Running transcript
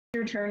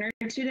Turner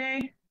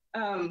today.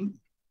 And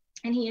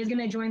he is going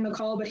to join the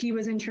call, but he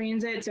was in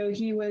transit, so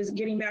he was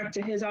getting back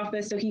to his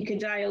office so he could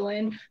dial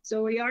in.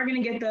 So we are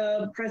going to get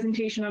the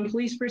presentation on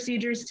police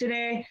procedures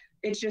today.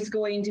 It's just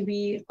going to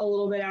be a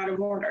little bit out of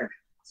order.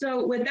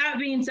 So with that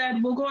being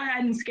said, we'll go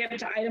ahead and skip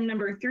to item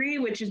number 3,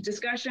 which is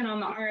discussion on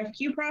the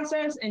RFQ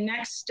process and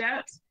next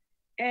steps.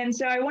 And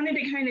so I wanted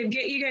to kind of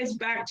get you guys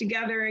back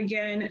together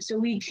again so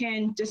we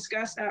can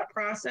discuss that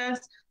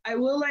process. I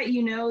will let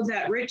you know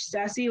that Rich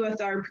Sessi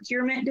with our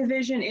procurement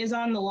division is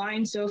on the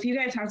line. So if you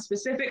guys have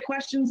specific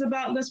questions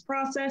about this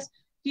process,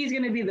 he's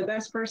going to be the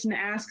best person to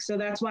ask. So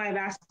that's why I've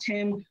asked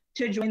him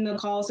to join the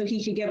call so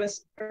he could give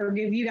us or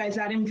give you guys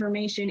that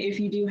information if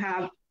you do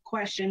have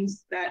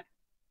questions that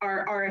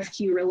are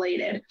RFQ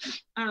related.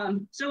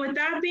 So with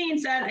that being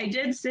said, I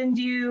did send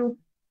you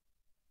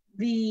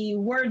the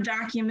Word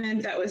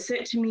document that was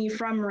sent to me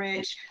from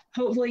Rich.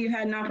 Hopefully you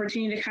had an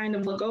opportunity to kind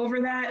of look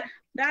over that.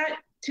 That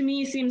to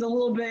me seems a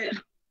little bit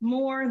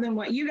more than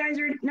what you guys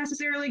are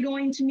necessarily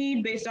going to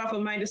need based off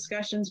of my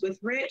discussions with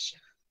Rich.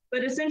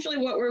 But essentially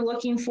what we're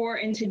looking for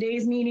in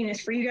today's meeting is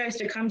for you guys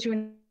to come to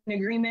an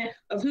agreement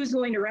of who's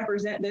going to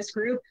represent this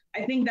group.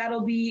 I think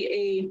that'll be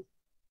a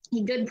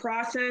good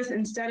process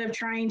instead of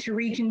trying to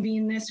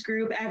reconvene this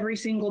group every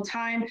single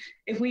time.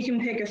 If we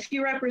can pick a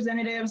few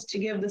representatives to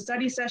give the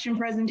study session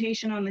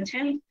presentation on the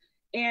 10th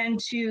and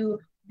to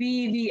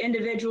be the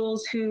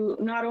individuals who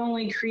not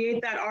only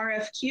create that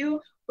RFQ,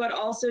 but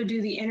also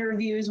do the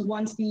interviews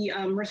once the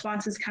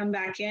responses come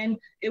back in,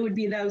 it would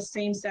be those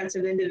same sets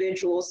of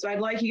individuals. So I'd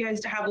like you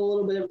guys to have a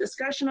little bit of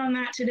discussion on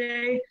that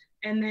today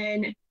and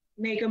then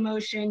make a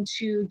motion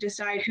to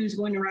decide who's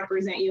going to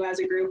represent you as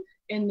a group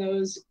in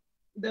those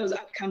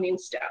upcoming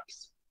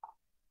steps.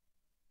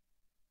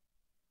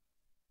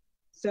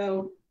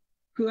 So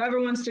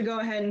whoever wants to go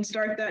ahead and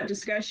start that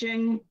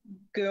discussion,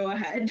 go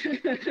ahead.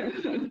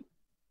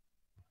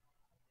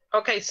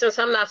 Okay, since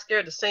I'm not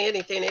scared to say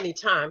anything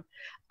anytime,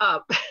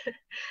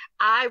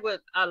 I would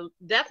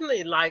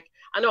definitely like,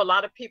 I know a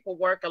lot of people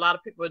work, a lot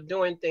of people are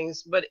doing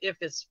things, but if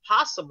it's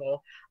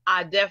possible,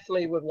 I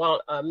definitely would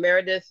want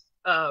Meredith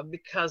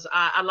because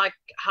I like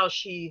how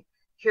she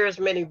hears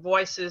many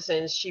voices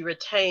and she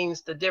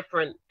retains the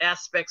different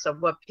aspects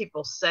of what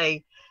people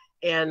say.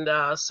 And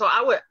so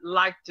I would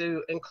like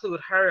to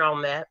include her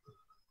on that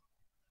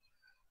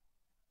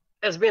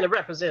as being a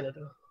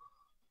representative.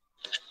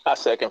 I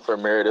second for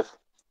Meredith.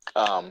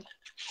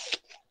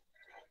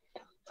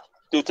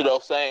 Due to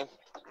those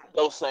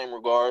same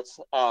regards,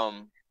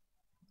 and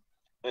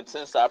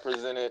since I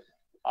presented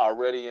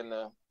already in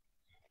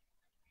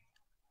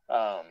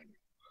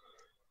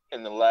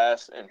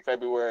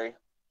February,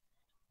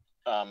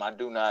 I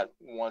do not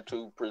want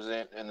to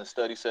present in the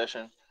study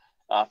session.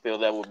 I feel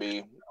that would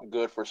be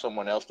good for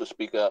someone else to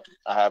speak up.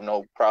 I have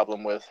no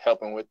problem with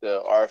helping with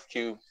the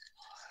RFQ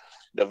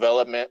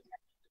development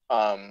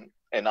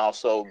and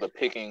also the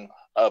picking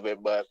of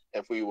it. But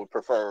if we would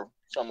prefer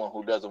someone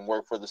who doesn't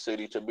work for the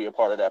city to be a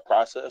part of that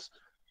process,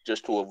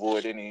 just to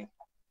avoid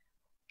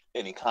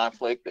any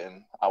conflict,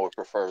 then I would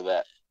prefer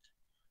that.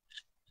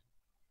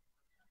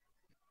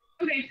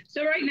 Okay,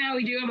 so right now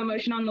we do have a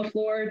motion on the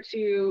floor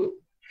to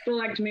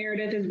select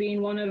Meredith as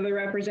being one of the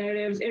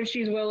representatives. If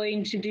she's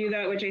willing to do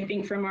that, which I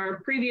think from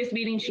our previous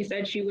meeting, she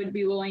said she would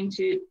be willing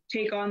to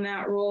take on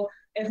that role.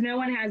 If no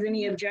one has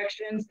any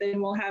objections,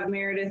 then we'll have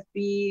Meredith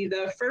be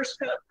the first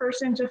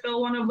person to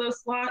fill one of those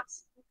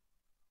slots.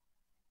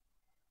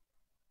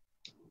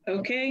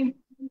 Okay,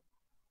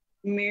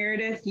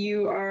 Meredith,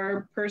 you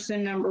are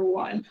person number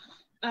 1.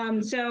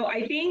 So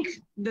I think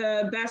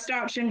the best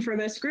option for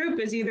this group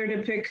is either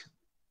to pick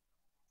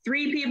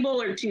 3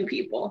 people or 2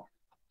 people.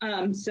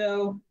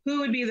 So who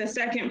would be the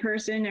second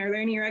person? Are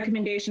there any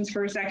recommendations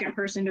for a second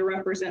person to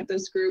represent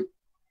this group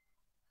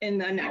in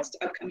the next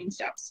upcoming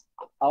steps?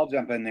 I'll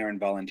jump in there and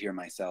volunteer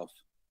myself.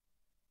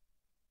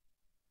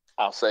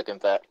 I'll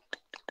second that.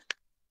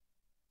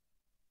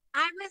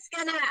 I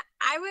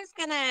was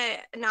gonna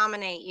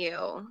nominate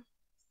you.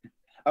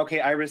 Okay,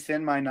 I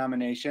rescind my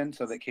nomination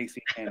so that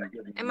Casey can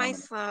give me. Am I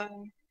slow?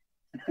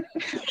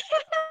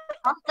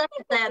 I'll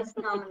second that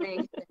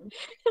nomination.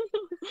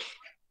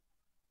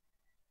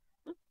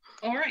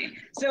 All right,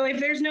 so if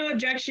there's no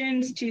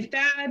objections to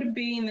Thad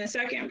being the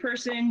second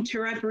person to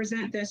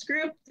represent this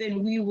group,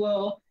 then we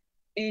will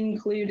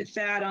include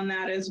Thad on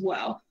that as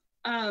well.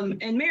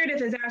 And Meredith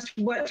has asked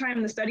what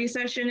time the study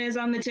session is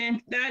on the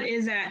 10th. That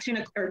is at 10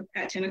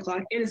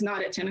 o'clock. It is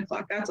not at 10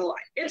 o'clock, that's a lie.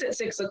 It's at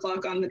 6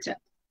 o'clock on the 10th.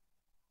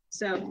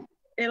 So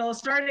it'll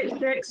start at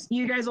 6.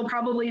 You guys will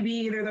probably be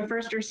either the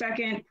first or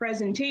second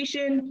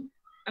presentation.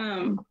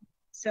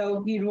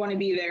 So you'd want to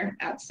be there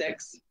at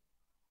 6.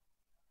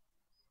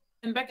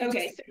 And Becky,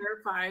 okay, just to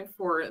clarify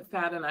for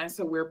Thad and I,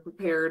 so we're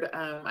prepared.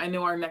 I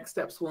know our next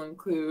steps will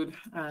include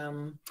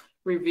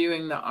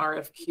reviewing the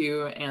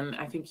RFQ, and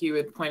I think you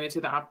had pointed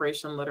to the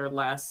operation letter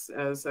less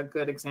as a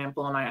good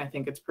example, and I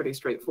think it's pretty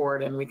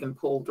straightforward, and we can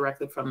pull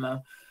directly from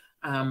the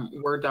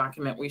Word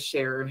document we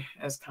shared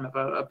as kind of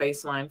a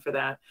baseline for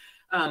that.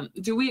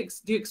 Do you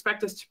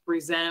expect us to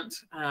present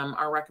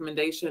our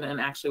recommendation and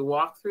actually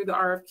walk through the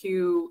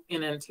RFQ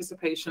in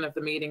anticipation of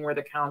the meeting where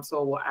the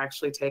council will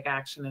actually take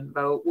action and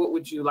vote? What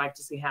would you like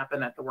to see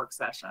happen at the work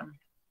session?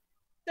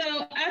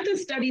 So at the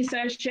study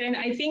session,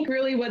 I think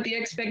really what the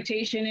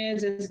expectation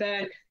is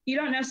that you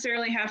don't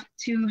necessarily have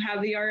to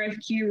have the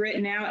RFQ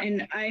written out.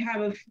 And I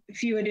have a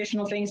few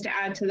additional things to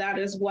add to that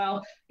as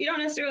well. You don't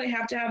necessarily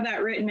have to have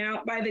that written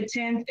out by the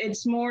 10th.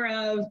 It's more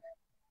of,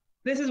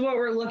 this is what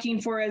we're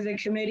looking for as a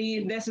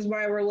committee. This is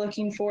why we're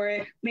looking for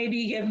it.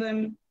 Maybe give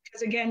them,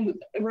 because again,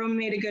 Roma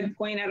made a good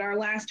point at our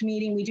last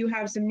meeting. We do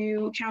have some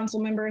new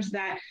council members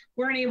that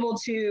weren't able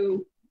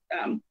to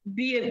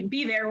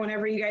be there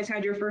whenever you guys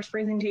had your first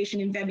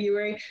presentation in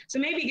February. So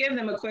maybe give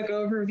them a quick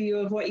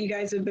overview of what you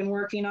guys have been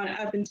working on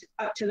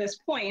up to this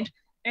point,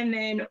 and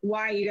then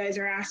why you guys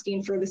are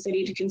asking for the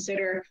city to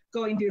consider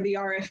going through the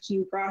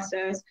RFQ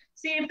process.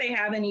 See if they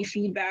have any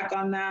feedback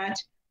on that,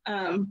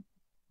 and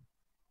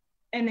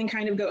then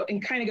kind of go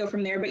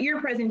from there. But your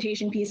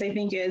presentation piece, I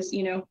think, is,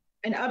 you know,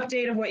 an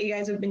update of what you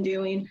guys have been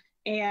doing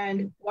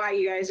and why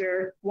you guys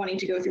are wanting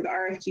to go through the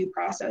RFQ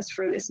process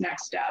for this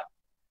next step.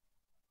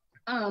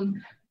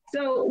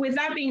 So with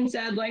that being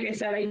said, like I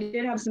said, I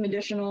did have some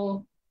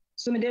additional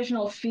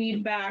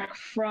feedback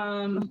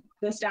from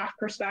the staff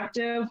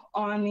perspective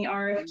on the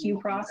RFQ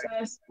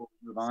process.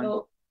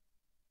 So,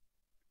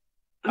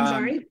 I'm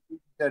sorry? You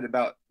said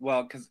about,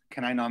 well,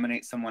 can I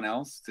nominate someone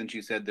else since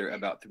you said there are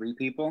about 3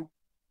 people?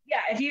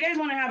 Yeah, if you guys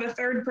want to have a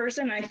third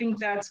person, I think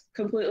that's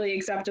completely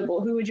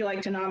acceptable. Who would you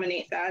like to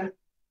nominate, Thad?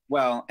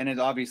 Well, and it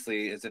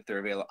obviously is if they're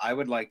available. I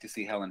would like to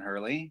see Helen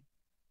Hurley,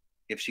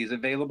 if she's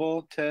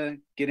available to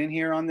get in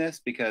here on this,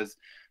 because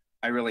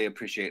I really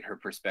appreciate her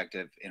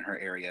perspective in her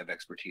area of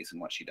expertise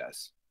and what she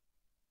does.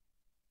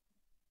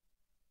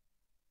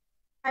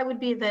 I would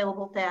be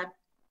available, Thad.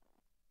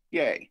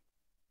 Yay.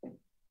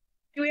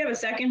 Do we have a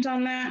second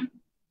on that?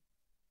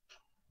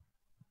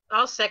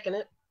 I'll second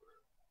it.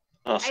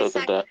 I'll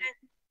second that.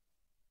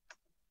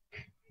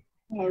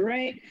 All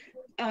right.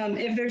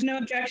 If there's no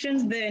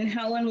objections, then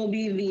Helen will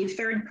be the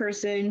third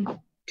person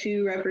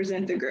to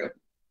represent the group.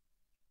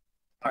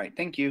 All right,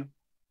 thank you.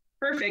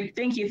 Perfect.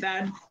 Thank you,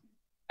 Thad.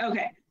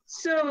 Okay.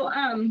 So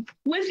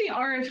with the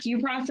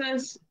RFQ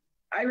process,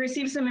 I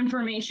received some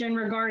information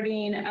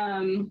regarding,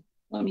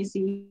 let me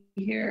see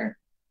here,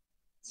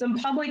 some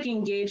public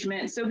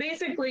engagement. So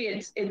basically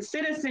it's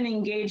citizen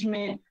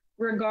engagement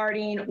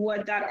regarding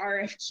what that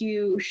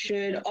RFQ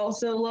should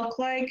also look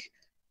like.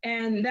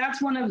 And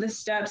that's one of the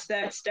steps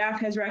that staff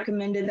has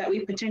recommended that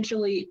we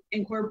potentially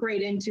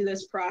incorporate into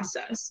this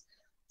process.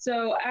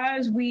 So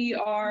as we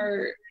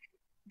are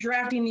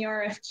drafting the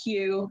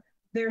RFQ,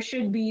 there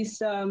should be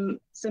some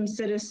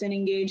citizen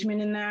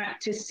engagement in that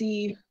to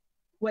see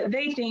what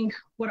they think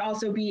would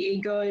also be a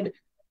good,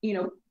 you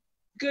know,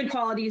 good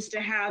qualities to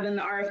have in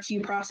the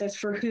RFQ process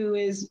for who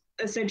is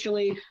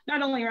essentially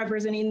not only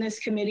representing this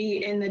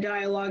committee in the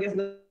dialogue as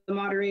the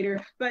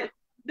moderator, but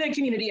the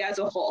community as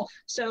a whole.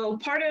 So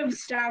part of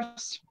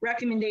staff's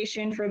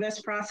recommendation for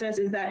this process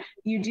is that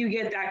you do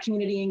get that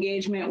community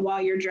engagement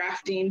while you're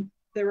drafting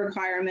the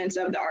requirements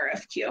of the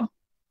RFQ.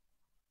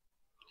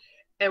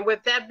 And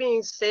with that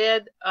being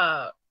said,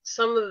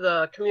 some of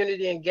the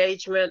community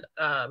engagement,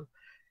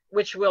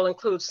 which will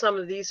include some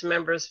of these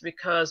members,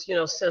 because, you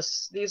know,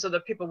 since these are the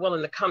people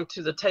willing to come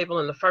to the table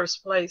in the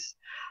first place,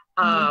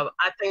 I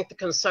think the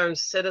concerned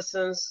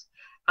citizens,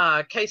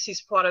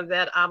 Casey's part of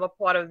that, I'm a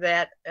part of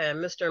that, and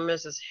Mr. and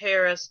Mrs.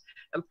 Harris,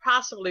 and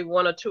possibly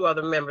 1 or 2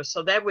 other members.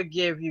 So that would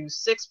give you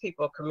 6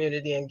 people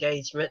community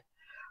engagement,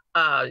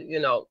 you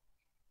know,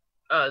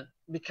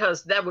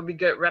 because that would be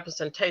good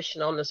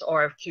representation on this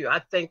RFQ. I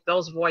think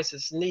those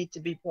voices need to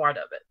be part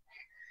of it.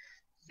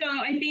 So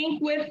I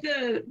think with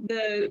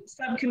the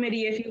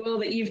subcommittee, if you will,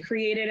 that you've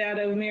created out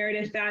of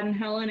Meredith, Thad, and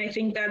Helen, I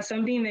think that's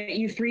something that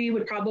you 3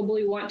 would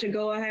probably want to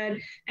go ahead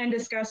and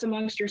discuss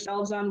amongst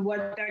yourselves on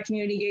what that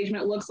community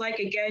engagement looks like.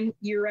 Again,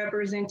 you're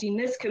representing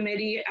this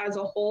committee as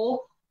a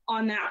whole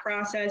on that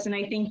process. And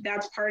I think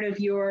that's part of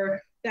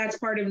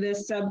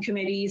this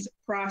subcommittee's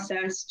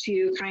process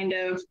to kind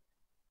of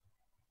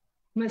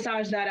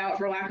massage that out,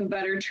 for lack of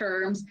better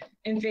terms,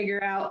 and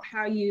figure out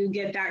how you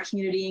get that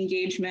community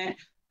engagement.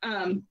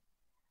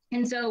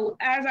 And so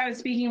as I was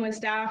speaking with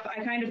staff,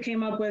 I kind of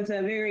came up with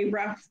a very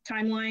rough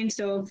timeline.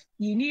 So if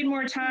you need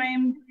more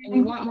time and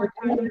you want more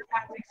time,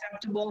 that's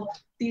acceptable.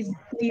 These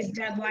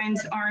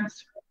deadlines aren't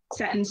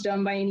set in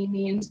stone by any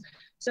means.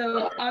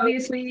 So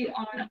obviously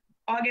on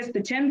August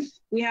the 10th,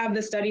 we have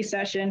the study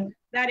session.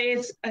 That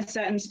is a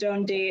set in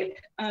stone date.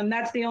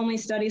 That's the only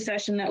study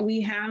session that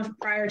we have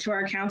prior to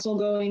our council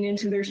going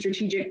into their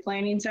strategic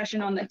planning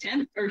session on the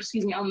 10th, or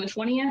excuse me, on the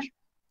 20th.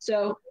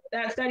 So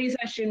that study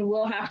session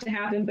will have to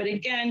happen. But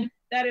again,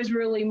 that is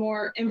really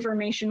more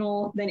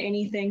informational than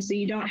anything. So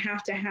you don't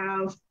have to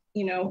have,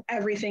 you know,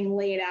 everything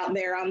laid out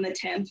there on the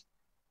 10th.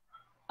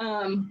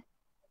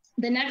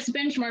 The next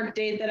benchmark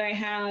date that I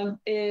have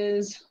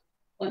is,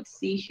 let's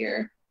see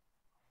here,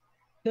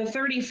 the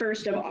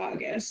 31st of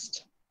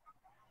August.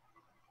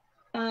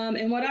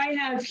 And what I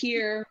have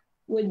here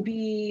would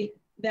be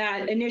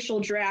that initial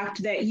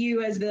draft that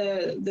you as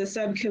the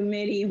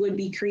subcommittee would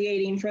be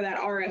creating for that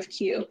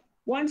RFQ.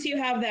 Once you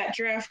have that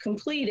draft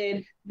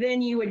completed,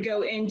 then you would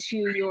go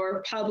into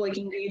your public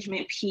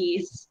engagement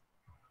piece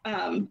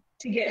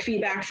to get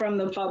feedback from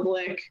the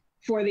public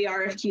for the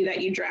RFQ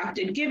that you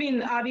drafted.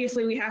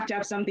 Obviously, we have to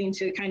have something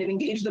to kind of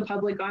engage the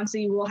public on, so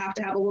you will have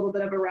to have a little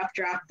bit of a rough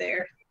draft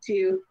there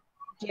to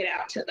get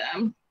out to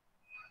them.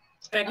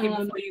 Becky,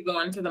 before you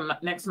go into the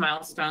next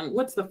milestone,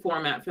 what's the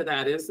format for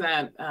that? Is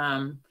that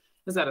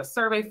a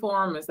survey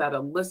form? Is that a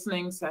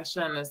listening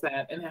session?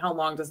 And how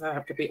long does that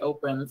have to be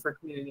open for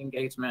community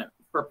engagement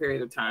for a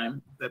period of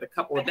time? Is it a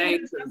couple of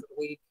days? Is it a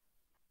week?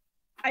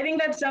 I think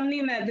that's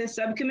something that this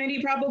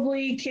subcommittee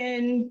probably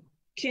can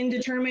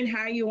determine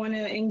how you want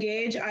to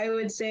engage. I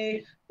would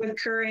say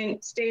with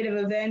current state of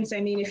events,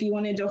 I mean, if you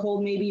wanted to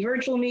hold maybe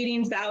virtual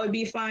meetings, that would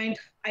be fine.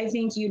 I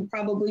think you'd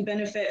probably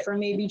benefit from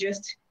maybe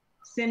just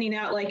sending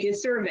out like a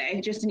survey,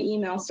 just an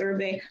email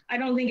survey. I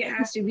don't think it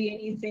has to be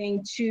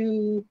anything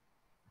too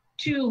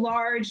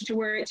large to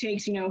where it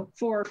takes, 4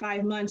 or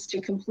 5 months to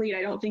complete.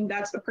 I don't think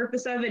that's the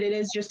purpose of it. It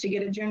is just to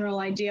get a general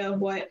idea of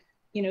what,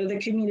 the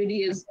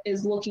community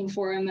is looking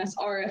for in this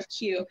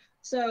RFQ.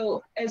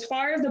 So as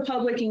far as the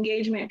public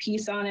engagement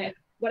piece on it,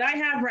 what I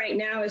have right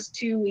now is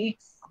 2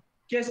 weeks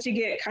just to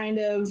get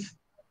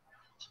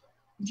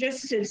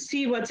just to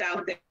see what's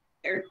out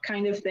there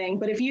kind of thing.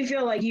 But if you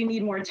feel like you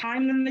need more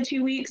time than the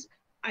 2 weeks,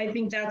 I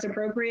think that's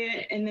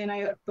appropriate. And then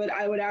I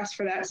would ask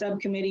for that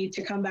subcommittee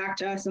to come back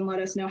to us and let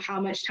us know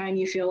how much time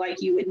you feel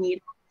like you would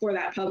need for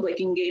that public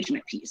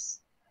engagement piece.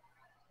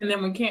 And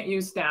then we can't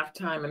use staff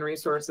time and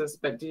resources,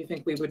 but do you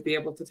think we would be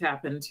able to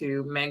tap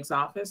into Meg's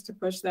office to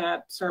push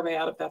that survey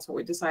out if that's what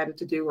we decided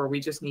to do, or we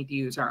just need to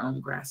use our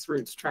own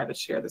grassroots, try to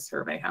share the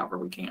survey however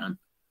we can?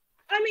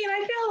 I mean,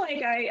 I feel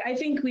like I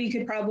think we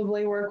could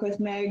probably work with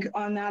Meg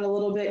on that a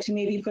little bit to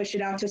maybe push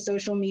it out to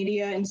social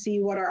media and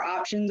see what our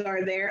options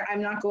are there.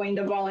 I'm not going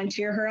to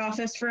volunteer her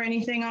office for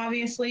anything,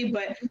 obviously,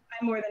 but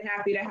I'm more than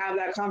happy to have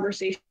that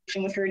conversation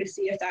with her to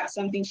see if that's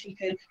something she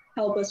could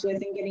help us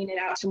with in getting it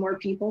out to more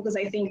people, because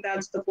I think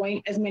that's the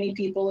point, as many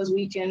people as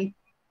we can,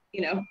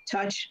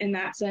 touch in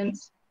that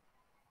sense.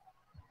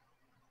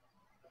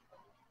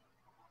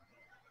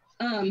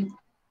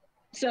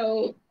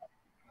 So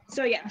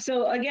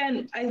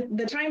again,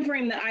 the time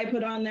frame that I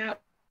put on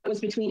that was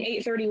between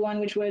 8/31,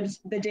 which was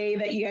the day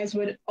that you guys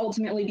would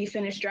ultimately be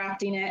finished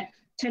drafting it,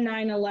 to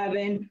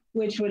 9/11,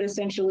 which would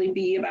essentially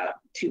be about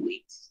 2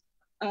 weeks.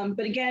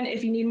 But again,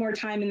 if you need more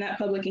time in that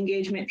public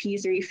engagement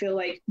piece, or you feel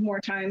like more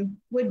time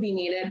would be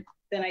needed,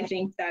 then I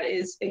think that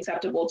is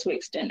acceptable to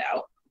extend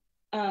out.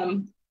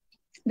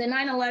 The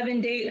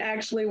 9/11 date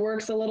actually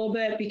works a little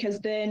bit, because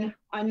then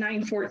on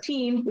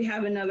 9/14, we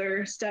have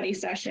another study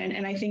session.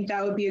 And I think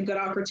that would be a good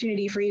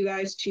opportunity for you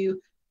guys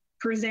to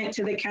present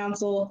to the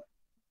council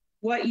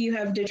what you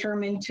have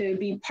determined to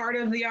be part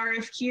of the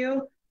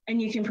RFQ.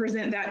 And you can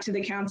present that to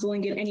the council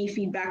and get any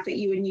feedback that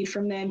you would need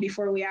from them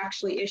before we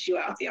actually issue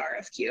out the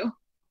RFQ.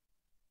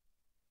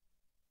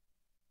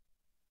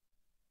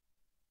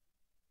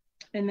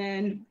 And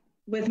then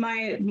with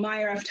my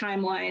rough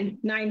timeline,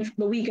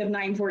 the week of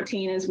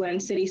 9/14 is when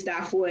city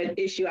staff would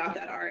issue out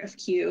that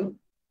RFQ,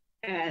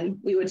 and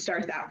we would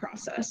start that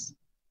process.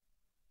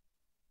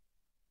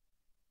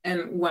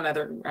 And one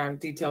other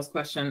details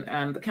question,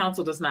 the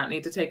council does not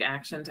need to take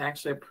action to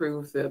actually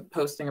approve the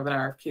posting of an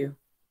RFQ?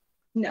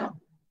 No.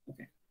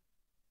 Okay.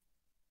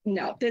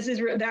 No,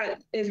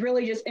 that is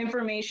really just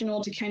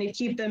informational to kind of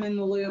keep them in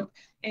the loop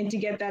and to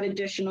get that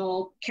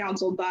additional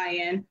council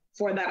buy-in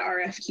for that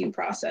RFQ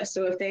process.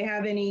 So if they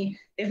have any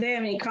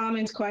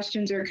comments,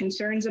 questions, or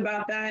concerns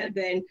about that,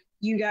 then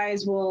you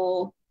guys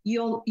you'll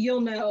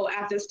know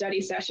at the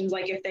study sessions,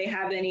 like if they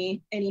have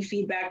any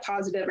feedback,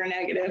 positive or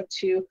negative,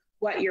 to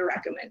what you're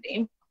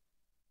recommending.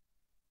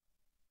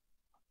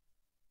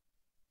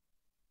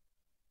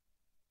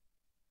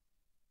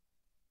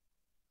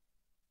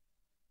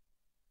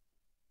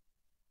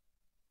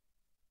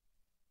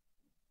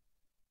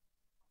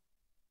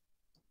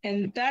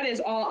 And that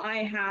is all I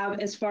have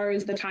as far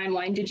as the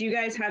timeline. Did you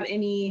guys have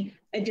any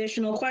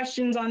additional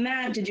questions on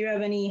that? Did you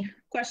have any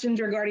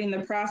questions regarding the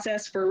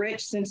process for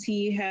Rich, since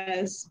he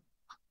has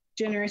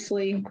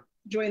generously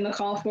joined the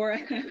call for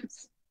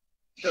us?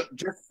 So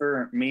just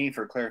for me,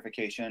 for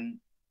clarification,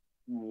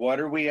 what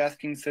are we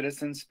asking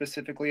citizens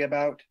specifically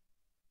about?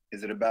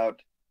 Is it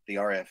about the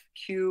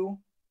RFQ,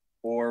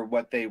 or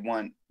what they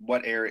want,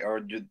 what area, or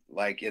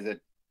is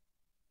it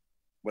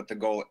what the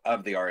goal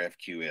of the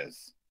RFQ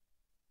is?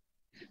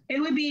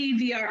 It would be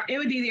the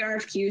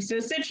RFQ. So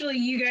essentially,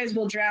 you guys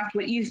will draft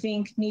what you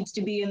think needs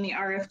to be in the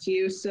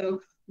RFQ.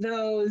 So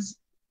those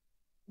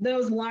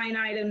line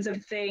items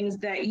of things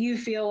that you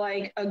feel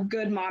like a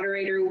good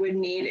moderator would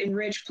need. And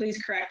Rich,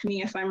 please correct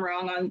me if I'm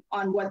wrong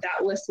on what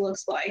that list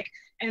looks like.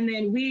 And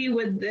then we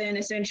would then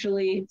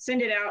essentially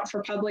send it out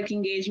for public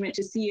engagement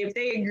to see if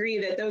they agree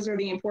that those are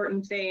the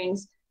important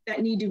things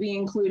that need to be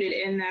included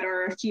in that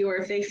RFQ, or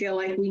if they feel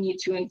like we need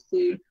to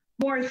include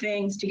more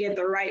things to get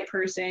the right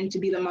person to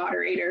be the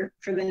moderator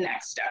for the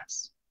next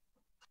steps.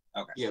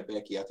 Okay. Yeah,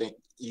 Becky, I think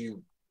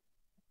you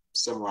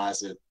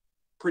summarize it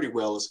pretty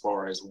well as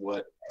far as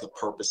what the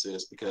purpose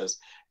is, because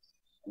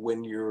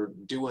when you're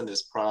doing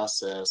this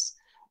process,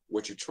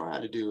 what you're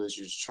trying to do is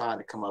you're trying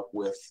to come up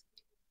with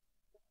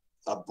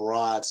a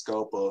broad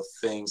scope of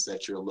things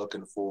that you're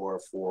looking for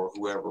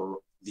whoever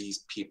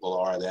these people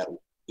are, that,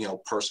 you know,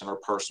 person or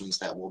persons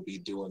that will be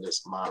doing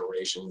this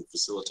moderation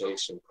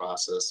facilitation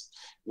process.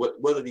 What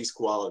are these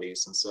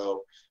qualities? And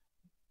so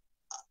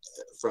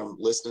from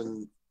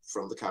listening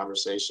from the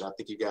conversation, I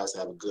think you guys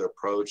have a good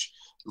approach.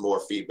 The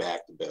more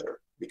feedback, the better,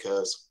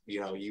 because,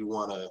 you know, you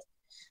want to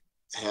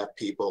have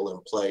people in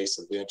place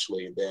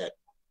eventually that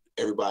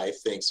everybody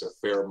thinks are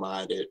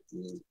fair-minded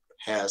and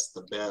has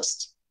the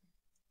best,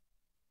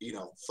 you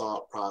know,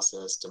 thought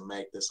process to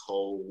make this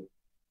whole,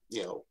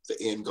 you know, the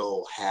end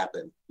goal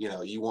happen. You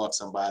know, you want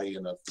somebody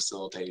in a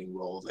facilitating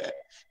role that,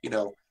 you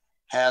know,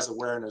 has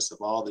awareness of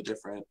all the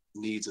different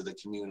needs of the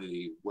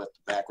community, what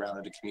the background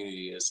of the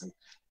community is. And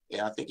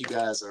I think you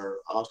guys are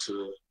off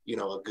to, you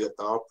know, a good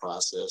thought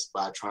process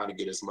by trying to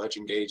get as much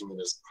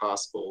engagement as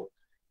possible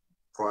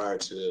prior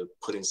to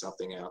putting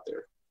something out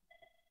there.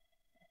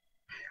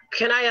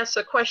 Can I ask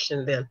a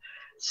question then?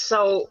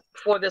 So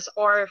for this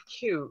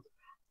RFQ,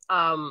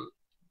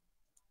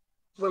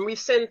 when we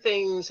send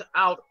things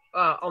out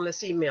on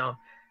this email,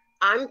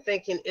 I'm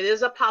thinking it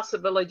is a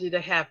possibility to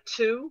have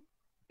two.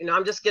 You know,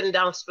 I'm just getting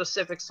down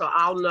specifics so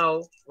I'll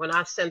know when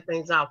I send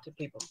things out to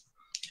people.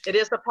 It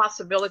is a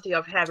possibility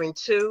of having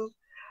two.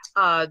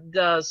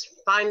 Does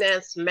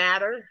finance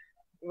matter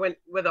with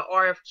an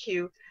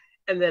RFQ?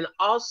 And then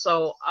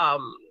also,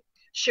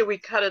 should we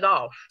cut it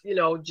off? You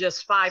know,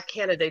 just 5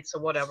 candidates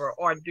or whatever,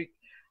 or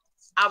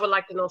I would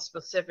like to know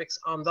specifics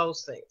on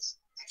those things.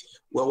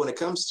 Well, when it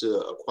comes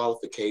to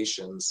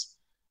qualifications,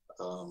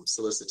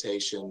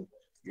 solicitation,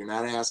 you're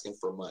not asking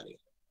for money.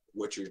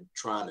 What you're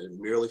trying to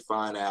merely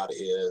find out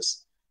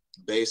is,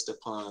 based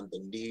upon the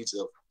needs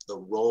of the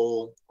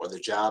role or the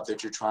job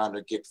that you're trying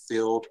to get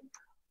filled,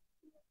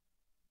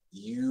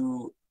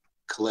 you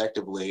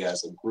collectively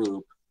as a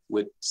group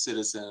with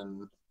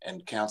citizen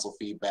and council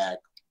feedback,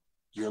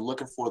 you're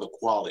looking for the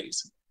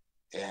qualities,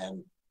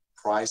 and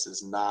price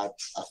is not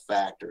a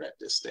factor at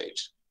this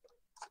stage.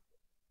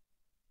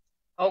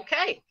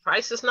 Okay,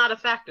 price is not a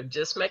factor,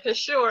 just making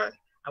sure.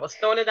 I was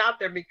throwing it out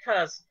there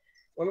because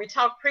when we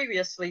talked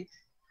previously,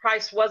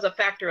 price was a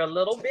factor a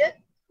little bit.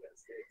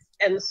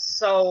 And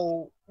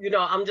so, you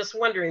know, I'm just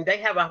wondering, they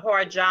have a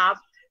hard job.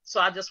 So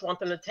I just want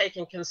them to take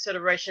in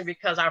consideration,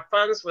 because our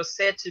funds were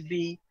said to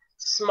be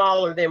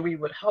smaller than we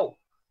would hope.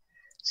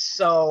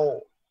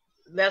 So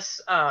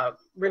let's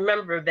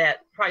remember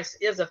that price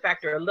is a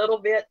factor a little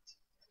bit,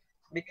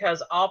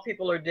 because all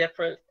people are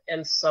different.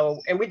 And so,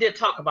 and we did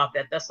talk about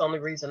that. That's the only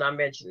reason I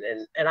mentioned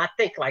it. And I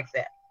think like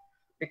that,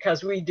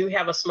 because we do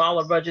have a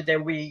smaller budget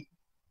than we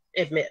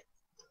admit.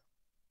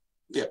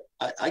 Yeah,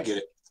 I get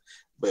it.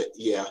 But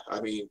yeah,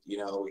 I mean, you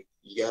know,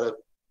 you gotta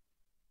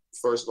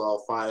first of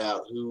all find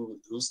out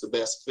who's the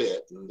best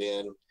fit, and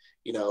then,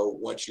 you know,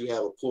 once you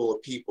have a pool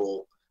of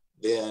people,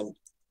 then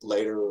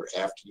later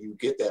after you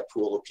get that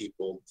pool of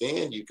people,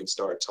 then you can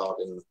start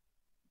talking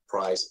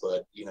price.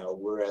 But, you know,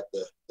 we're at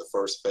the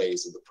first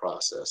phase of the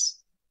process.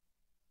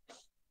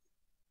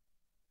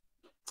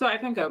 So I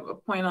think a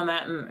point on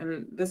that,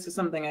 and this is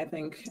something I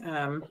think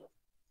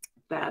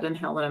Thad and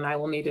Helen and I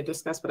will need to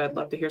discuss, but I'd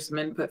love to hear some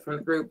input from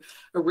the group.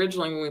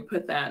 Originally, when we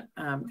put that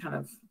kind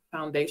of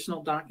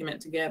foundational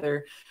document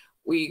together,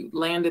 we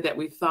landed that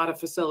we thought a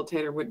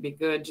facilitator would be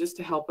good just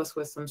to help us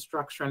with some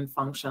structure and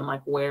function,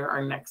 like where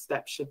our next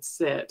step should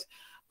sit.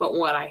 But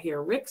what I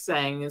hear Rick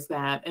saying is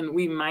that, and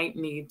we might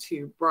need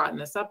to broaden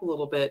this up a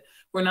little bit,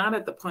 we're not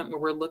at the point where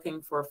we're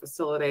looking for a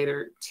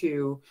facilitator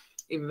to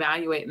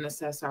evaluate and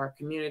assess our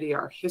community,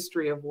 our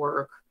history of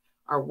work,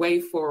 our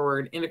way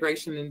forward,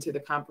 integration into the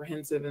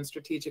comprehensive and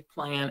strategic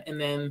plan, and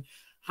then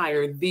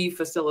hire the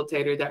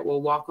facilitator that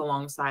will walk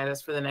alongside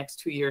us for the next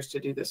 2 years to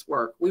do this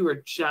work. We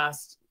were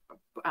just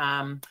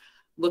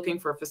looking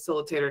for a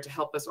facilitator to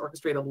help us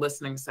orchestrate a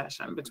listening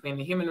session between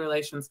the Human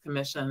Relations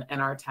Commission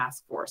and our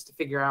task force to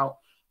figure out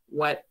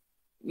what,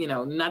 you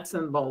know, nuts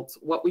and bolts,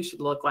 what we should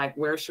look like,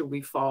 where should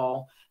we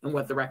fall, and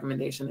what the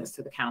recommendation is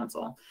to the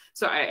council.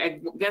 So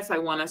I guess I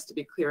want us to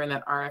be clear in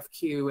that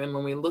RFQ, and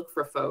when we look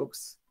for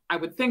folks, I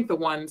would think the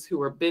ones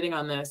who are bidding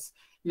on this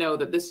know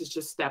that this is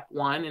just step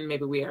one, and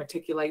maybe we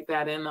articulate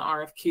that in the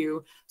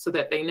RFQ so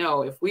that they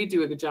know if we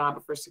do a good job,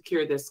 if we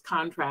secure this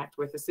contract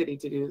with the city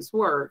to do this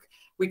work,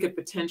 we could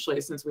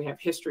potentially, since we have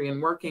history in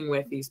working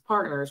with these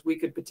partners, we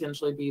could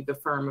potentially be the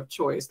firm of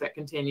choice that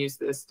continues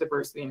this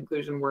diversity and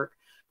inclusion work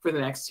for the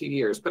next 2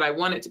 years. But I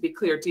want it to be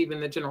clear to even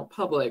the general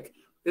public,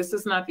 this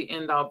is not the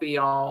end all be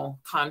all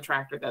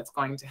contractor that's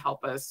going to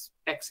help us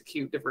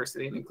execute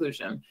diversity and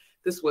inclusion.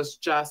 This was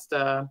just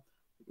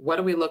what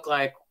do we look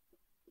like,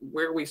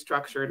 where are we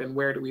structured, and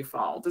where do we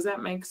fall? Does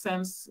that make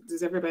sense?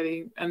 Does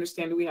everybody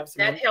understand? Do we have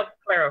some? That helped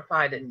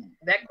clarify it.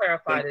 That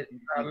clarified it,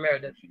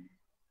 Meredith.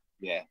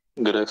 Yeah.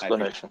 Good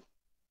explanation.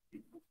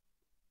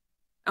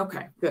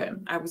 Okay,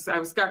 good. I was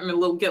starting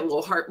to get a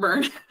little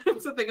heartburn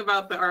to think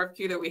about the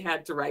RFQ that we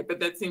had to write, but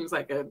that seems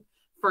like a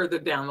further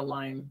down the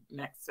line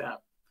next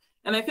step.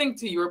 And I think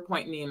to your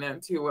point, Nina,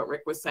 to what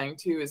Rick was saying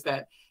too, is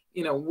that,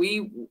 you know,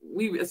 we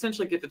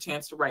essentially get the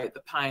chance to write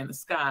the pie in the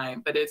sky,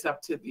 but it's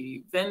up to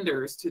the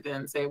vendors to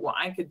then say, well,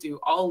 I could do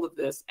all of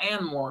this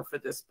and more for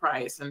this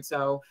price. And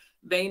so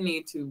they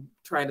need to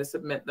try to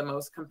submit the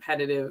most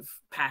competitive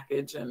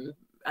package and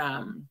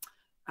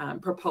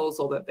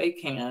proposal that they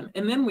can.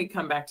 And then we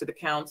come back to the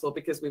council,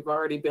 because we've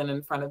already been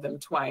in front of them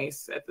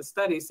twice at the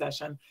study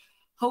session.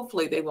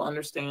 Hopefully they will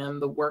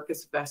understand the work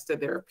is vested.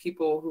 There are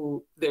people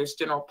who there's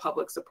general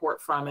public support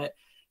from it.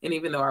 And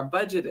even though our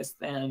budget is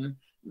thin,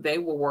 they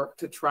will work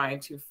to try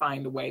to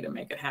find a way to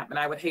make it happen.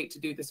 I would hate to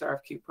do this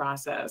RFQ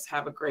process,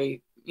 have a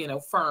great, you know,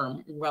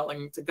 firm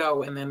willing to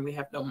go, and then we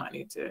have no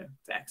money to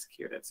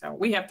execute it. So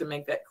we have to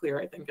make that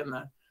clear, I think, in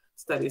the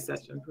study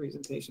session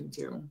presentation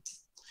too.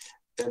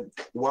 And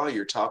while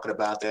you're talking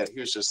about that,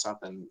 here's just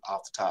something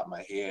off the top of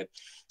my head.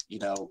 You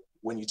know,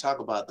 when you talk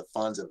about the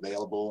funds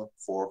available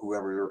for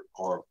whoever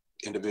or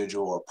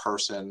individual or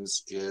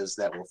persons is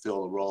that will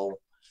fill the role,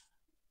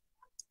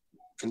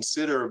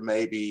 consider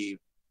maybe,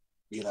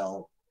 you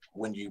know,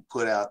 when you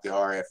put out the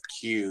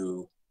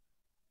RFQ,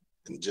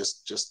 and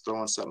just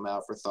throwing something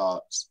out for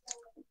thoughts,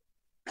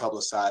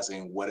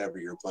 publicizing whatever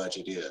your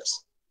budget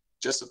is.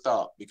 Just a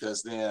thought,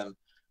 because then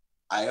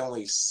I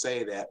only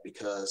say that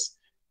because,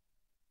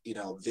 you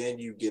know, then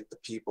you get the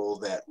people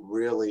that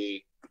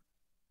really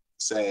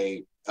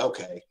say,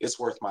 okay, it's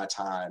worth my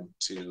time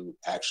to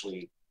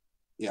actually,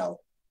 you know,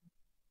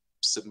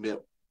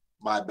 submit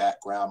my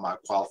background, my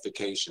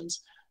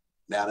qualifications.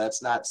 Now,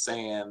 that's not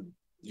saying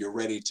you're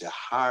ready to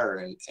hire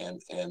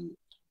and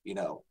you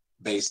know,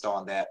 based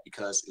on that,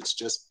 because it's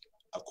just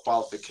a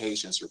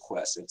qualifications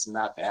request. It's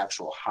not the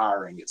actual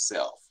hiring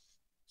itself.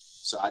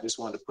 So I just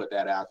wanted to put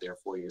that out there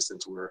for you,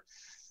 since we're,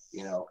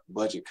 you know,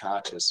 budget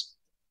conscious.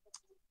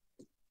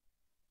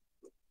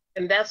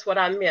 And that's what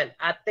I meant.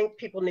 I think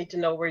people need to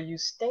know where you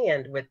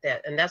stand with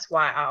that. And that's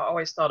why I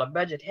always thought a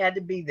budget had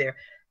to be there.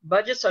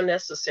 Budgets are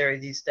necessary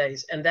these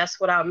days. And that's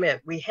what I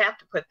meant. We have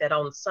to put that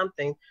on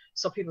something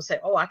so people say,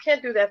 oh, I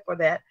can't do that for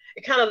that.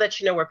 It kind of lets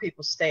you know where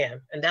people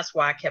stand. And that's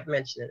why I kept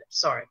mentioning it.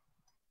 Sorry.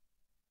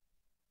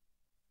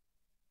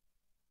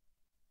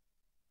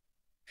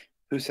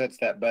 Who sets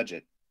that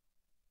budget?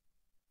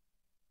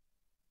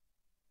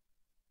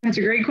 That's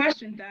a great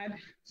question, Thad.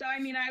 So, I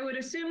mean, I would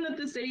assume that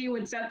the city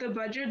would set the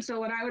budget. So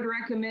what I would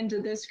recommend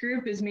to this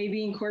group is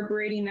maybe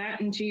incorporating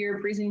that into your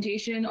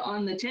presentation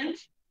on the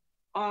 10th,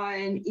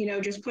 on, you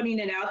know, just putting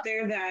it out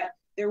there that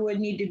there would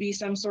need to be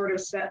some sort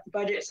of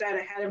budget set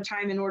ahead of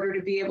time in order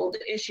to be able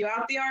to issue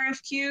out the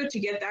RFQ to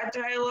get that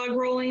dialogue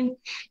rolling.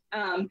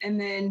 And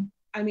then,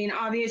 I mean,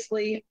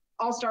 obviously,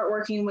 I'll start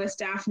working with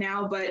staff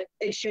now, but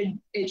it should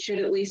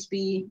at least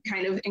be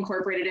kind of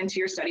incorporated into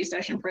your study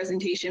session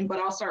presentation. But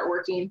I'll start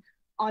working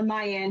on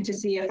my end to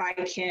see if I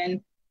can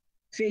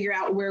figure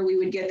out where we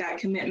would get that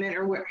commitment,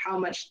 or how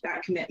much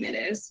that commitment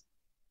is.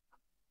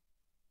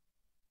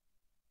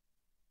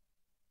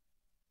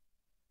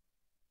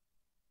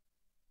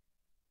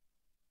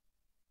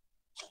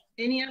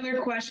 Any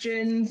other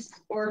questions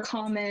or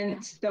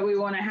comments that we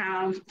want to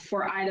have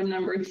for item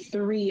number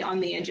 3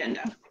 on the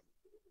agenda?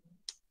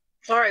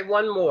 Sorry,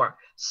 one more.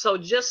 So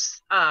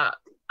just, I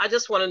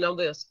just want to know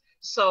this.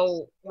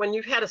 So when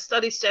you've had a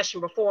study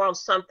session before on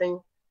something,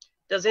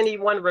 does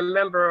anyone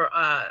remember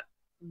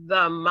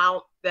the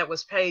amount that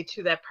was paid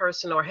to that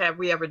person, or have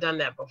we ever done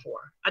that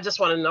before? I just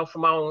want to know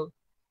from my own,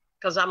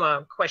 because I'm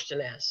a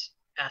question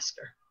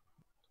asker.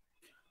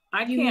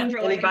 I can't.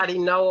 Anybody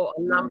know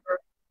a number?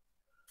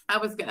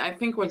 I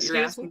think what you're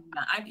asking,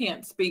 I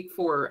can't speak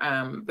for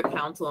the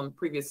council in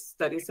previous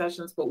study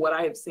sessions, but what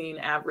I have seen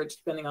average,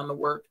 depending on the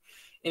work,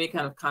 any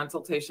kind of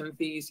consultation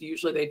fees,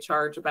 usually they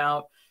charge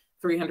about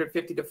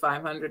 $350 to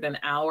 $500 an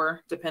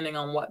hour, depending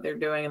on what they're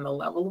doing and the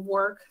level of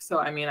work. So,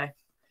 I mean,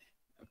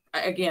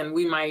 again,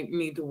 we might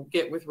need to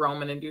get with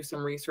Roman and do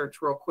some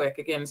research real quick.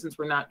 Again, since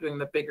we're not doing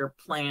the bigger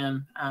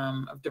plan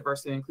of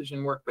diversity and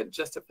inclusion work, but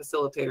just a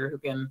facilitator who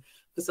can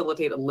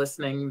facilitate a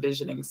listening,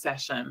 visioning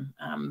session.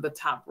 The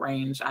top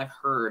range I've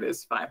heard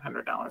is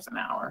 $500 an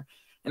hour.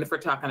 And if we're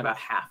talking about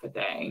half a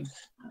day,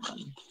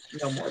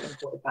 no more than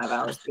 45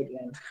 hours to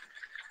begin.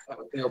 That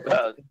would be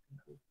open.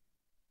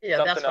 Yeah,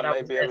 something that's what I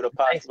may be able to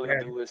Thanks, possibly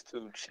Mary. do is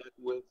to check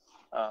with,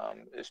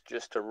 is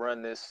just to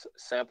run this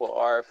sample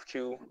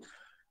RFQ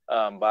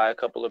by a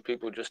couple of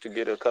people, just to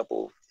get a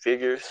couple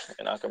figures,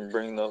 and I can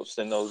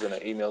send those in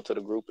an email to the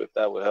group if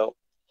that would help.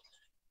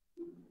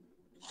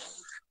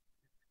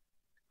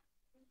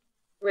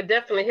 Would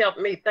definitely help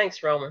me.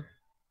 Thanks, Roman.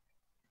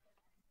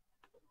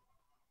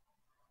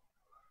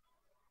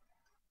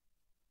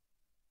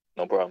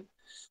 No problem.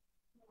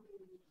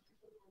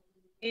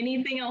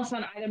 Anything else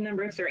on item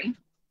number 3?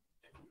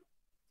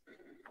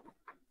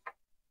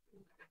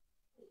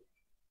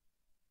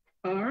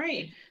 All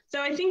right, so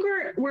I think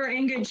we're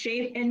in good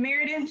shape. And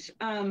Meredith,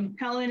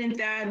 Helen, and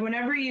Thad,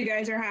 whenever you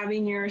guys are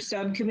having your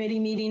subcommittee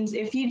meetings,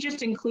 if you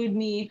just include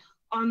me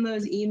on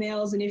those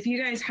emails, and if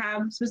you guys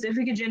have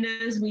specific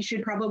agendas, we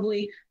should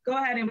probably go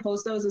ahead and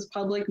post those as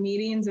public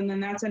meetings. And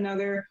then that's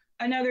another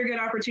another good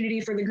opportunity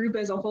for the group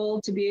as a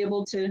whole to be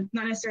able to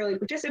not necessarily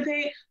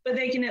participate, but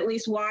they can at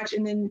least watch,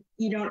 and then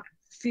you don't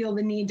feel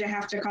the need to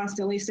have to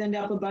constantly send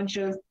up a bunch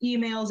of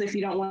emails if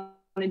you don't want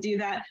to do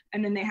that.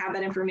 And then they have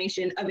that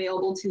information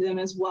available to them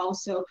as well.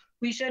 So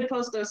we should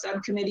post those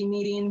subcommittee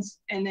meetings,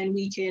 and then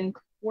we can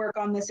work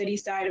on the city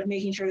side of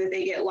making sure that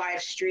they get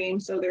live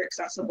streamed so they're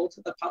accessible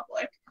to the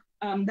public.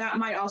 That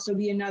might also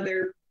be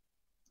another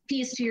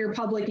piece to your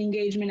public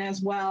engagement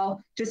as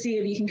well, to see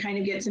if you can kind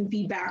of get some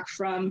feedback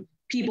from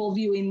people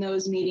viewing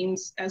those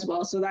meetings as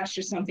well. So that's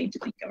just something to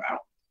think about.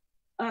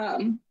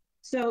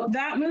 So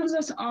that moves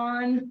us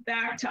on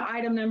back to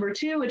item number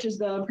 2, which is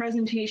the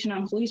presentation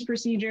on police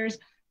procedures.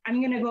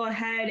 I'm going to go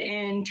ahead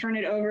and turn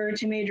it over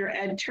to Major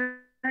Ed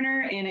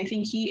Turner, and I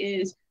think he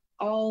is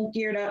all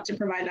geared up to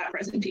provide that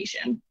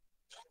presentation.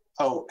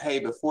 Oh, hey,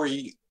 before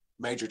you,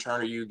 Major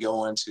Turner, you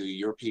go into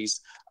your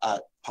piece, I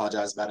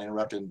apologize about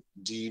interrupting.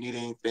 Do you need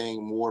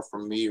anything more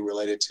from me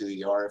related to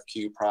the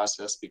RFQ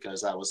process?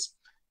 Because I was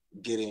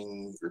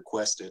getting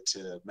requested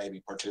to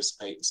maybe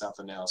participate in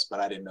something else, but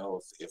I didn't know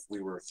if we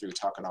were through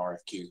talking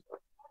RFQ.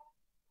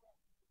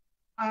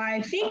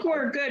 I think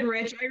we're good,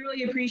 Rich. I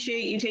really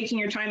appreciate you taking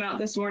your time out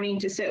this morning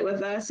to sit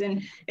with us.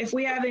 And if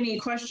we have any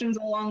questions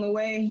along the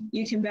way,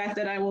 you can bet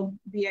that I will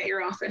be at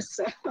your office.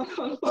 So.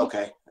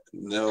 Okay,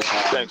 no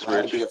problem. Thanks,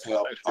 Glad Rich. to be of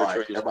help. Thanks, All Rich.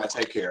 right, everybody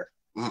take care.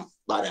 Bye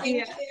now. Thank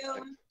Yeah.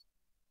 you.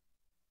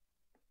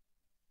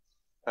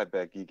 Hi,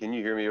 Becky. Can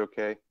you hear me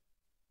okay?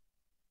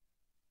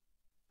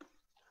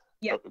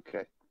 Yeah. Oh,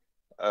 okay.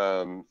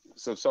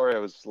 So sorry I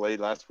was late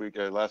last week.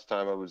 Last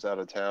time I was out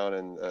of town,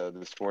 and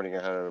this morning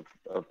I had an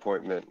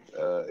appointment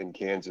in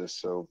Kansas,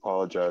 so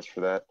apologize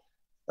for that.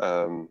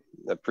 I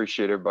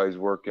appreciate everybody's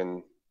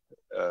working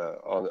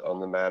on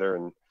the matter,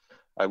 and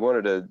I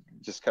wanted to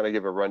just kind of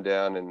give a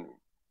rundown and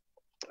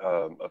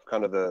of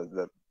kind of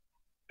the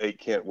 8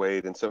 can't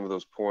wait and some of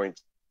those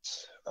points,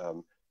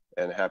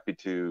 and happy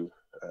to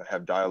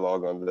have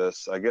dialogue on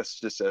this. I guess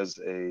just as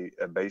a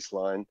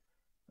baseline,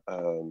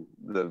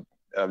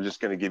 I'm just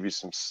going to give you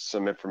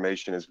some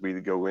information as we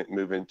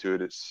move into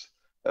it. It's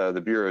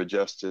the Bureau of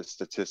Justice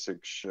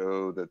statistics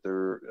show that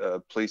their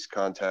police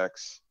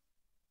contacts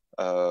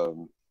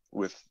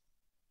with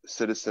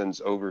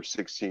citizens over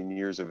 16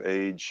 years of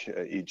age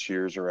each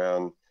year is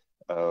around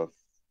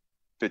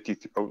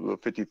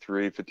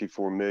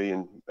 54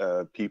 million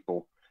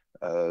people.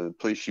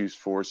 Police use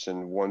force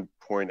in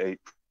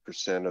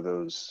 1.8% of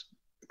those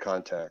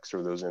contacts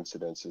or those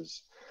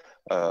incidences.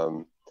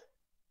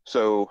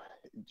 So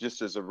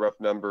just as a rough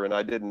number, and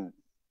I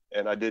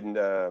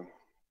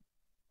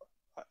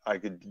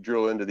could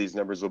drill into these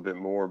numbers a little bit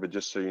more, but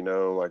just so you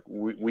know, like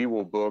we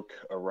will book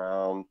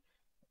around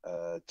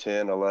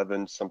 10,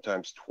 11,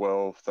 sometimes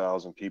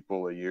 12,000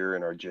 people a year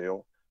in our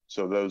jail.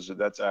 So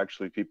that's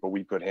actually people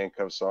we put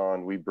handcuffs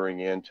on, we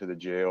bring into the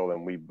jail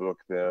and we book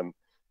them.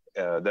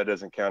 That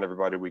doesn't count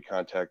everybody we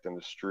contact in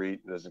the street.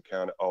 It doesn't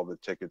count all the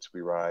tickets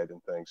we write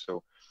and things.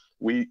 So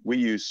we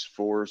use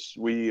force.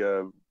 We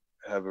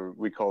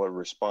call it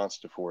response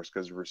to force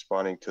because we're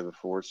responding to the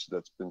force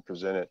that's been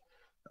presented.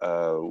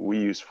 We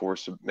use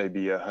force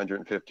maybe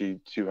 150,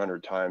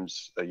 200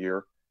 times a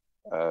year.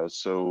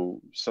 So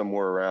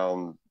somewhere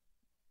around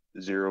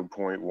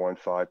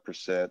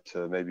 0.15%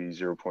 to maybe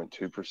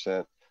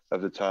 0.2%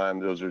 of the time.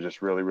 Those are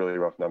just really, really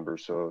rough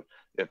numbers. So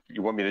if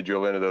you want me to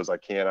drill into those, I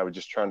can. I was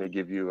just trying to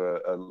give you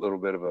a little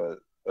bit of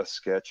a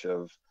sketch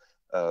of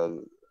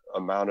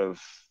amount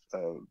of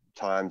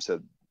times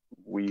that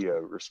we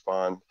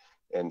respond,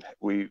 and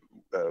we're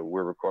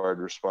required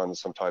to respond to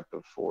some type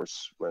of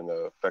force when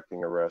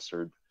affecting arrest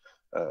or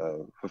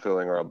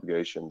fulfilling our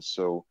obligations.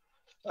 So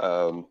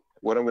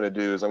what I'm going to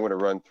do is I'm going to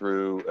run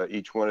through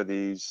each one of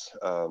these.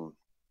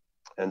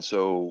 And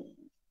so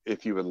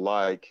if you would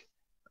like,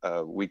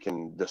 we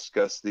can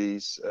discuss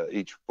these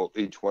each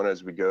one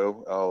as we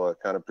go. I'll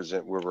kind of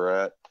present where we're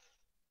at.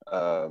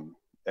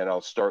 And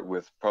I'll start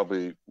with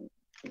probably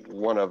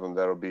one of them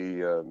that'll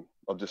be,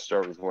 I'll just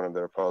start with one of them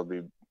that'll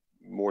probably be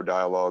more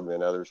dialogue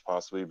than others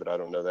possibly, but I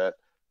don't know that.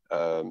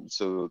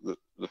 So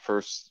the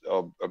first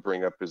I'll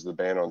bring up is the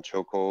ban on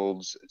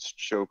chokeholds. It's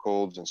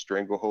chokeholds and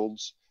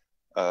strangleholds.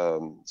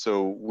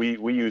 So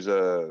we use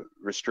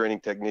restraining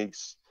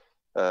techniques.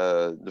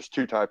 There's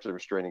 2 types of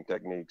restraining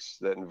techniques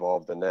that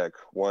involve the neck.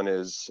 One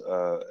is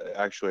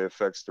actually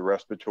affects the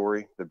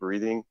respiratory, the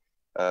breathing.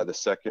 The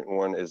second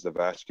one is the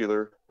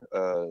vascular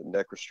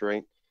neck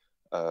restraint.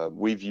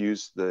 We've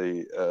used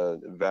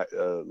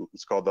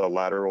it's called the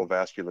lateral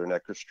vascular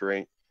neck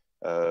restraint.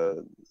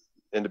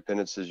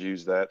 Independence has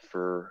used that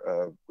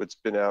for it's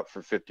been out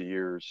for 50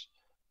 years.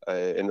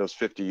 In those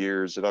 50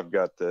 years, and I've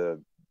got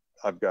the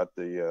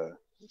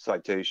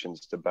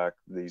citations to back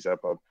these up.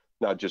 I'm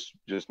not just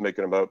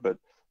making them up, but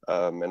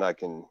and I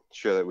can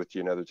share that with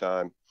you another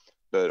time.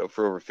 But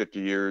for over 50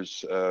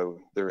 years,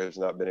 there has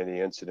not been any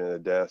incident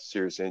of death,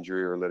 serious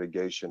injury, or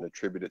litigation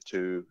attributed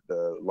to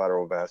the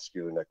lateral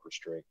vascular neck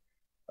restraint.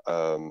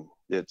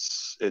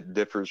 It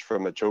differs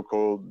from a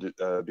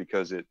chokehold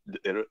because it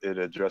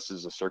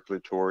addresses the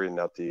circulatory and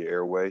not the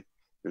airway.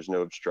 There's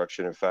no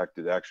obstruction. In fact,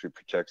 it actually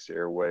protects the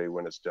airway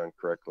when it's done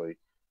correctly.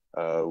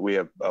 We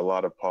have a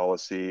lot of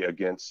policy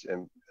against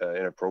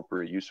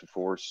inappropriate use of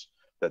force.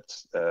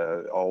 That's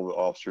all the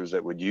officers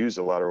that would use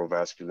a lateral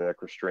vascular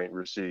neck restraint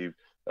receive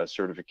a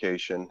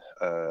certification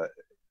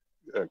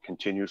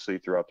continuously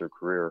throughout their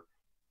career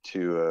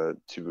to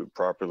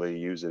properly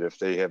use it. If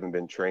they haven't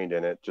been trained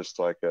in it, just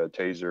like a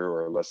taser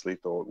or a less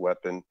lethal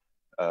weapon,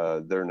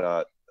 they're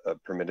not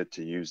permitted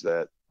to use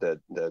that.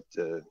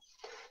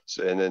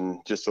 So, and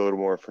then just a little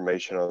more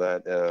information on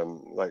that.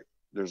 Like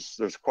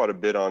there's quite a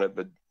bit on it,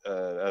 but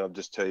I'll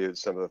just tell you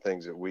some of the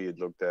things that we had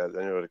looked at.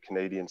 I know the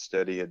Canadian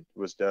study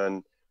was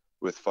done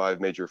with 5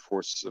 major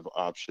force of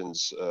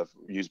options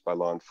used by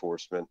law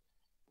enforcement,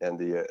 and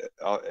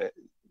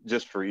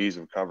just for ease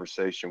of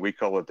conversation, we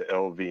call it the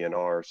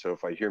LVNR. So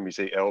if I hear me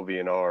say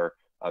LVNR,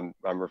 I'm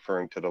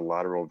referring to the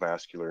lateral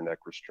vascular neck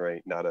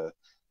restraint, not an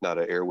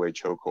airway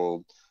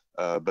chokehold.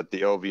 But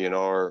the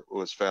LVNR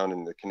was found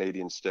in the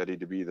Canadian study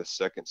to be the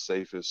second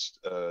safest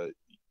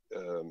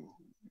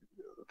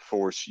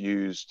force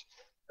used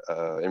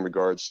in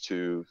regards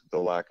to the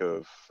lack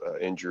of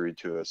injury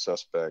to a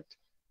suspect.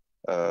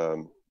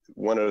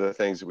 One of the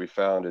things that we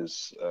found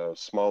is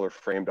smaller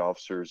framed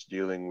officers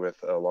dealing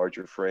with a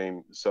larger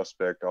frame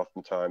suspect.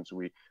 Oftentimes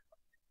we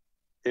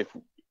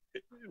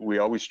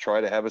always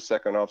try to have a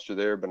second officer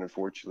there, but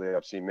unfortunately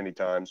I've seen many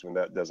times when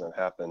that doesn't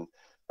happen.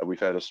 We've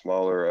had a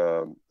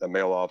smaller a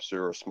male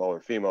officer or a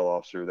smaller female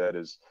officer that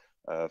is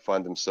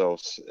find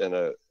themselves in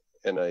a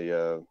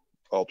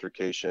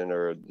altercation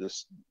or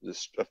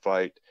a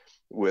fight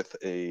with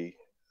a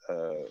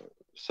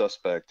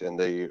suspect, and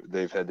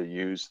they've had to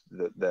use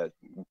that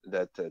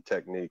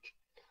technique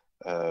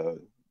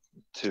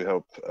to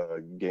help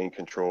gain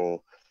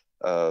control.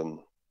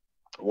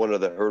 One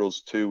of the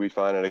hurdles too we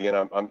find, and again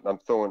I'm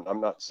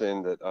not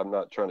saying that I'm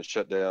not trying to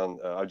shut down,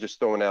 I'm just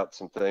throwing out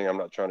something. I'm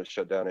not trying to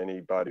shut down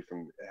anybody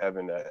from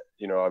having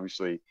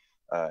obviously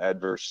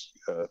adverse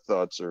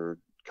thoughts or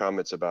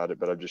comments about it,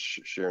 but I'm just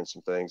sharing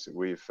some things that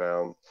we've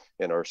found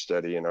in our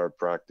study and our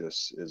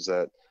practice is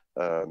that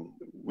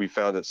we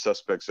found that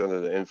suspects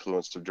under the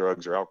influence of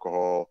drugs or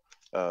alcohol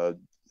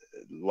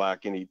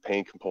lack any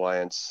pain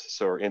compliance,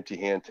 so our empty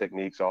hand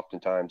techniques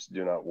oftentimes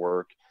do not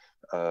work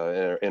and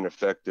are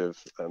ineffective,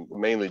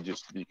 mainly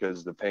just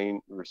because the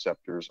pain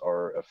receptors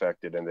are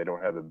affected and they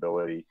don't have the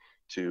ability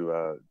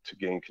to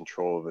gain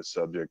control of the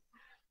subject.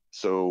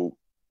 So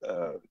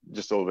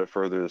just a little bit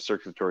further, the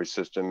circulatory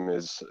system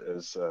is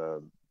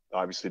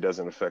obviously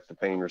doesn't affect the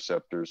pain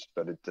receptors,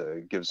 but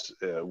it gives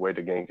a way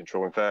to gain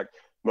control. In fact,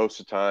 most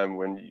of the time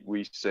when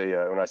I say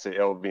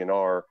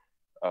LVNR,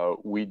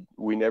 we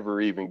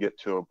never even get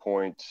to a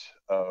point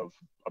of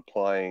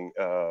applying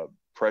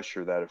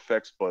pressure that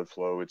affects blood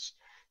flow. It's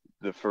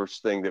the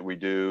first thing that we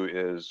do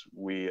is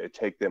we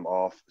take them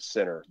off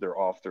center. They're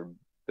off their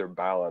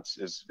balance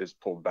is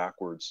pulled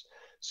backwards,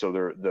 so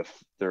they're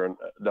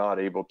not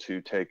able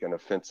to take an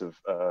offensive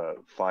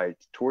fight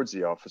towards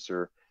the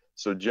officer.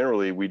 So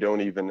generally, we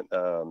don't even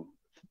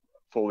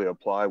fully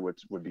apply what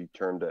would be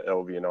termed a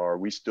LVNR.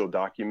 We still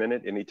document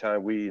it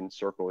anytime we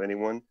encircle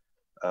anyone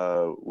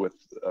with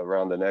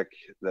around the neck.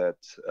 That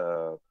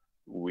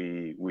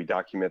we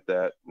document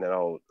that, and then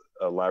I'll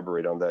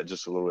elaborate on that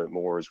just a little bit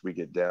more as we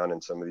get down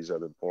in some of these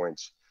other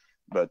points.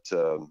 But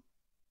so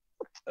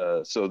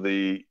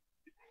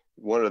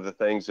one of the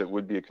things that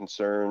would be a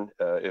concern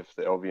if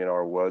the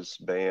LVNR was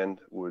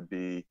banned would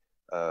be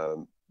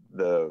the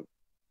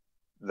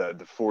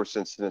force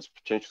incidents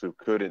potentially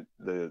could,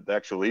 the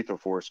actual lethal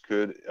force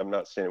could, I'm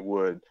not saying it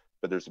would,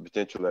 but there's a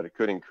potential that it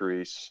could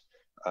increase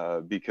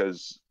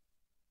because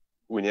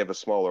when you have a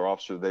smaller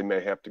officer, they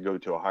may have to go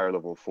to a higher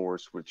level of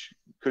force, which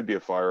could be a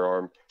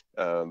firearm,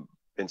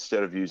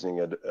 instead of using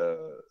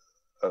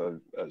a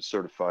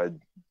certified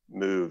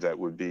move that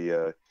would be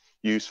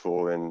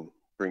useful in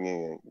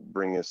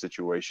bringing a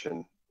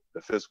situation,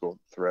 the physical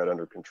threat,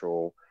 under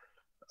control.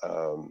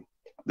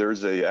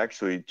 There's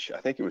actually, I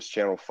think it was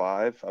Channel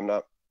 5. I'm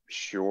not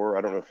sure.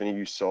 I don't know if any of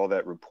you saw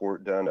that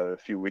report done a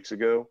few weeks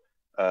ago.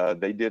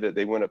 They did it.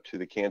 They went up to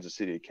the Kansas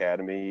City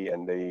Academy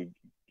and they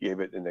gave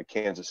it, and the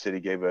Kansas City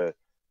gave a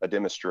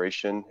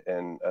demonstration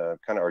and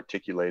kind of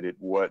articulated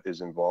what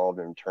is involved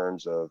in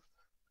terms of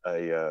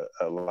a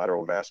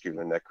lateral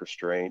vascular neck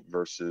restraint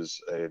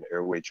versus an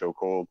airway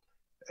chokehold.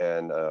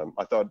 And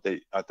I thought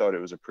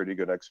it was a pretty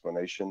good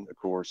explanation. Of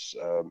course,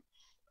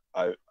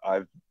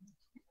 I've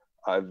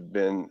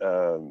been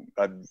around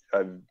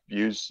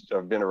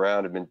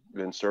and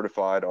been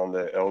certified on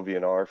the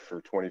LVNR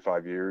for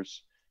 25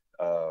 years.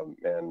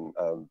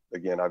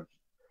 Again, I've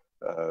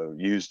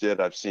used it.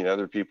 I've seen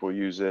other people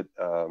use it.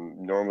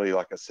 Normally,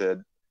 like I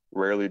said,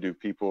 rarely do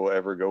people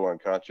ever go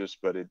unconscious,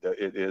 but it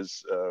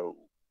is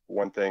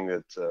one thing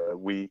that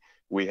we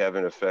have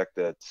in effect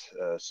that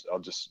I'll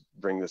just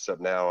bring this up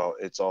now.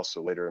 It's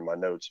also later in my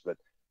notes, but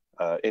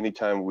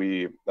anytime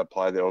we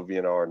apply the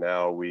LVNR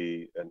now,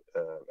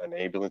 an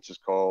ambulance is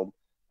called,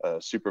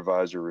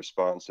 supervisor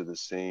responds to the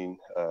scene,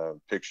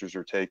 pictures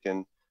are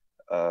taken,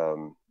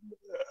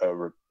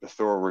 a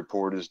thorough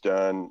report is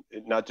done.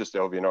 Not just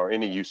LVNR,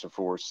 any use of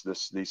force.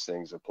 These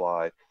things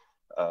apply.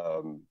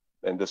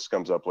 And this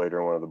comes up later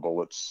in one of the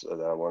bullets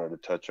that I wanted to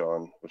touch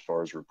on as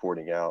far as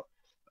reporting out.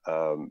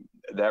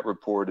 That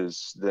report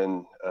is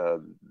then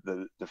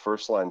the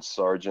first line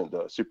sergeant,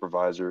 the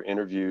supervisor,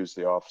 interviews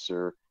the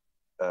officer,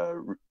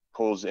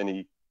 pulls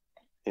any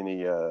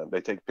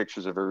they take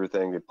pictures of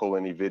everything, they pull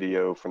any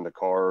video from the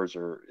cars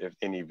or if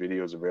any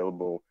video is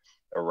available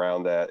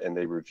around that, and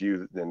they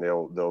review, then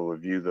they'll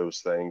review those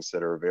things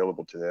that are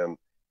available to them,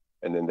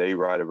 and then they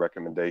write a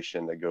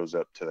recommendation that goes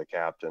up to the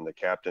captain. The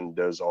captain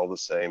does all the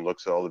same,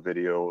 looks at all the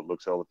video,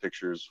 looks at all the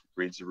pictures,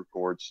 reads the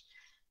reports.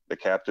 The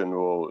captain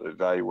will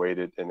evaluate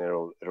it, and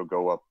it'll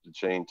go up the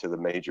chain to the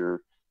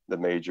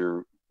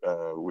major,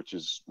 which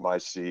is my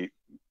seat,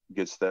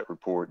 gets that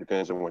report.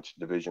 Depends on which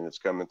division it's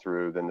coming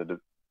through. Then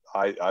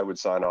I would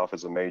sign off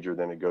as a major.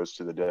 Then it goes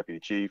to the deputy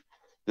chief.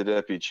 The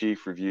deputy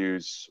chief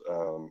reviews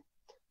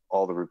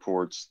all the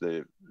reports,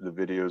 the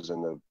videos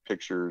and the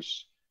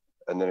pictures,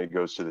 and then it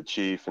goes to the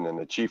chief, and then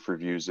the chief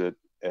reviews it,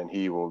 and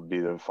he will be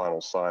the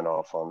final sign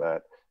off on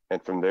that.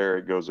 And from there,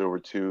 it goes over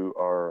to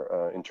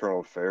our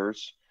internal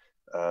affairs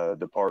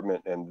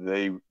department, and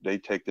they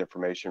take the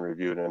information,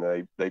 review it,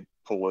 and they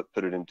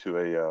put it into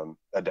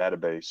a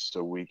database,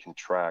 so we can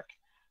track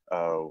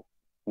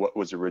what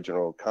was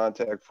original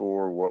contact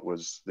for, what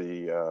was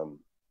the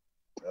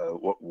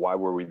why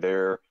were we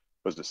there,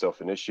 was it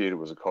self-initiated,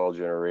 was a call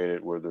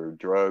generated, were there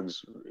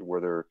drugs,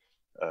 were there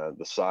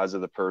the size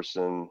of the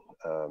person,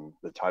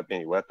 the type,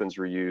 any weapons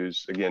were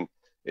used. Again,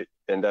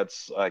 and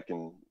that's, I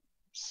can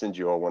send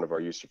you all one of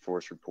our use of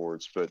force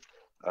reports, but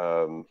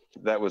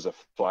that was a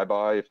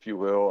flyby, if you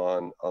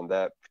will, on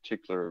that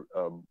particular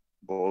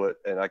bullet.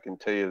 And I can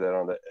tell you that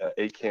on the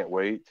 8 Can't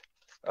Wait,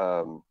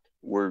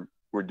 we're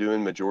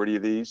doing majority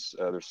of these.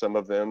 There's some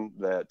of them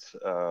that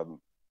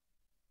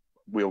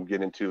we'll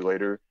get into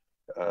later,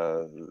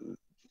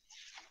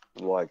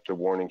 like the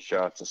warning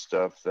shots and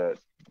stuff that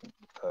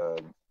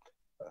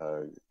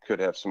could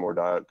have some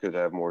more could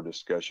have more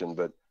discussion.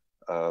 But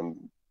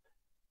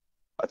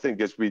I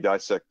think as we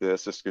dissect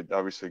this could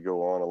obviously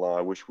go on a lot.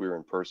 I wish we were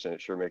in person.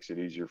 It sure makes it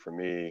easier for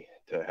me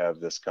to have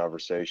this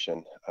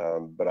conversation.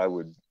 But I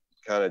would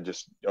kind of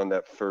just on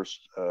that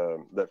first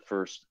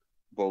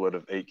bullet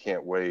of 8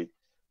 Can't Wait,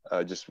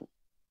 I just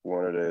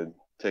wanted to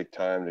take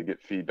time to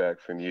get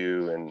feedback from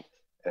you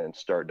and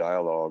start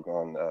dialogue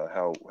on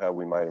how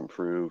we might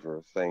improve,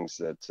 or things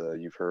that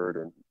you've heard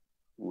or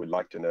would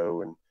like to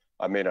know. And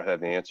I may not have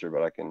the answer,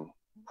 but I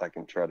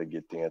can try to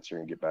get the answer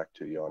and get back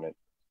to you on it.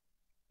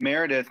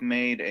 Meredith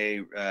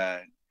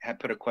had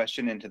put a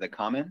question into the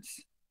comments.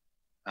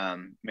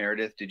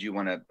 Meredith, did you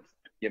want to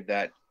give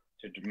that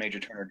to Major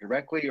Turner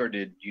directly, or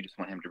did you just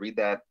want him to read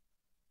that?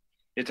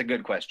 It's a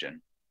good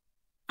question.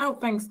 Oh,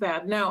 thanks,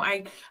 Thad. No,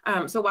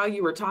 so while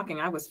you were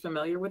talking, I was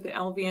familiar with the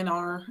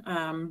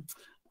LVNR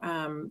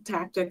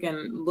tactic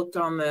and looked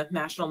on the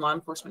National Law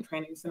Enforcement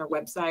Training Center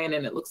website,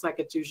 and it looks like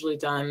it's usually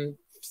done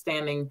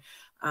standing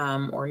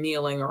or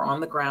kneeling or on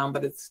the ground,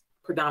 but it's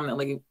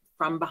predominantly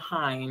from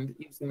behind,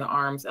 using the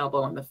arms,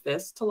 elbow, and the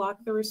fist to lock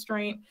the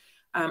restraint.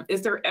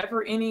 Is there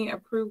ever any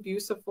approved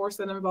use of force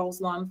that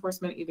involves law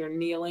enforcement either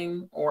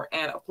kneeling or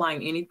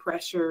applying any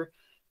pressure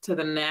to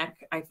the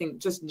neck? I think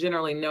just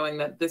generally knowing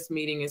that this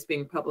meeting is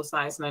being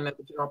publicized, and I know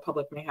the general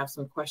public may have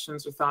some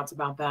questions or thoughts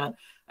about that.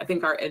 I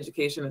think our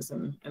education is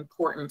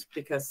important,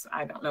 because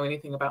I don't know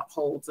anything about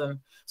holds. And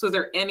so is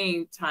there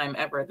any time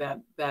ever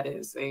that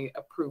is a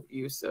approved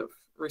use of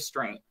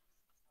restraint?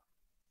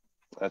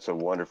 That's a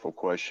wonderful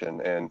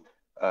question. And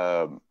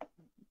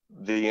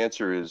the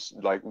answer is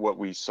like what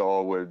we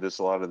saw, where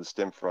a lot of the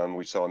stem from,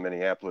 we saw in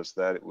Minneapolis,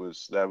 that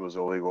was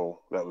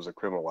illegal. That was a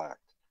criminal act.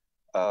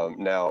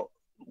 Now,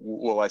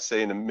 will I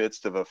say in the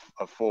midst of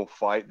a full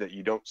fight that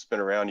you don't spin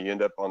around, you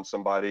end up on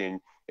somebody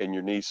and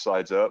your knee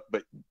slides up,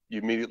 but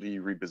you immediately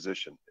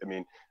reposition? I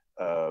mean,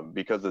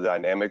 because of the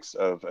dynamics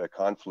of a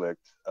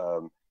conflict,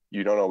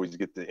 you don't always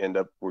get to end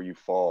up where you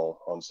fall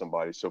on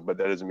somebody. So, but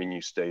that doesn't mean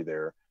you stay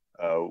there.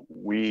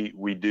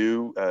 We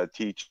do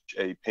teach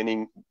a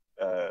pinning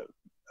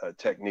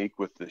technique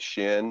with the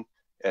shin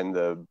and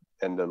the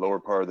lower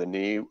part of the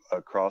knee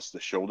across the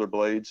shoulder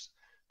blades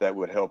that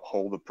would help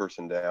hold the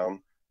person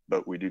down.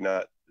 But we do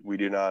not,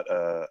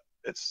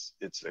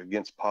 it's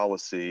against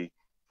policy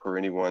for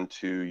anyone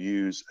to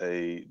use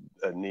a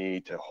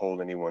knee to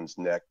hold anyone's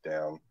neck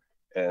down.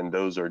 And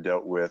those are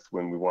dealt with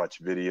when we watch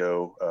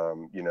video.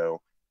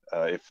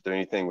 If there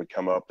anything would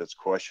come up that's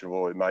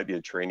questionable, it might be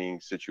a training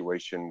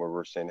situation where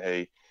we're saying,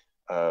 hey,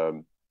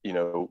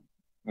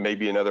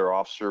 maybe another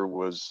officer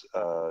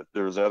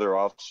there was another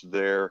officer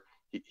there.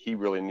 He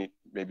really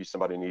maybe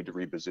somebody need to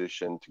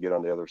reposition to get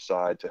on the other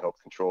side to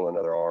help control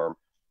another arm.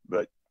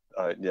 But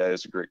yeah,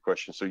 it's a great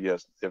question. So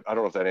yes, I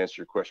don't know if that answers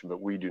your question,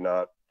 but we do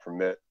not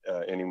permit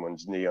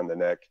anyone's knee on the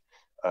neck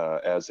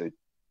as a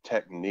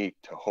technique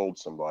to hold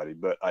somebody.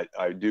 But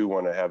I do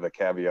want to have a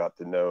caveat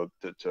to know,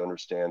 to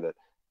understand that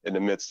in the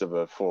midst of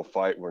a full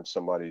fight when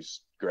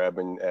somebody's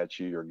grabbing at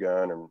you, your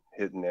gun, and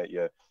hitting at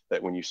you,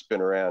 that when you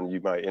spin around, you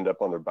might end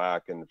up on their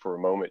back. And for a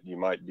moment, you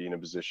might be in a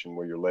position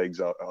where your legs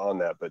are on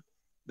that, but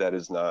that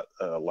is not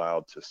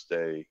allowed to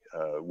stay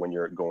when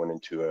you're going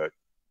into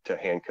to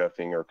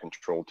handcuffing or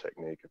control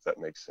technique, if that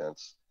makes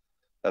sense.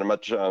 And I'm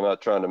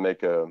not trying to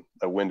make a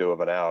window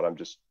of it out. I'm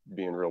just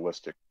being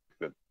realistic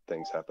that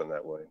things happen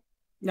that way.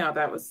 No,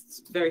 that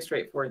was very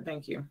straightforward.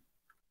 Thank you.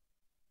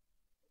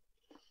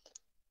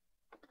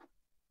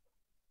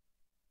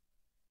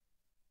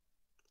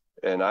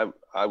 And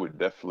I would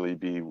definitely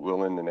be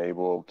willing and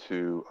able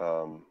to,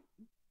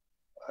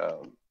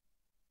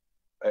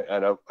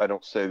 I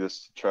don't say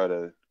this to try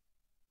to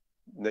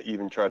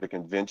even try to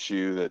convince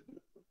you that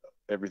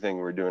everything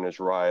we're doing is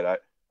right.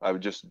 I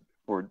would just,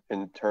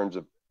 in terms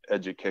of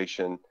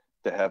education,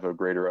 to have a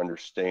greater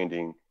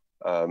understanding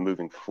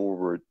moving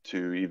forward,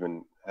 to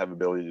even have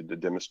ability to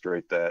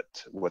demonstrate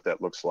that, what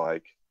that looks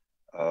like,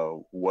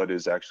 what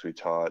is actually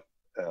taught,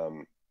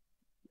 and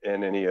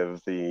any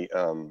of the,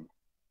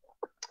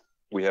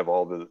 we have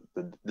all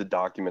the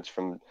documents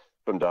from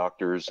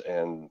doctors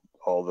and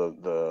all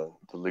the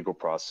legal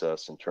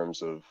process in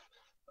terms of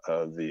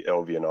the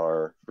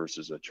LVNR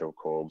versus a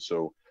chokehold.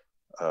 So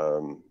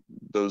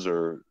those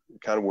are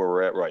kind of where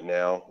we're at right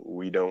now.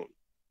 We don't,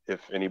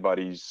 if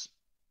anybody's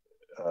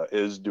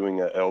is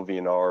doing a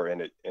LVNR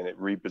and it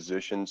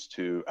repositions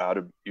to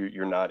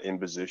you're not in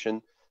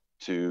position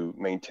to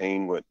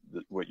maintain what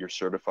you're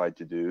certified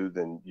to do,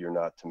 then you're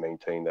not to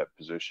maintain that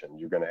position.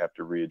 You're going to have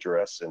to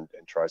readdress and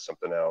try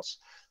something else.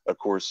 Of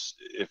course,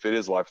 if it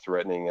is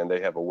life-threatening and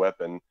they have a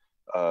weapon,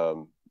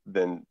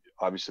 then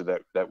obviously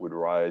that would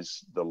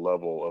rise the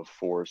level of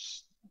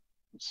force,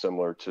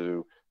 similar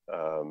to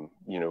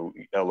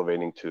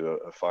elevating to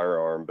a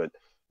firearm. But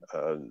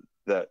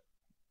that,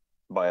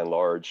 by and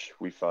large,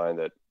 we find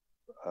that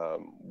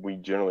we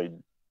generally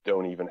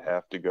don't even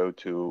have to go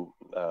to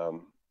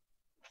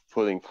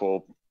putting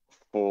full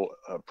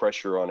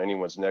pressure on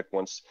anyone's neck.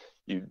 Once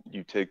you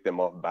take them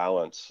off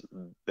balance,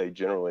 they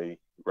generally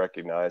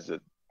recognize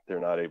that they're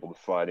not able to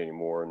fight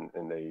anymore,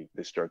 and they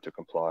start to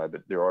comply.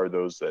 But there are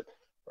those that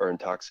are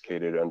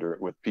intoxicated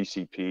with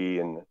PCP,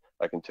 and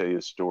I can tell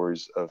you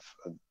stories of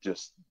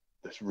just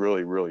this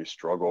really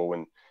struggle.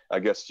 And I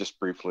guess just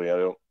briefly,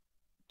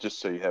 just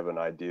so you have an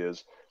idea,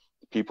 is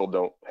people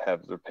don't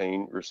have their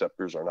pain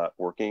receptors are not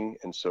working.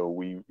 And so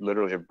we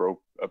literally have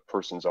broke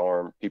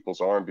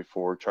people's arm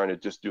before, trying to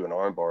just do an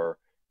arm bar,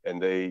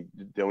 and they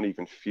don't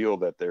even feel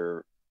that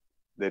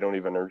they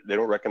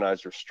don't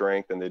recognize their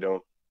strength, and they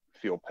don't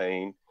feel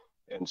pain.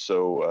 And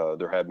so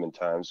there have been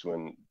times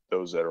when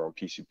those that are on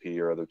PCP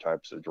or other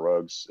types of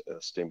drugs,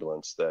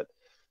 stimulants, that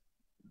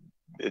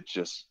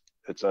it's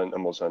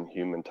almost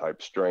unhuman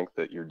type strength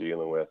that you're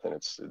dealing with, and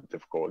it's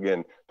difficult.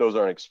 Again, those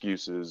aren't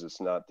excuses.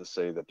 It's not to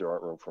say that there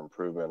aren't room for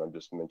improvement. I'm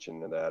just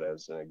mentioning that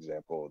as an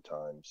example of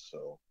times.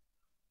 So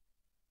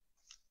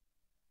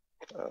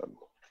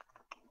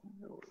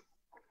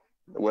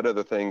what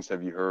other things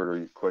have you heard,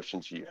 or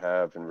questions you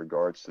have in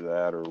regards to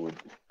that, or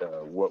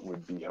what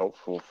would be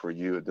helpful for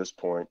you at this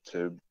point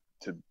to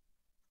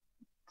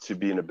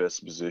be in the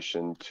best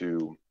position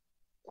to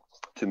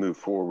move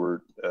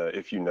forward,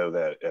 if you know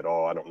that at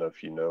all? I don't know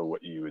if you know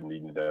what you would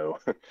need to know,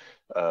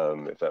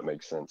 if that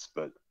makes sense,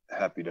 but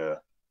happy to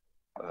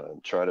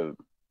try to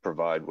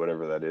provide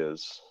whatever that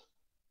is.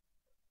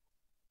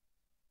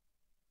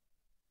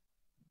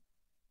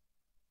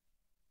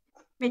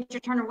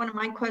 Major Turner, one of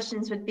my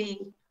questions would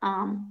be,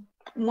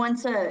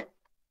 once a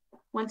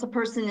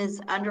person is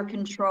under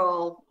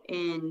control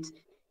and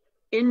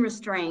in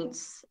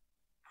restraints,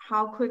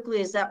 how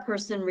quickly is that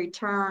person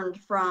returned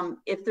from,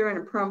 if they're in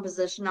a prone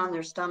position on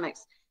their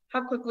stomachs,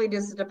 how quickly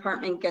does the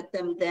department get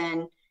them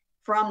then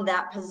from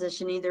that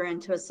position either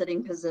into a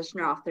sitting position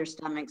or off their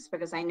stomachs?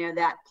 Because I know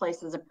that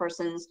places a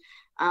person's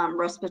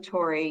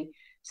respiratory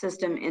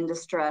system in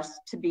distress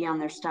to be on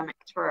their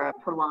stomachs for a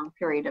prolonged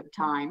period of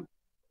time.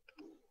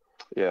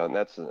 Yeah, and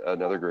that's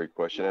another great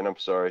question. And I'm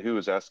sorry, who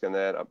was asking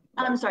that?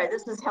 I'm sorry,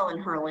 this is Helen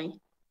Hurley.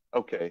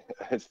 Okay,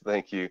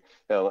 thank you,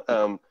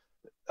 Helen.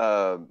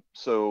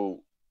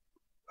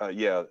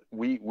 Yeah,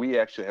 we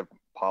actually have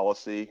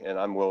policy, and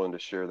I'm willing to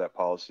share that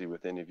policy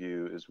with any of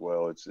you as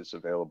well. It's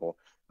available.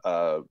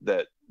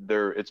 That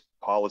it's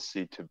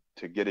policy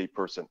to get a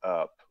person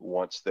up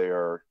once they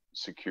are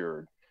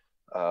secured,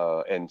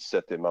 and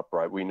set them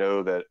upright. We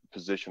know that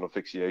positional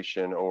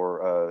asphyxiation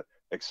or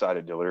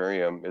excited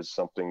delirium is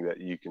something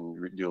that you can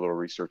do a little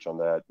research on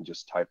that and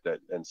just type that,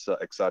 and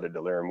excited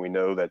delirium. We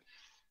know that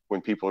when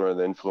people are under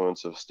the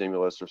influence of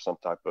stimulus or some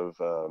type of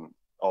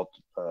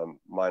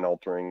mind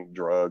altering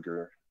drug,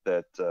 or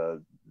that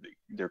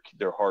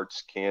their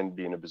hearts can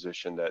be in a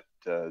position that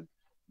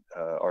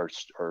are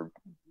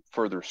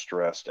further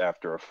stressed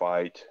after a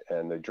fight,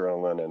 and the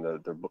adrenaline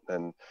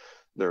and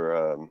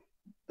their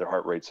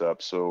heart rate's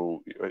up.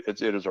 So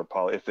it is our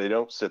policy. If they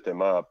don't sit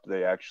them up,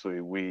 they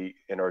actually,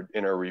 in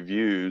our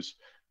reviews,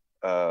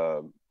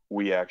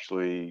 we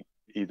actually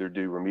either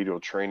do remedial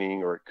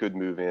training, or it could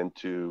move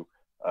into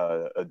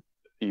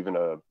even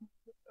a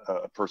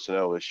a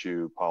personnel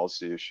issue,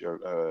 policy issue,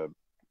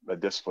 a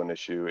discipline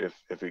issue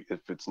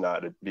if it's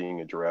not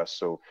being addressed.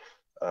 So,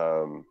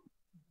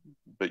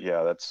 but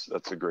yeah,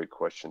 that's a great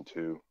question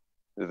too.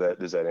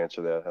 Does that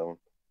answer that, Helen?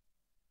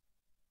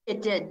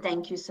 It did.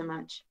 Thank you so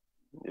much.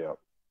 Yeah.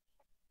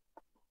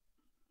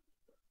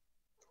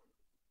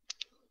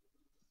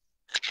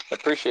 I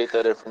appreciate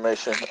that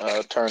information,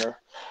 Turner.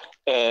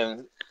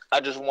 And I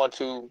just want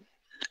to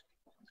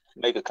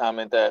make a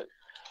comment that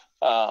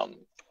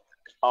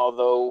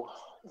although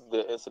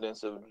the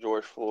incidents of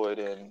George Floyd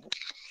and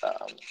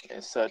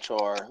such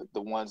are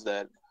the ones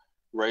that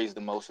raise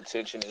the most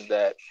attention, is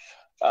that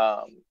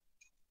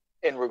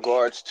in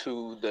regards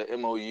to the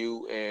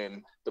MOU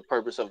and the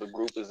purpose of the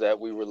group is that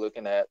we were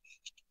looking at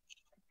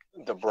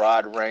the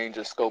broad range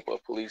of scope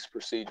of police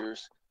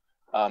procedures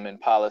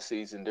and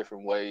policies in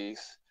different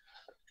ways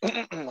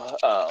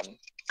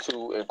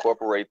to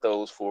incorporate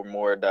those for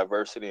more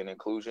diversity and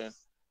inclusion.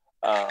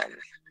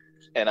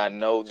 And I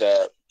know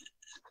that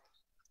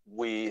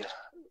when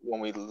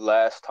we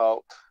last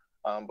talked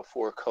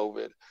before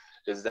COVID,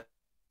 is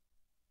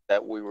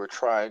that we were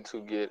trying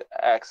to get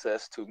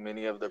access to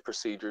many of the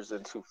procedures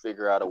and to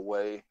figure out a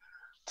way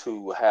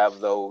to have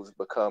those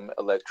become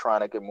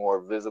electronic and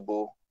more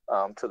visible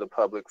to the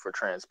public for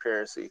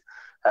transparency.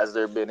 Has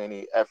there been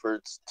any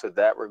efforts to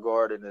that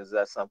regard, and is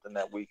that something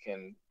that we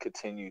can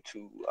continue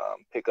to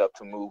pick up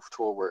to move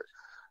forward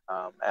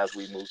as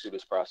we move through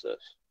this process?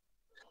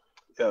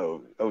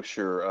 Oh,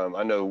 sure.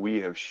 I know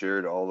we have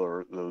shared all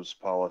of those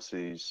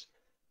policies.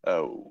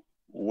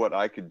 What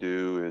I could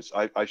do is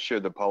I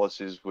shared the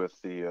policies with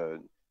the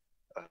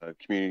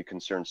Community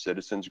Concerned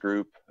Citizens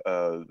group.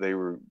 They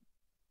were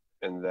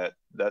in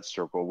that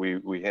circle.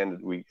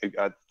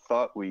 I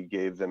thought we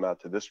gave them out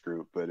to this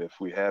group, but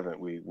if we haven't,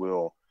 we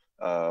will.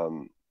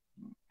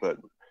 But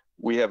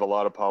we have a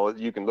lot of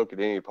policies. You can look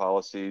at any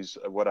policies.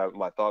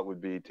 My thought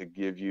would be to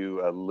give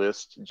you a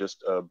list,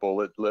 just a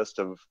bullet list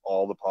of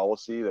all the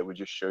policy that would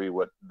just show you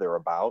what they're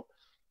about.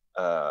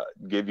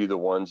 Give you the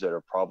ones that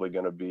are probably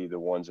going to be the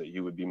ones that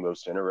you would be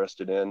most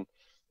interested in,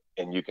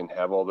 and you can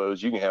have all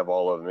those. You can have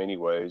all of them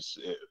anyways.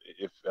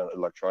 If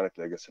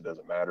electronically, I guess it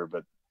doesn't matter,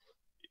 but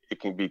it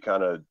can be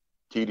kind of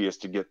tedious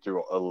to get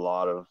through a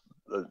lot of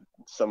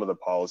some of the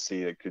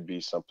policy. It could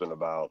be something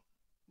about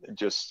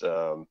just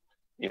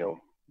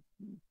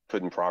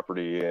putting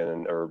property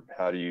in, or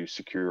how do you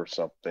secure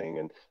something.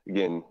 And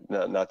again,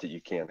 not that you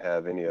can't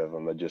have any of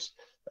them, but just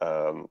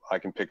I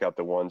can pick out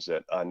the ones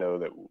that I know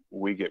that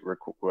we get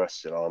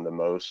requested on the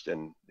most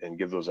and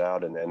give those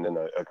out, and then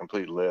a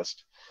complete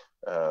list.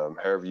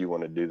 However you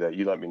want to do that,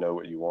 you let me know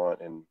what you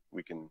want and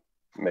we can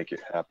make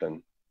it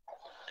happen.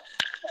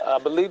 I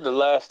believe the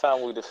last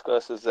time we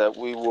discussed is that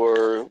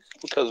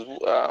because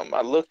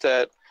I looked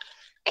at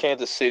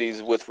Kansas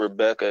City's with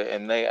Rebecca,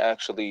 and they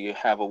actually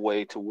have a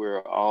way to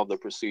where all the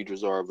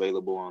procedures are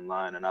available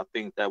online. And I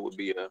think that would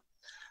be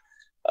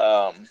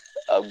a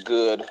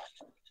good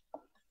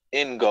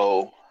end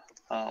goal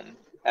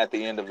at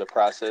the end of the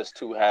process,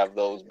 to have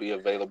those be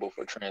available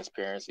for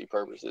transparency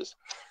purposes.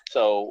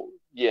 So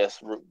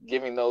yes,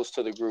 giving those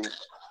to the group,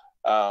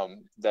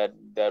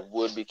 that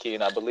would be key.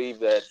 And I believe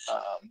that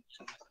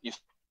you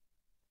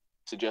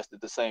suggested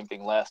the same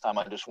thing last time.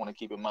 I just want to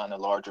keep in mind the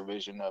larger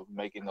vision of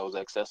making those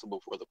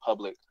accessible for the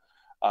public,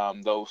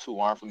 those who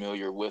aren't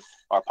familiar with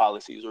our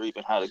policies or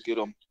even how to get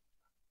them,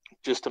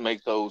 just to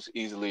make those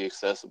easily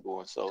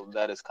accessible. And so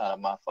that is kind of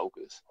my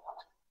focus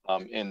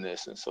in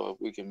this. And so if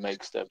we can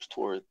make steps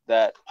toward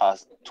that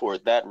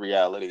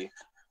reality,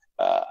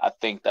 I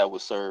think that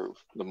would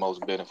serve the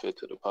most benefit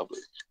to the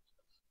public.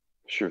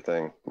 Sure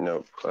thing.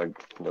 No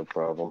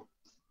problem.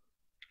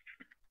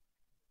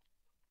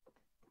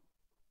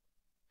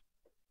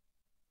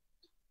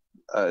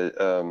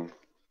 I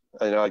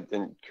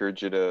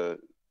encourage you to,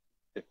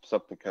 if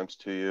something comes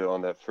to you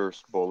on that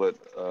first bullet,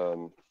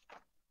 in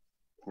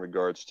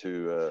regards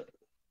to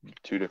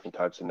 2 different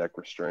types of neck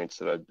restraints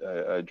that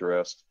I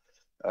addressed,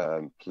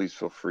 please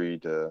feel free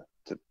to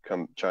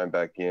come chime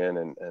back in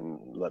and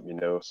let me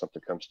know if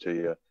something comes to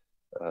you.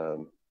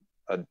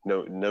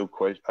 No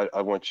question.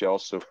 I want you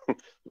also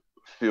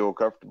feel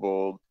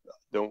comfortable.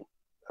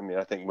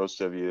 I think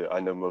most of you,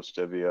 I know most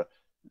of you,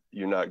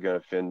 you're not going to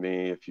offend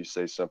me if you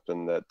say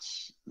something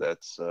that's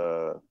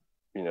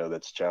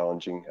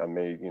challenging. I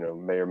may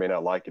or may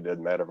not like it.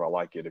 Doesn't matter if I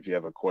like it. If you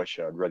have a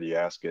question, I'd rather you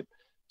ask it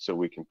so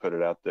we can put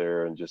it out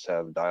there and just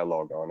have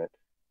dialogue on it.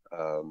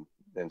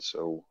 And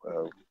so,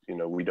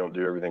 we don't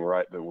do everything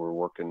right, but we're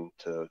working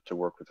to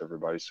work with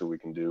everybody so we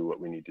can do what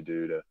we need to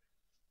do to,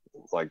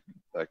 like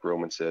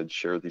Roman said,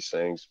 share these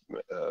things,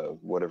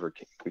 whatever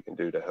we can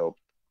do to help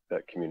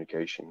that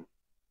communication.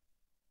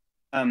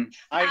 Who's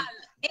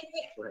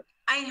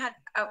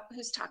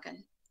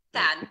talking?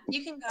 Thad,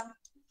 you can go.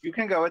 You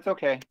can go. It's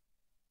okay.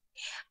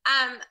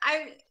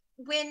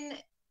 When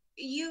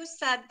you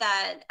said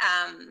that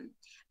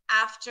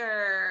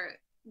after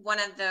one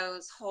of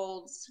those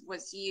holds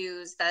was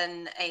used,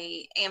 then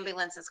a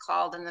ambulance is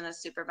called and then a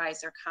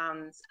supervisor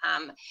comes.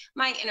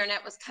 My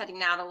internet was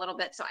cutting out a little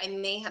bit, so I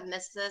may have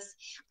missed this.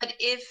 But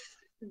if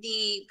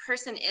the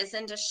person is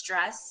in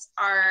distress,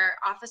 are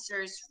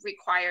officers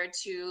required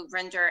to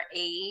render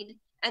aid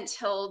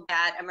until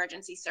that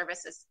emergency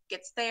services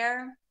gets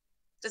there?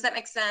 Does that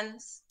make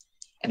sense?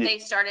 If Ye- they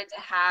started to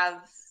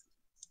have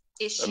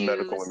issues. A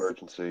medical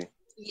emergency.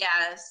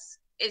 Yes.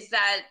 Is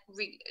that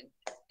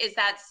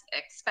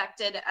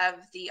expected of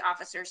the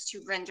officers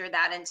to render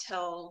that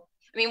until,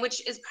 I mean,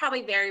 which is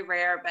probably very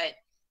rare, but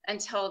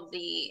until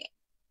the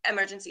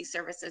emergency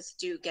services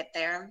do get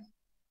there?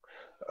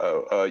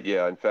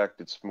 Yeah, in fact,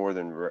 it's more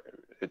than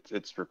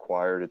it's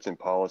required. It's in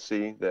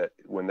policy that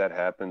when that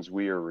happens,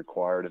 we are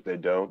required. If they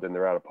don't, then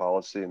they're out of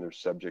policy and they're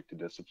subject to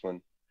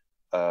discipline.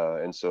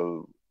 And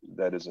so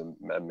that is a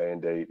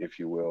mandate, if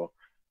you will.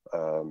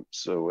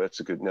 So that's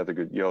another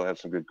good. Y'all have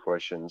some good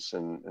questions,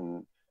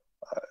 and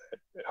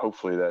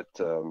hopefully that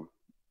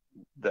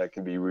that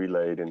can be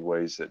relayed in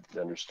ways that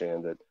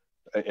understand that.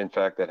 In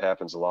fact, that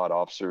happens a lot.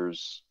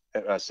 Officers,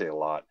 and I say a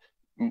lot.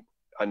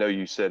 I know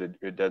you said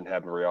it doesn't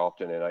happen very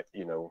often, and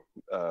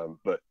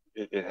but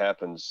it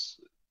happens.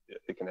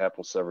 It can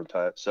happen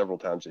several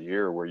times a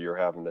year where you're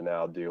having to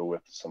now deal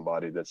with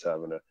somebody that's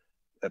having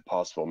a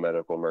possible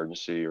medical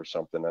emergency or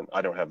something. And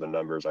I don't have the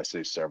numbers. I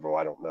say several.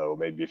 I don't know,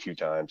 maybe a few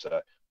times.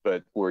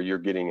 But where you're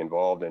getting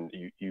involved and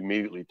you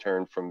immediately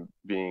turn from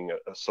being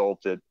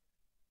assaulted,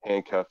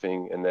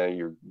 handcuffing, and then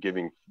you're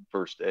giving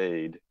first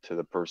aid to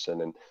the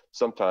person. And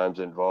sometimes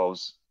it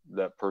involves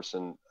that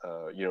person,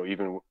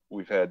 even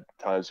we've had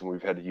times when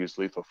we've had to use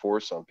lethal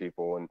force on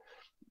people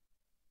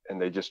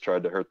and they just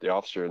tried to hurt the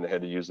officer and they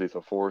had to use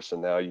lethal force.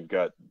 And now you've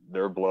got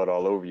their blood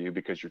all over you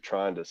because you're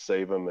trying to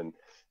save them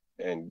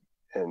and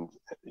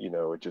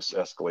it just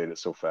escalated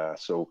so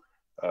fast. So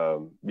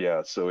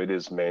so it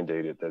is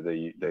mandated that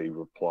they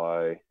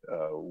reply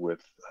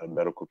with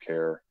medical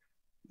care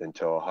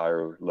until a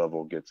higher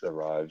level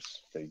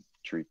arrives. They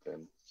treat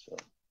them. So.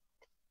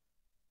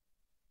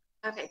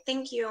 Okay,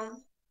 thank you.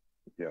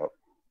 Yeah.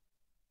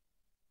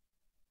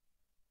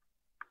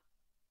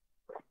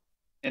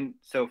 And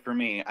so for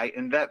me,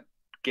 and that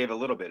gave a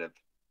little bit of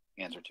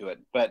answer to it.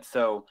 But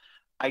so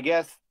I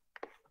guess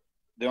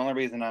the only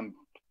reason I'm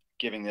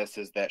giving this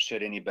is that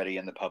should anybody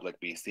in the public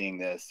be seeing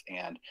this,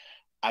 and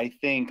I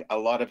think a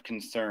lot of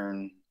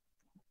concern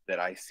that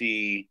I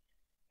see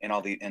in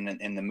all the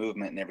in the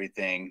movement and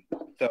everything.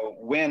 So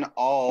when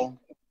all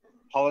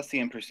policy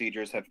and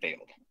procedures have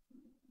failed,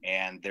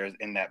 and there's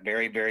in that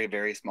very, very,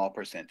 very small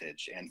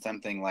percentage, and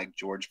something like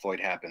George Floyd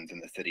happens in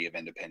the city of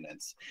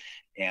Independence,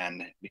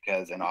 and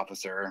because an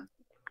officer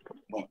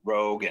went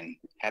rogue and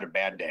had a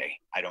bad day,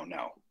 I don't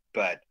know,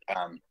 but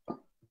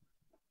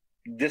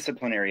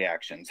disciplinary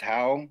actions.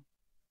 How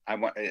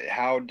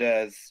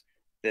does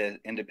the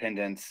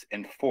Independence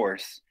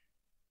enforce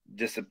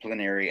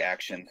disciplinary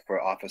actions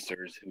for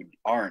officers who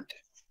aren't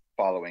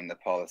following the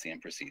policy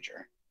and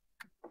procedure?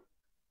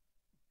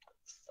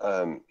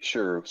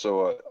 Sure.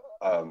 So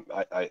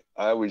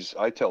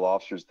I tell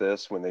officers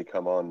this when they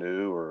come on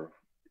new, or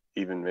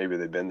even maybe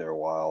they've been there a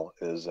while,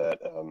 is that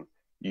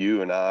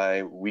you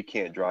and we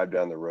can't drive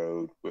down the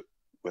road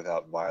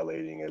without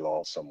violating a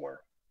law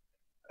somewhere.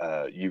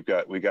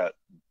 We got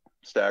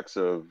stacks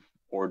of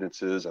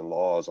ordinances and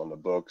laws on the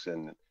books,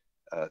 and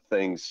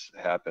things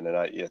happen. And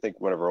I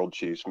think one of our old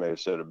chiefs may have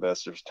said it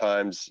best. There's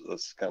times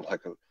it's kind of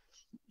like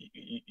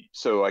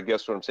so I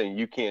guess what I'm saying,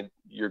 there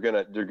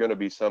are gonna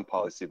be some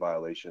policy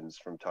violations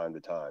from time to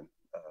time,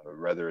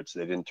 whether it's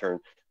they didn't turn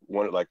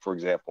one, like for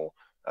example,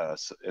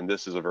 and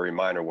this is a very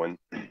minor one,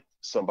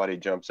 somebody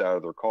jumps out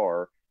of their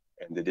car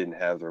and they didn't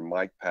have their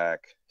mic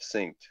pack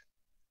synced,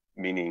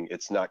 meaning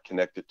it's not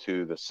connected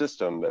to the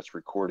system that's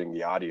recording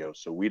the audio.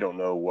 So we don't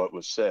know what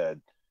was said.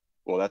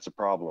 Well, that's a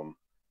problem.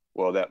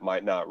 Well, that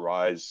might not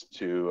rise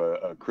to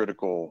a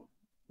critical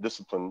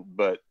discipline,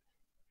 but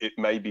it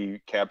may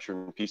be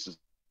capturing pieces,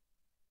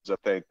 I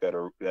think, that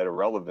are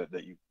relevant,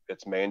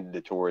 it's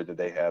mandatory that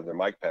they have their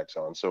mic packs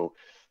on. So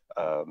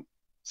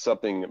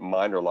something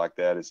minor like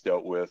that is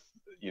dealt with,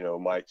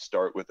 might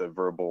start with a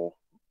verbal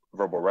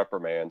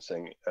reprimand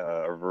saying,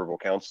 or verbal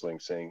counseling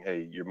saying,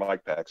 hey, your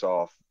mic pack's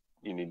off.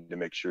 You need to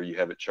make sure you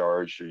have it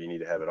charged, or you need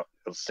to have it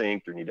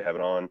synced, or you need to have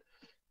it on.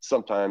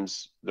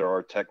 Sometimes there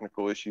are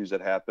technical issues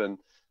that happen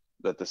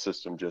that the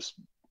system just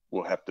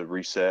will have to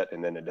reset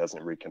and then it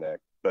doesn't reconnect.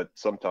 But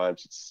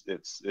sometimes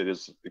it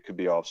could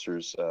be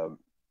officers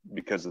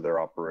because of their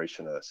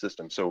operation of the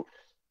system. So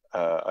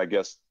I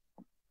guess,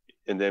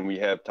 and then we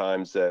have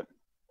times that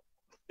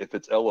if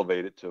it's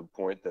elevated to a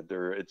point that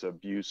it's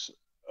abuse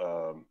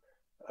of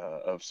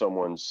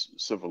someone's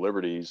civil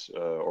liberties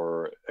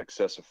or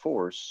excessive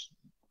force,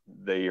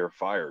 they are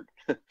fired.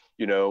 I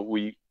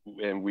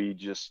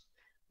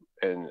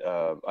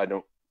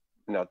don't,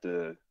 not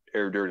to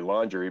air dirty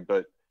laundry,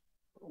 but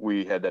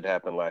we had that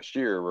happen last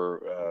year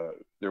where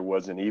there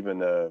was an issue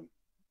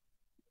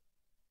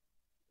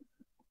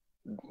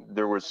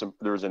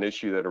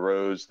that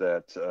arose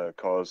that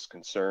caused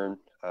concern,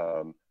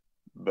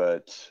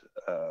 but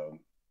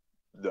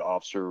the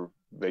officer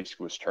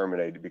basically was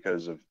terminated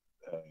because of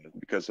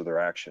their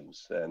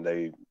actions, and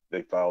they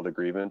filed a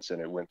grievance,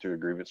 and it went through a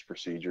grievance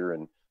procedure,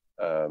 and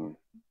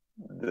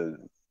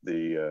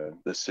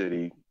the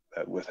city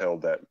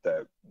withheld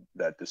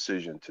that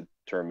decision to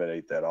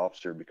terminate that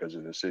officer because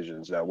of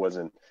decisions that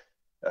wasn't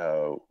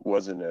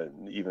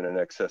even an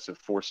excessive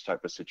force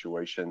type of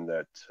situation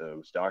that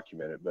was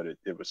documented, but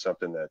it was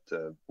something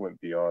that went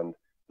beyond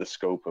the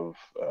scope of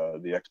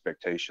the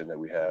expectation that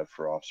we have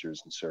for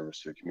officers in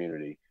service to the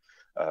community.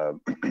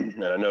 And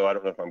I don't know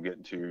if I'm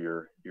getting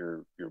to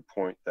your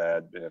point,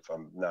 Thad, and if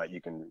I'm not,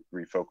 you can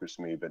refocus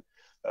me, but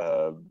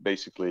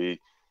basically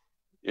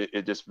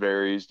it just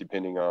varies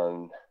depending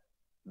on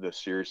the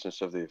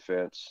seriousness of the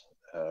offense,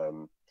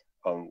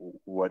 on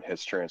what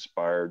has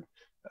transpired.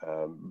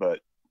 But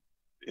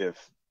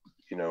if,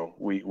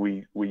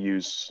 we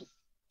use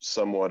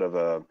somewhat of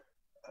a,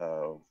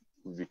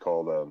 would be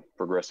called a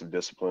progressive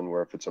discipline,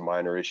 where if it's a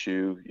minor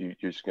issue, you're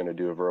just going to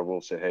do a verbal,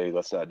 say, hey,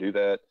 let's not do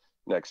that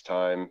next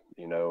time.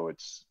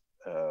 It's,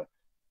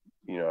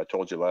 I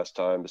told you last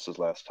time, this is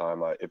last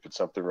time. If it's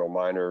something real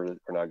minor,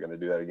 we're not going to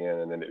do that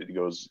again. And then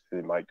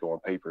it might go on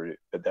paper,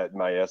 but that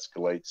might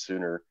escalate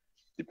sooner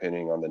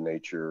depending on the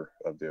nature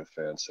of the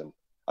offense. And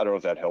I don't know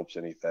if that helps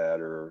any, Thad,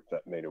 or if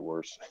that made it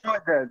worse. No,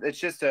 it does. It's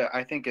just,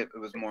 I think it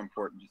was more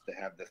important just to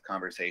have this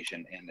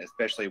conversation, and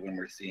especially when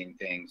we're seeing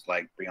things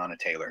like Breonna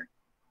Taylor,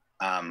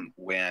 and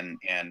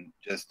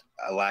just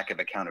a lack of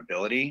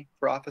accountability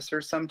for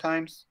officers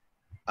sometimes.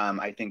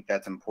 I think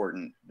that's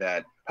important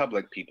that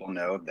public people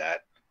know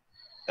that,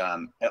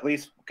 at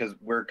least because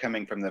we're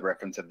coming from the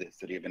reference of the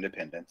City of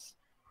Independence,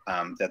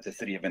 that the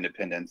City of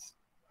Independence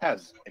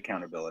has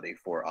accountability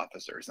for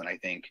officers. And I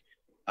think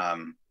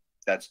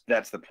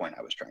that's the point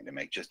I was trying to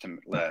make, just to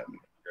let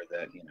sure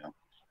that,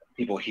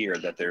 people hear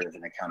that there is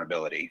an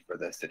accountability for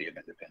the City of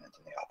Independence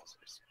and the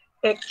officers.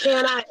 And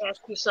can I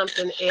ask you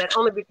something, Ed?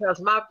 Only because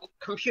my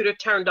computer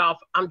turned off.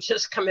 I'm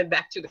just coming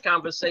back to the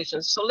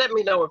conversation. So let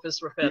me know if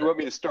it's repetitive. You want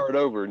me to start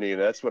over,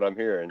 Nina? That's what I'm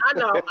hearing. I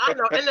know.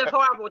 And the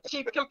horrible,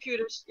 cheap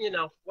computers,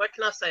 what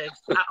can I say?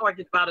 I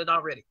argued about it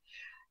already.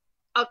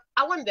 I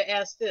wanted to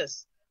ask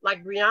this.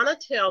 Like Breonna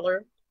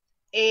Taylor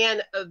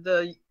and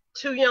the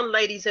two young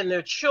ladies and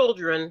their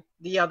children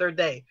the other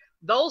day,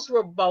 those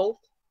were both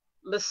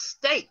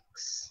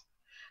mistakes.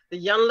 The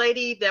young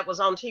lady that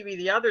was on TV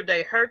the other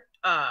day, her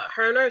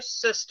and her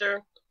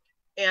sister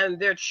and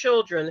their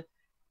children,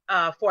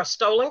 for a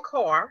stolen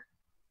car.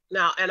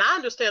 Now, and I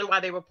understand why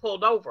they were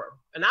pulled over.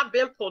 And I've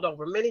been pulled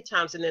over many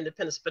times in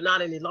Independence, but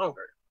not any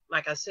longer,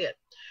 like I said.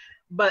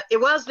 But it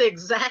was the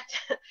exact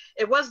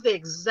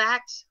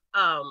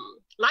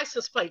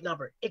license plate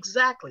number,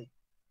 exactly.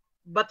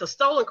 But the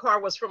stolen car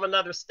was from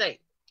another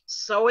state.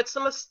 So it's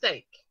a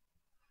mistake.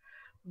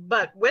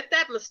 But with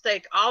that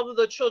mistake, all of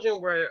the children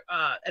were,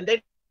 and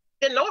they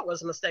didn't know it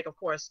was a mistake, of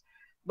course,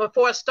 but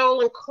for a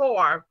stolen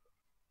car,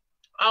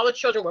 all the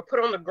children were put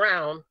on the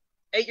ground,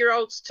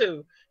 8-year-olds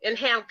too, in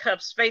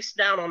handcuffs, face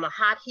down on the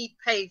hot heat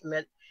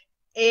pavement,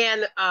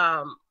 and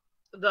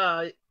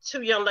the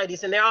two young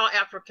ladies, and they're all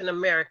African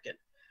American.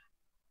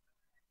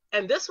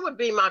 And this would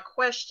be my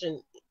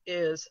question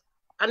is,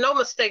 I know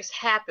mistakes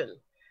happen,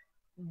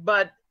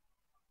 but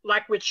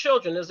like with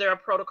children, is there a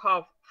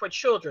protocol for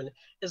children?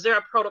 Is there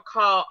a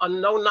protocol, a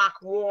no-knock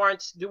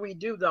warrants? Do we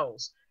do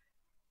those?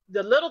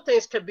 The little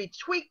things could be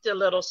tweaked a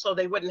little so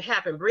they wouldn't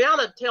happen.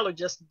 Breonna Taylor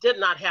just did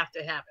not have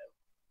to happen.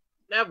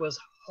 That was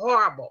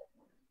horrible,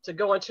 to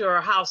go into her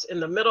house in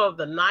the middle of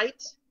the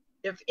night.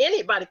 If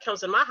anybody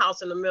comes in my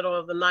house in the middle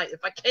of the night,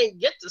 if I can't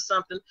get to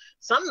something,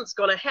 something's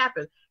going to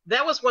happen.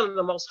 That was one of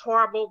the most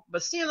horrible,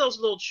 but seeing those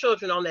little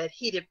children on that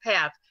heated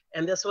path,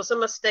 and this was a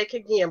mistake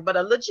again, but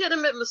a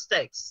legitimate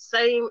mistake,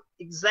 same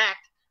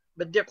exact,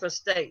 but different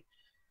state.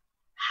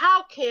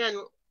 How can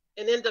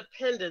in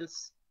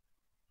Independence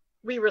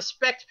we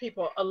respect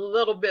people a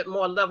little bit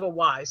more level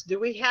wise? Do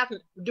we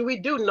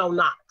do no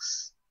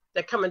knocks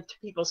that come into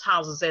people's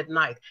houses at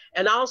night?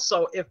 And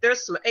also, if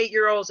there's some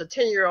 8-year-olds or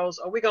 10-year-olds,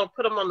 are we going to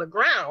put them on the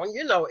ground?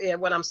 Ed,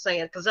 what I'm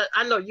saying, because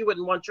I know you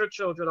wouldn't want your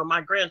children or my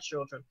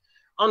grandchildren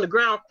on the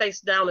ground face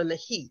down in the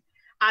heat.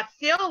 I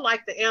feel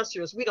like the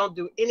answer is we don't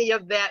do any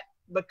of that,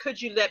 but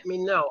could you let me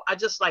know? I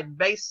just like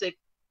basic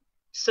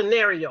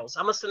scenarios.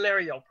 I'm a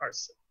scenario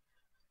person.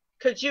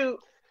 Could you,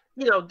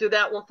 do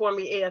that one for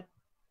me, Ed?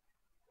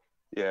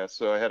 Yeah,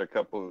 so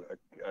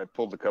I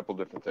pulled a couple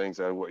different things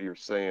out of what you're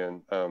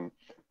saying.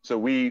 So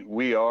we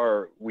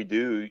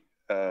do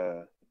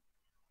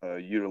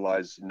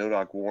utilize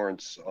no-knock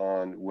warrants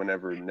on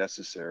whenever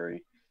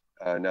necessary.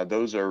 Now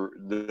those are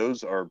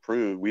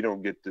approved. We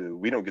don't get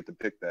to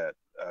pick that.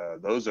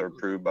 Those are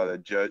approved by the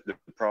judge. The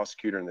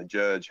prosecutor and the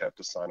judge have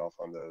to sign off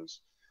on those,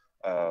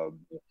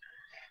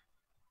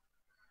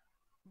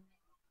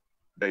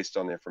 based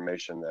on the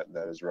information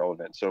that is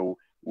relevant. So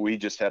we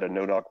just had a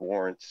no-knock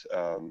warrant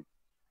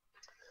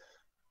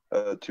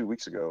 2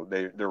 weeks ago.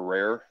 They're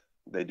rare.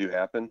 They do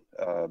happen,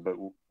 but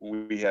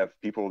we have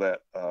people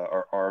that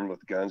are armed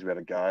with guns. We had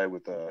a guy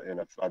with and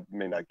if I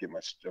may not get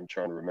I'm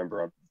trying to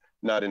remember. I'm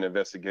not in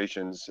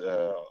investigations,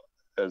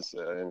 and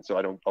so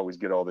I don't always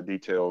get all the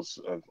details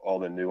of all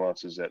the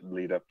nuances that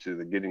lead up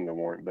to getting the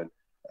warrant, but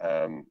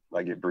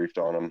I get briefed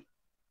on them.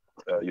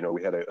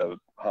 We had a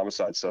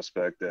homicide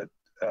suspect that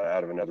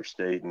out of another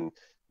state, and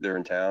they're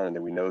in town, and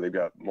then we know they've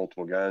got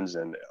multiple guns,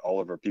 and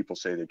all of our people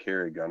say they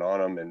carry a gun on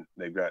them, and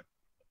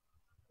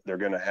they're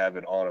going to have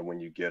it on them when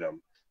you get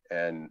them.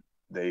 And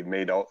they've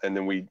made and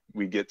then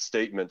we get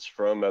statements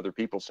from other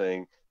people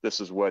saying,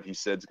 this is what he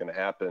said is going to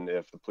happen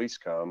if the police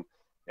come.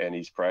 And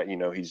he's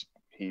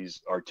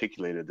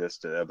articulated this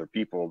to other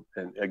people.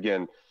 And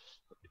again,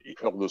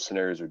 all those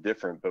scenarios are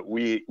different, but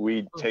we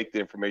take the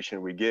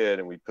information we get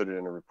and we put it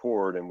in a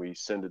report and we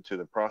send it to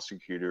the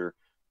prosecutor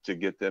to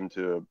get them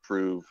to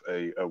approve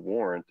a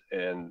warrant,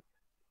 and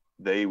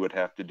they would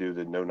have to do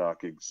the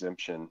no-knock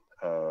exemption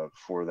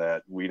for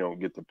that. We don't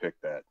get to pick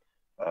that.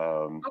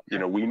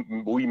 Okay.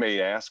 We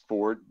may ask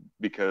for it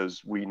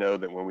because we know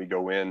that when we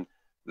go in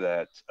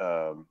that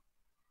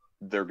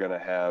they're going to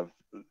have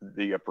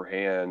the upper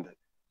hand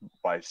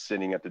by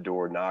sitting at the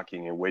door,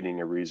 knocking and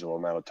waiting a reasonable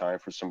amount of time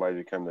for somebody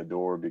to come to the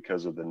door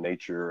because of the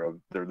nature of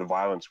the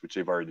violence, which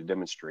they've already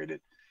demonstrated.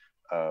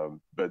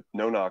 But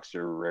no knocks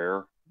are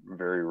rare,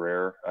 very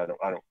rare.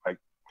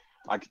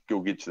 I could go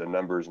get you the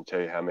numbers and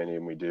tell you how many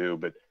of them we do,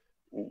 but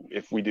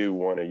if we do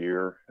one a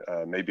year,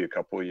 maybe a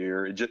couple a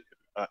year,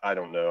 I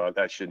don't know.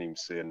 I shouldn't even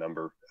say a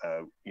number.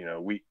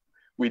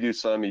 We do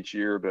some each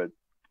year, but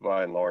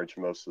by and large,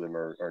 most of them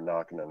are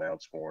knock and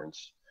announce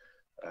warrants.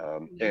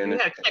 And you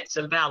have checks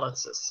and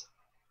balances.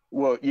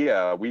 Well,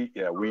 yeah, we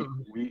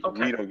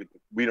Okay.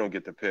 we don't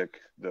get to pick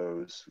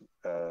those.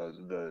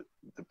 The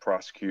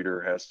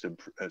prosecutor has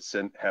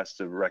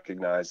to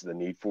recognize the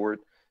need for it.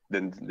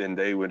 Then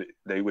they would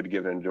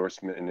give an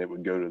endorsement, and it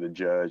would go to the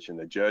judge, and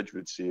the judge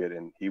would see it,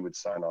 and he would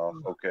sign off.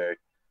 Okay,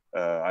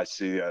 I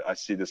see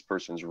this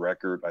person's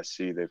record. I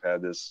see they've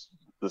had this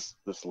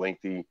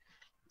lengthy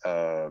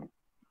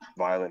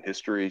violent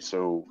history,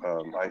 so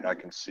I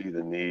can see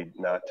the need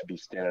not to be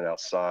standing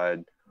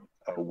outside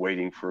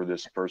waiting for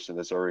this person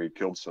that's already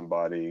killed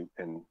somebody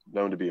and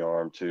known to be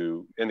armed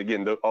to. And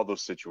again, all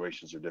those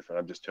situations are different.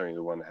 I'm just telling you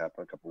the one that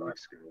happened a couple of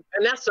weeks ago.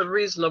 And that's so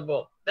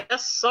reasonable.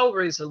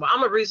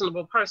 I'm a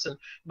reasonable person,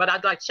 but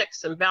I'd like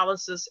checks and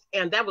balances,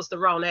 and that was the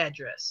wrong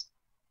address.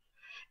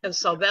 And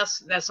so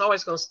that's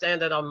always going to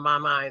stand out on my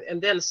mind. And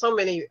then so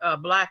many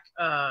Black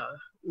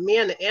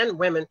men and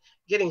women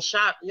getting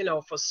shot,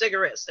 for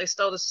cigarettes. They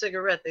stole a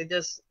cigarette.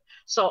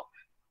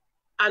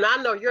 And I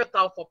know you're a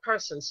thoughtful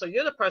person, so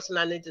you're the person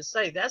I need to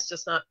say that's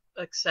just not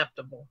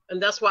acceptable.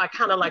 And that's why I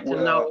kind of like to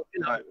know,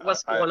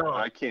 what's going on.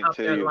 I can't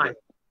tell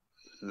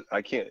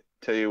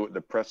you what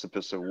the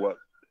precipice of what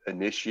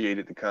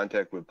initiated the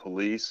contact with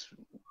police.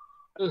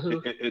 Mm-hmm.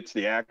 It's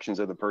the actions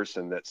of the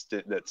person that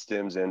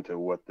stems into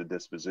what the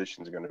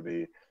disposition is going to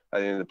be.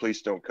 I mean, the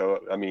police don't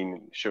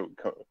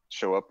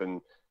show up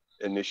and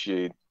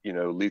initiate,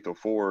 lethal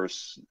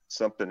force.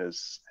 Something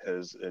has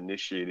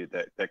initiated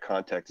that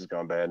contact has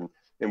gone bad.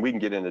 And we can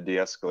get into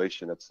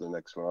de-escalation. That's the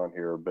next one on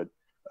here. But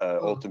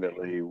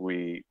ultimately,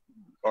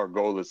 our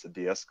goal is to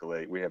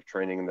de-escalate. We have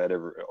training in that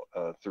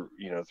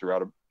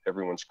throughout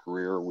everyone's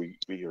career. We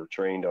are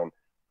trained on,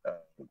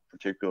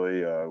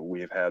 particularly, we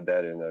have had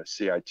that in a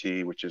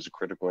CIT, which is a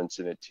critical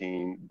incident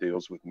team,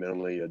 deals with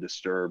mentally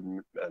disturbed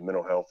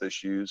mental health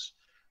issues.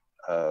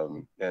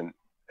 And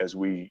as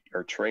we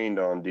are trained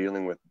on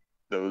dealing with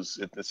those,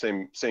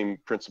 the same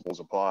principles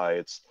apply.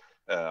 It's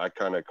I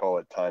kind of call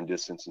it time,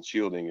 distance, and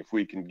shielding. If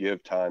we can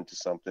give time to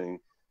something,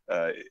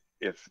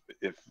 if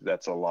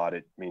that's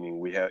allotted,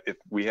 meaning if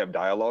we have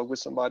dialogue with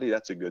somebody,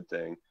 that's a good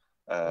thing.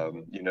 I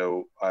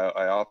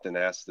often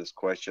ask this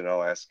question.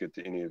 I'll ask it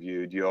to any of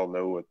you. Do you all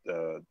know what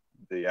the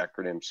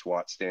acronym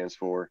SWAT stands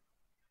for?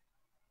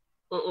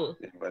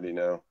 Anybody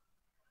know?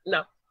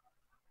 No.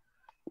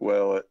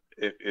 Well,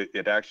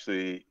 it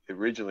actually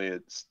originally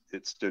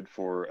it stood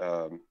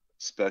for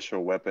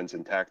Special Weapons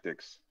and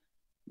Tactics.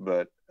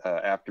 But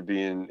after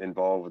being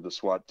involved with the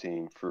SWAT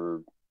team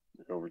for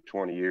over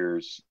 20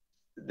 years,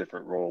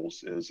 different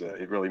roles,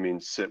 it really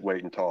means sit,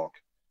 wait, and talk.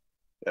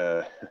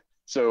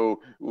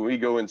 So when we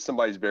go in,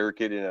 somebody's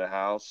barricaded in a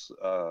house,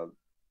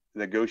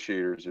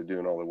 negotiators are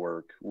doing all the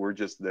work. We're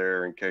just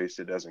there in case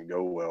it doesn't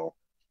go well,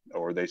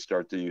 or they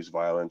start to use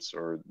violence,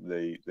 or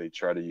they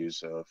try to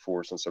use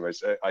force on somebody.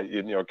 I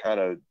kind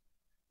of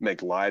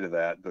make light of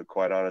that, but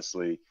quite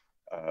honestly,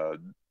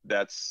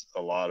 that's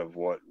a lot of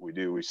what we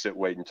do. We sit,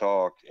 wait, and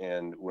talk,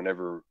 and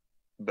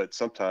but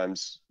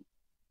sometimes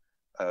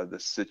the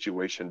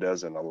situation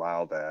doesn't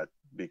allow that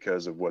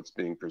because of what's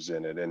being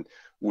presented, and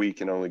we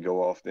can only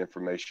go off the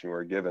information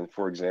we're given.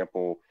 For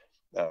example,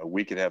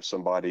 we could have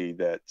somebody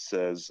that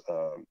says,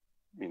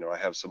 I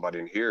have somebody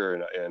in here,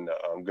 and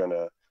I'm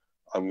gonna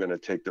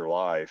take their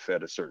life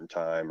at a certain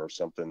time, or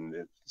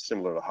something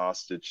similar to a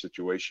hostage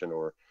situation,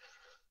 or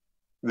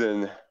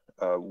then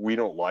we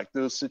don't like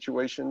those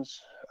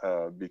situations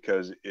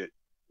because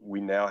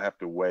we now have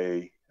to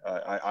weigh.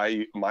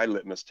 My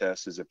litmus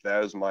test is, if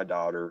that is my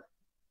daughter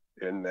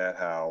in that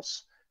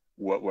house,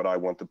 what would I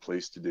want the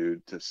police to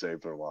do to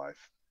save their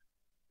life?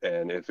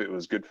 And if it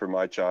was good for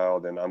my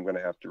child, then I'm going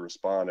to have to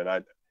respond.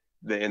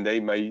 And they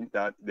may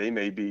not. They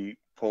may be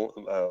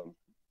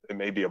it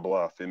may be a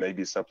bluff. It may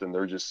be something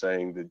they're just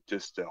saying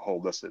just to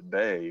hold us at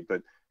bay.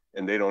 But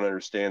and they don't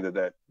understand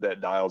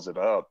that dials it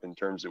up in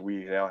terms that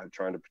we now have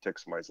trying to protect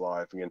somebody's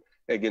life.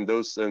 Again,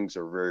 those things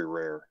are very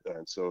rare,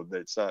 and so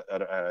it's not.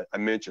 I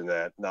mention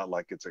that not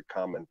like it's a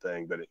common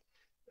thing, but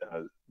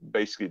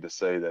basically to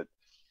say that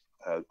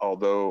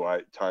although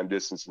time,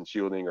 distance, and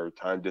shielding, or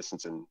time,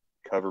 distance, and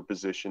cover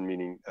position,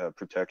 meaning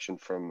protection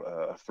from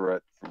a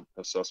threat from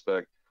a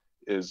suspect,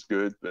 is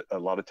good, but a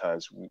lot of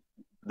times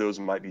those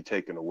might be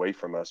taken away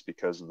from us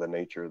because of the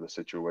nature of the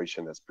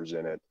situation that's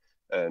presented.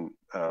 And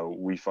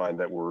we find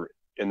that we're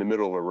in the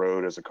middle of a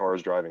road as a car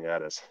is driving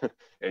at us,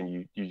 and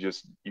you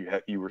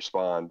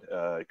respond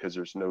because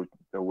there's no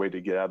way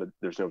to get out of.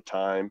 There's no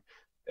time,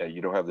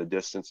 you don't have the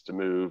distance to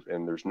move,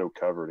 and there's no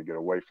cover to get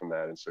away from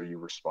that, and so you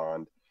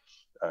respond.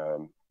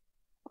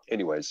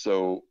 Anyway,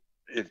 so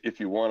if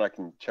you want, I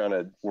can kind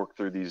of work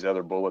through these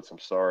other bullets. I'm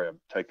sorry I've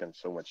taken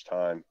so much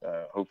time.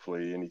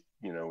 Hopefully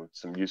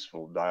some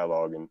useful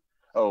dialogue. And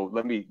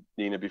let me,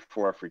 Nina,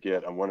 before I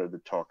forget, I wanted to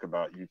talk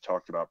about, you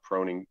talked about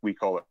proning. We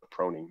call it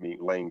proning, meaning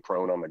laying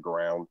prone on the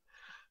ground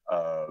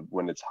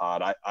when it's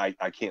hot.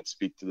 I can't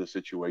speak to the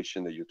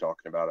situation that you're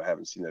talking about. I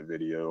haven't seen that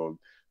video.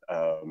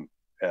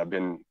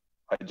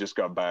 I just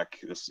got back.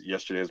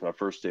 Yesterday is my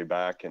first day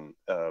back, and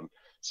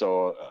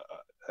so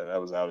I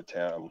was out of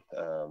town.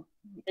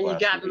 And you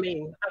got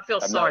me. I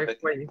feel sorry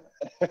for you.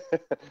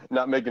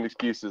 Not making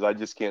excuses. I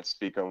just can't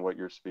speak on what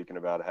you're speaking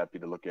about. Happy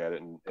to look at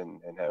it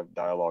and have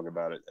dialogue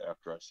about it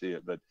after I see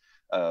it. But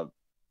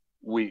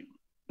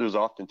there's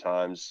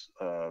oftentimes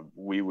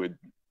we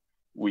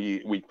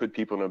put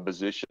people in a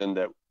position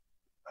that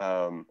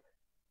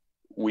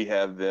we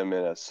have them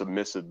in a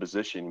submissive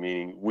position,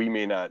 meaning we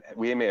may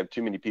have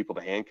too many people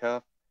to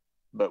handcuff,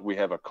 but we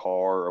have a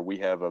car, or we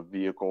have a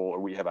vehicle, or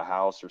we have a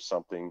house or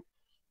something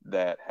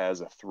that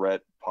has a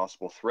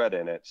possible threat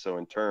in it. So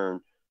in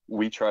turn,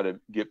 we try to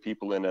get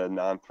people in a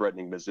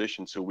non-threatening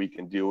position so we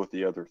can deal with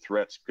the other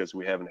threats, because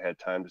we haven't had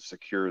time to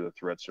secure the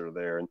threats that are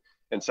there.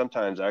 And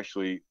sometimes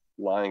actually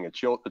lying a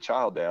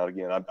child down,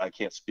 again, I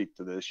can't speak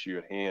to the issue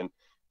at hand,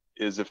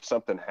 is if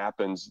something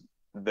happens,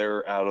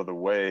 they're out of the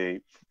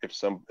way. If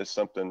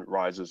something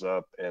rises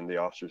up and the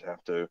officers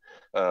have to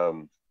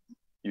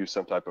use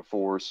some type of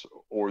force,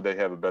 or they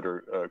have a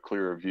better,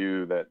 clearer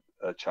view that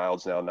a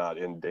child's now not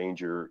in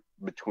danger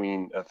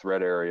between a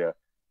threat area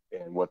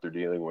and what they're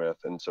dealing with.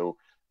 And so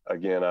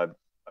again, I'm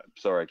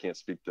sorry I can't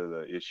speak to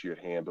the issue at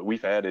hand, but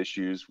we've had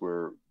issues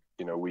where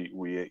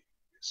we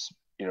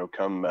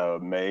come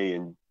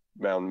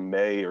around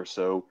May or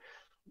so,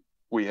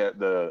 we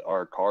had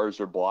our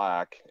cars are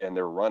black and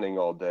they're running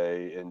all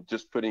day, and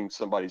just putting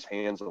somebody's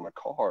hands on a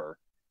car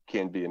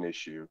can be an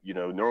issue.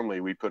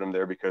 Normally we put them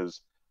there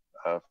because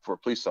for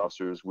police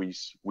officers,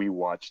 we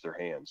watch their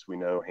hands. We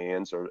know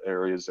hands are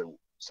areas that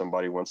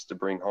somebody wants to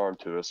bring harm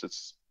to us.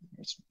 It's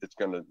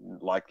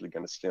likely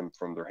going to stem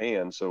from their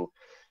hands. So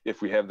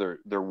if we have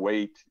their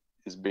weight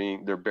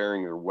they're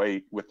bearing their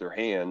weight with their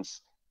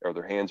hands, or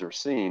their hands are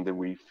seen, then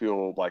we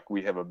feel like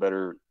we have a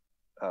better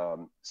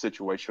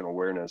situational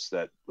awareness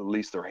that at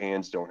least their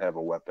hands don't have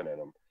a weapon in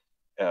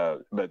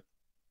them. But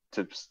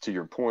to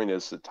your point,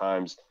 is at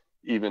times,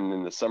 even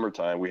in the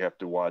summertime, we have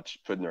to watch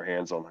putting their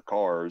hands on the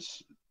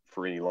cars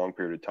for any long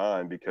period of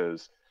time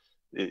because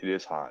it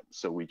is hot.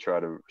 So we try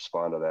to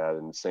respond to that,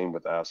 and the same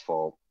with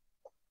asphalt.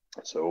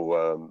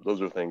 So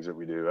those are things that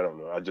we do. I don't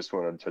know. I just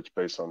wanted to touch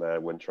base on that. I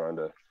wasn't trying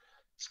to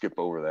skip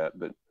over that,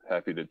 but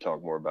happy to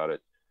talk more about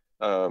it.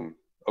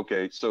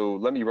 Okay, so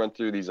let me run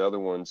through these other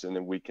ones, and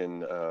then we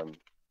can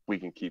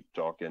keep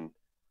talking.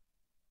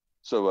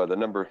 So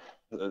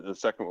the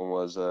second one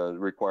was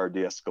required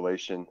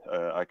de-escalation.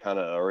 I kind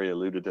of already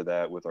alluded to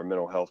that with our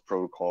mental health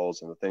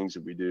protocols and the things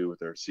that we do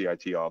with our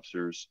CIT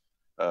officers.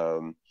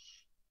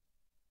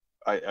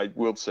 I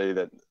will say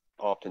that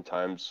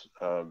oftentimes,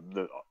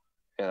 and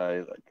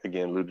I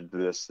again alluded to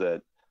this,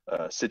 that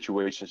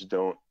situations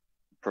don't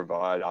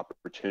provide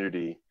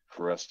opportunity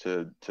for us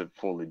to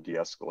fully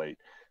de-escalate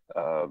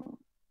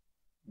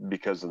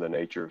because of the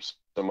nature of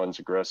someone's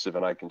aggressive.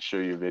 And I can show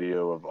you a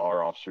video of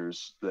our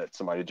officers that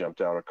somebody jumped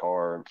out of a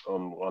car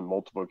on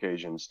multiple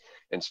occasions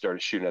and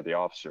started shooting at the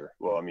officer.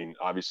 Well, I mean,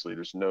 obviously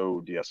there's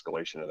no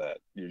de-escalation of that.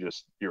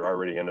 You're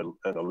already in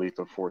a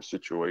lethal force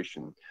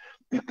situation.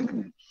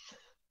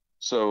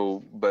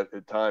 So, but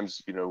at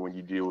times, when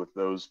you deal with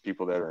those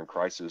people that are in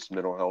crisis,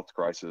 mental health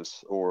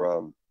crisis,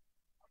 or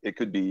it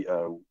could be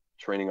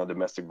training on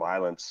domestic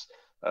violence.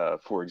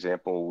 For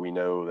example, we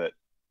know that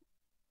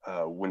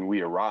when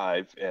we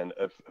arrive, and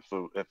if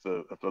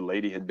the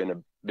lady had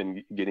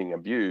been getting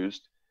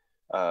abused,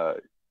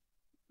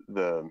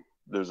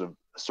 there's a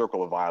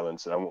circle of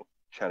violence, and I won't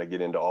try to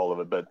get into all of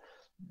it, but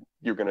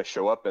you're going to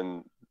show up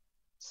and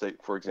say,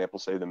 for example,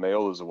 say the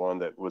male is the one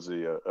that was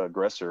the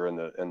aggressor, and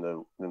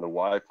the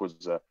wife was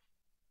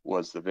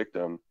the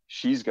victim.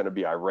 She's going to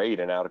be irate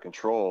and out of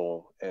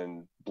control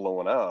and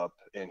blowing up,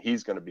 and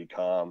he's going to be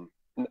calm.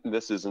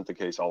 This isn't the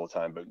case all the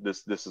time, but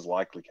this is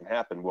likely can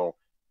happen. Well,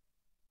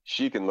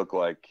 she can look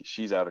like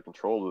she's out of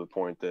control to the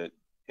point that,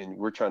 and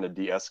we're trying to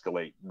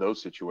de-escalate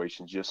those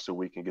situations just so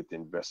we can get the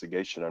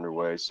investigation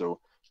underway. So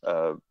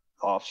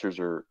officers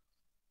are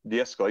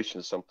de-escalation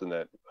is something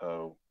that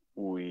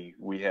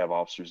we have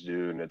officers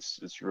do, and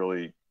it's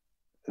really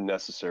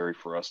necessary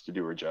for us to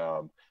do our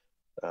job.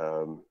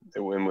 And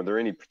were there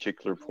any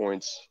particular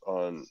points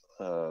on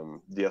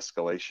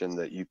de-escalation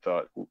that you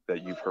thought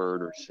that you've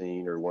heard or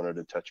seen or wanted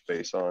to touch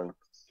base on,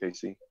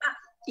 Casey?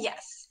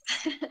 Yes.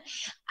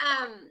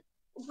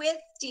 With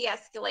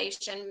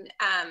de-escalation,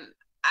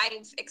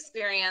 I've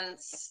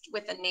experienced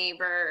with a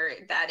neighbor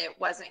that it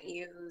wasn't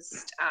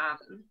used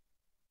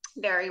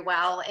very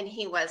well, and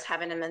he was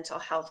having a mental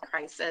health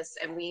crisis.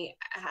 And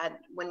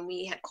when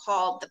we had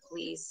called the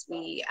police,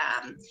 we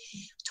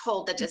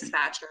told the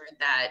dispatcher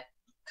that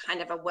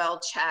kind of a well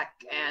check,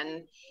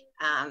 and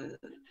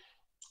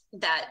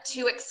that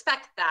to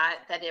expect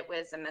that it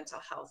was a mental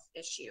health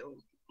issue,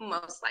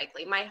 most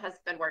likely. My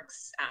husband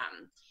works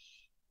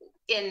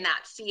in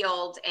that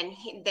field, and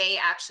they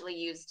actually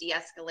use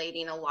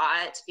de-escalating a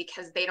lot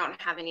because they don't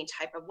have any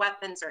type of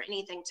weapons or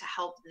anything to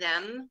help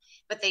them,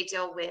 but they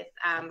deal with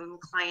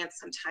clients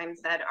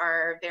sometimes that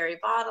are very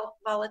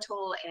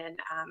volatile and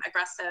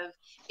aggressive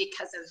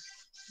because of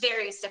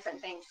various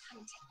different things.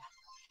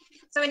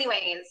 So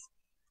anyways,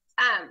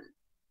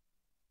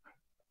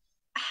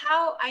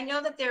 how I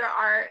know that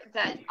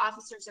that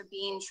officers are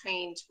being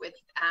trained with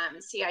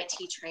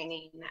CIT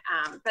training,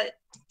 but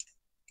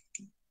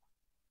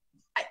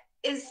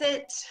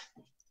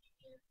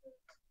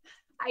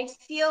I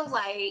feel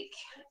like,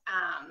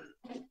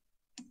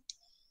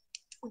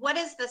 what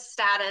is the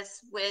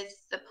status with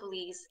the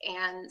police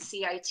and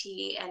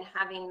CIT and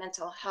having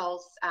mental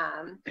health,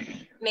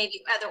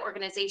 maybe other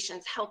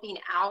organizations helping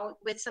out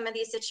with some of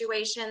these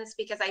situations?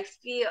 Because I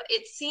feel,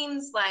 it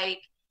seems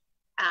like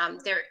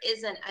there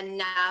isn't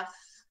enough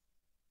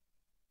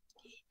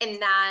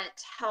in that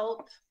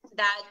help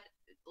that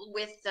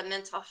with the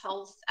mental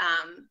health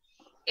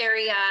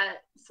area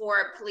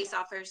for police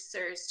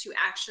officers to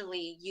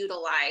actually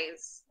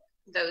utilize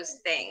those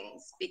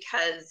things,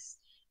 because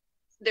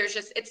there's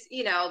just, it's,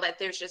 you know, that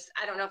there's just,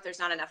 I don't know if there's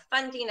not enough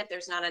funding, if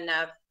there's not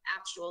enough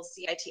actual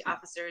CIT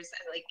officers,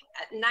 like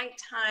at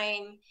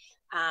nighttime.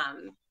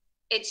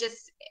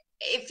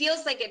 It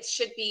feels like it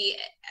should be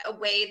a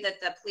way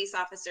that the police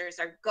officers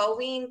are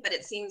going, but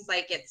it seems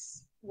like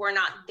we're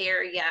not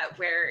there yet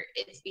where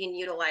it's being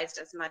utilized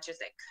as much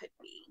as it could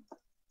be.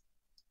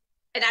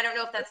 And I don't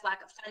know if that's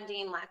lack of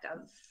funding, lack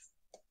of,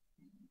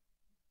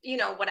 you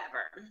know,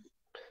 whatever.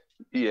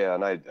 Yeah,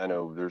 and I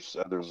know there's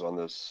others on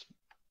this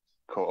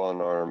call, on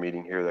our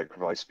meeting here, that could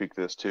probably speak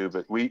to this too.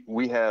 But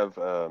we have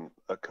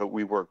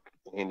we work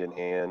hand in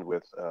hand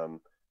with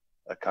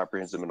a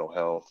comprehensive mental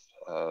health.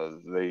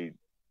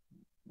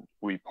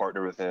 We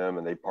partner with them,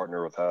 and they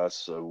partner with us.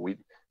 So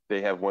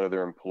they have one of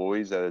their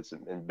employees that is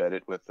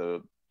embedded with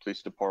the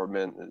police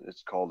department.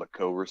 It's called a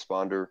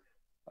co-responder.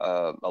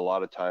 A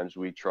lot of times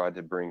we try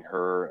to bring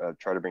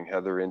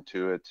Heather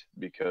into it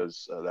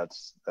because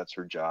that's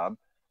her job.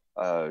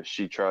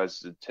 She tries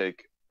to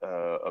take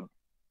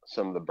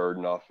some of the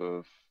burden off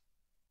of,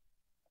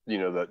 you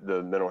know,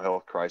 the mental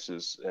health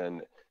crisis,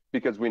 and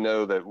because we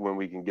know that when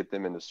we can get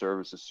them into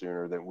services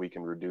sooner, then we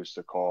can reduce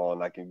the call.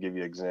 And I can give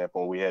you an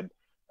example. We had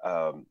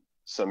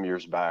some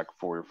years back,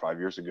 4 or 5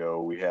 years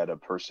ago, we had a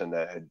person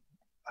that had,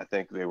 I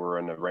think they were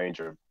in the range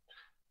of,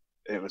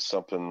 it was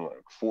something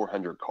like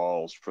 400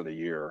 calls for the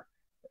year.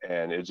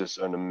 And it's just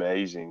an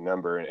amazing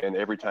number. And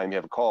every time you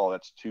have a call,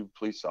 that's 2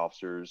 police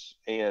officers.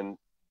 And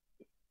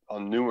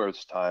on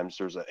numerous times,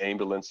 there's an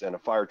ambulance and a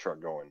fire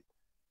truck going.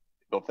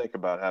 Don't think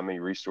about how many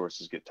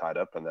resources get tied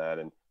up in that.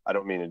 And I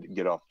don't mean to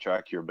get off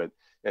track here,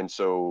 and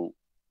so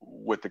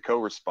with the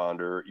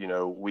co-responder, you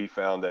know, we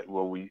found that,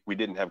 well, we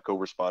didn't have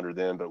co-responder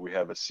then, but we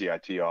have a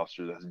CIT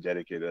officer that's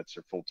dedicated, that's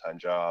their full-time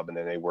job. And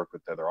then they work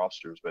with other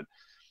officers, but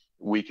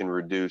we can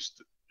reduce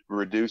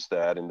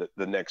that. And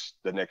the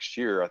next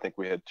year, I think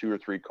we had 2 or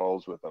 3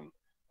 calls with them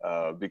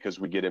because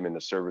we get them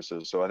into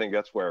services. So I think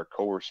that's where our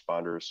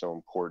co-responder is so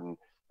important.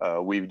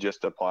 We've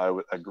just applied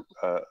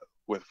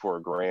for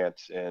a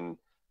grant and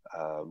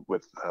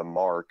with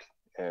Mark,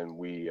 and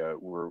we're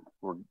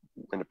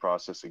in the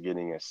process of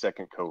getting a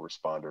second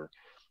co-responder.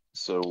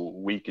 So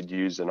we could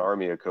use an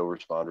army of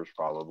co-responders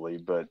probably,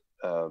 but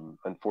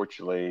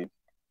unfortunately,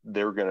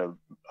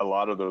 a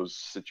lot of those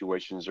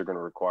situations are going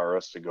to require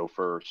us to go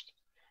first,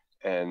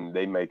 and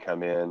they may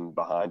come in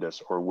behind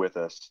us or with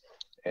us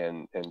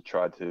and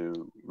try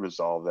to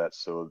resolve that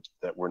so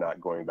that we're not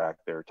going back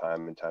there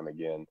time and time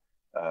again.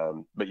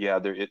 But yeah,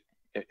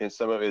 and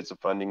some of it's a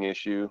funding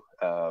issue,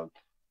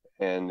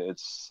 and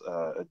it's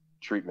a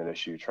treatment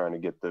issue, trying to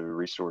get the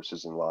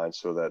resources in line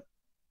so that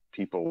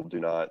people do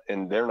not,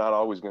 and they're not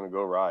always going to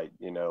go right,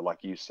 you know, like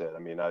you said. I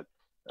mean,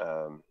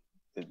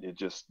 it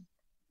just,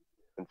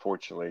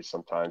 unfortunately,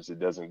 sometimes it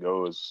doesn't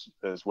go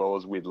as well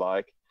as we'd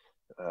like.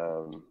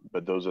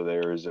 But those are the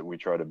areas that we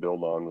try to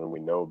build on when we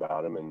know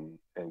about them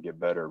and get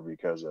better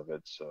because of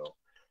it. So,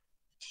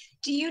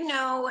 do you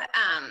know,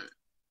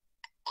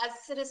 as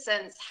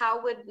citizens,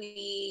 how would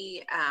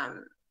we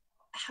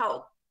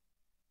help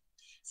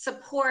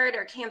support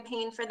or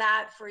campaign for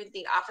that for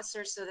the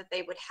officers so that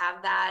they would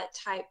have that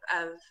type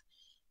of,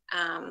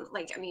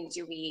 like, I mean,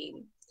 do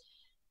we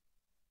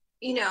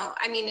you know,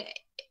 I mean,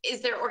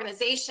 is there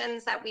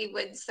organizations that we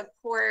would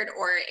support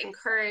or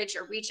encourage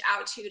or reach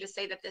out to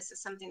say that this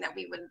is something that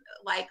we would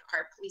like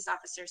our police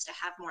officers to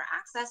have more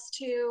access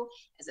to?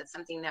 Is it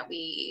something that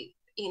we,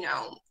 you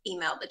know,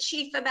 email the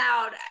chief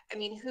about? I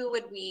mean, who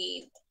would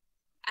we,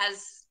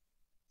 as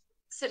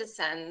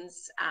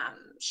citizens,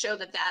 show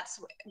that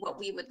that's what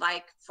we would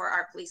like for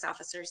our police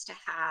officers to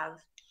have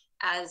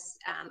as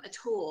a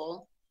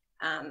tool?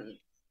 Do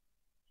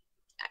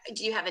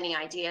you have any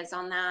ideas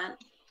on that?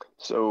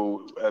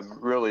 So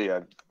really,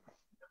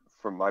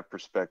 from my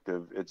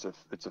perspective, it's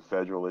a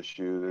federal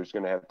issue. There's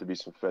going to have to be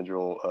some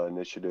federal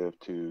initiative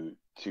to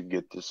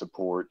get the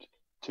support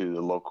to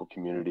the local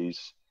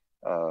communities.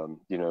 You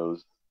know,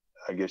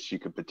 I guess you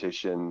could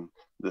petition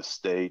the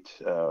state.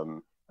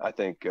 I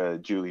think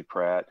Julie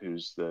Pratt,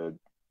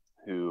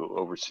 who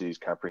oversees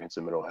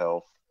comprehensive mental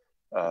health,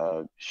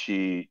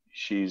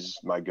 she's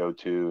my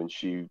go-to, and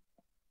she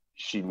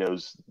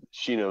knows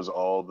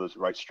all the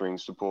right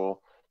strings to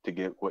pull to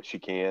get what she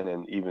can.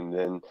 And even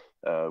then,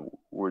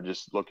 we're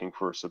just looking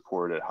for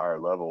support at higher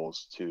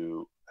levels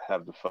to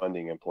have the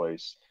funding in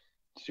place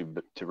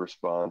to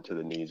respond to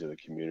the needs of the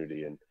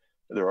community. And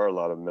there are a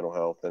lot of mental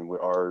health, and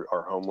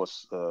our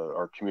homeless,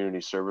 our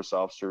community service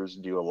officers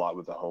do a lot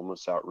with the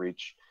homeless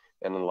outreach,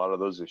 and a lot of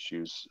those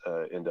issues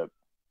end up,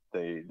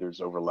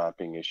 there's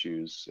overlapping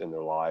issues in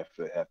their life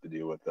that have to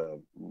deal with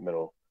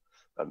mental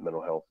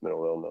health,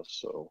 mental illness.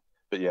 So,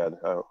 but yeah,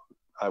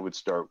 I would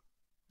start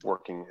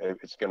working.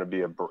 It's going to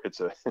be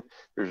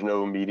there's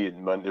no immediate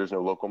money, there's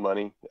no local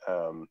money.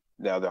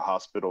 Now the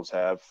hospitals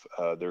have,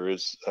 there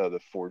is the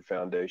Ford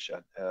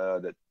Foundation,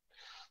 that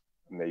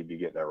may be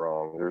getting that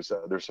wrong. There's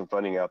some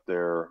funding out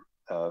there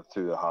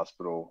through the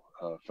hospital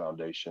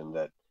foundation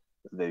that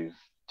they've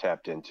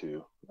tapped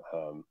into.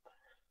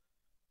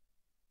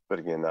 But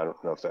again, I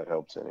don't know if that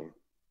helps any.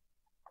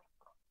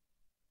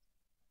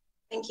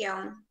 Thank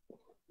you.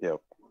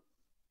 Yep.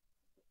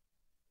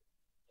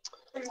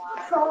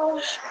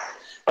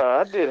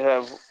 I did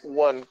have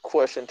one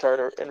question,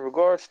 Turner, in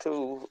regards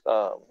to,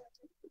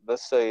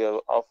 let's say an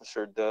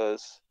officer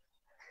does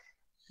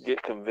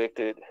get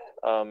convicted,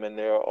 and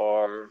there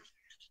are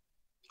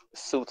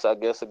suits, I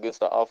guess, against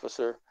the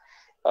officer.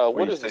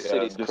 What is the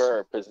city's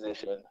current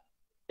position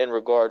in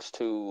regards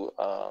to,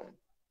 I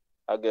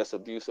guess,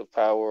 abuse of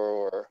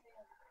power,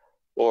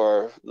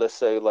 or let's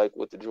say like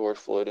with the George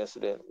Floyd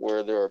incident,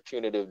 where there are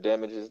punitive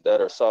damages that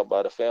are sought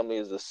by the family?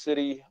 Is the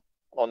city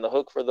on the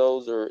hook for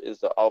those, or is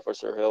the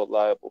officer held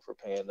liable for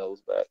paying those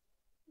back?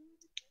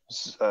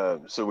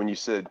 So when you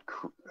said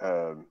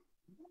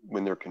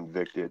when they're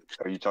convicted,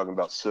 are you talking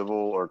about civil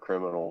or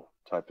criminal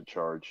type of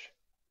charge?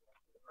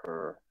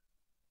 Or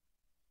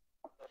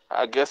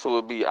I guess it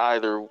would be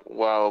either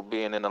while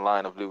being in the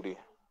line of duty.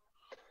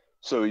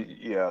 So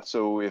yeah,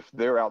 so if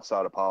they're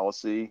outside of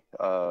policy,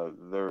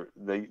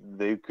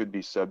 they could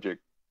be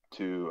subject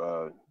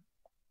to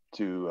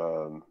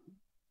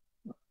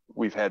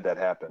we've had that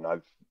happen.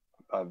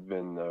 I've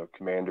been a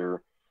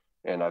commander,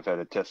 and I've had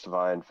to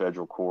testify in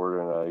federal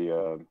court in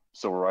a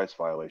civil rights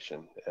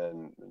violation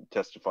and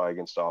testify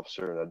against the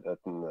officer, and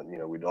that's nothing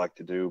that we'd like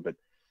to do. But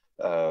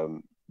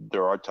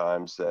there are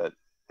times that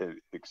they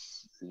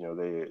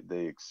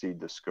exceed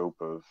the scope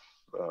of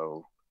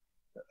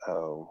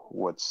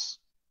what's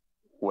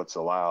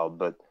allowed.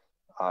 But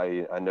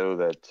I know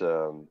that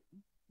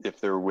if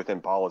they're within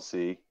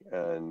policy,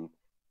 and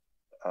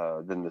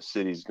then the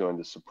city's going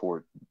to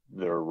support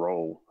their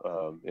role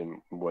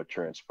in what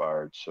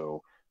transpired.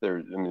 So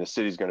the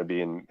city's going to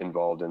be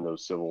involved in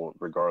those civil,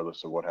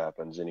 regardless of what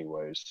happens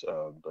anyways,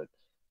 but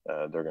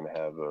they're going to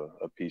have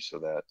a piece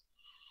of that.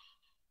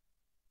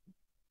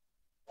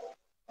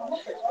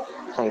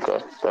 Okay,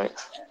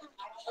 thanks.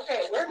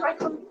 Okay, where's my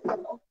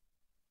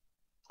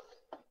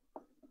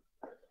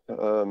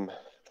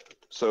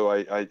So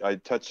I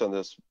touched on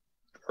this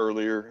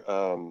earlier.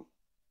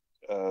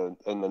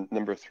 And the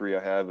number 3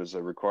 I have is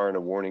requiring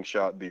a warning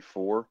shot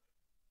before.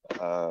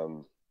 I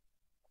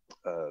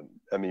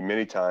mean,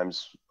 many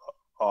times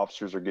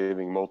officers are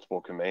giving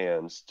multiple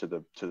commands to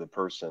the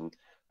person.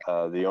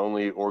 The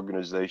only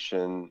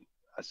organization,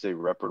 I say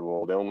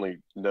reputable, the only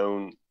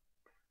known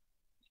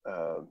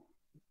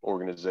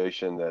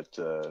organization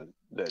that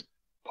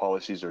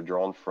policies are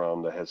drawn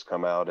from that has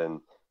come out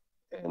and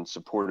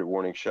supported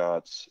warning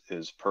shots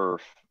is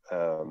PERF.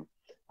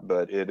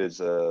 But it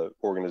is a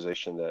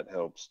organization that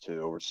helps,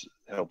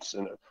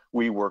 and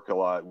we work a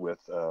lot with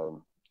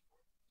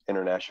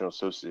International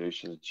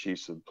Association of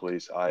Chiefs of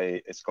Police.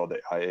 It's called the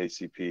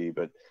IACP,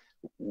 but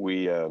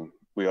we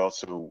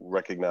also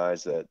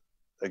recognize that,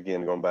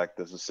 again, going back,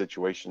 the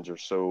situations are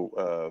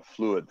so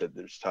fluid that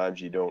there's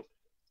times you don't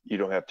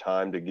have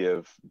time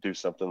to do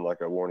something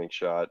like a warning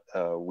shot.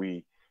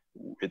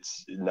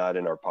 It's not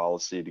in our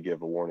policy to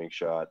give a warning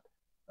shot.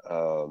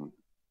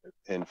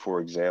 And for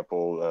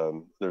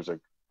example, there's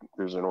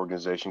an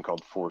organization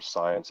called Force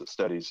Science that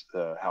studies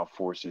how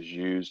force is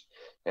used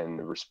and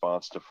the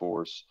response to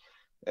force.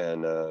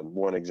 And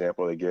one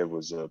example they give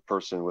was a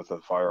person with a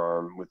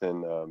firearm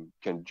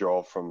can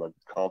draw from a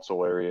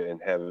console area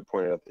and have it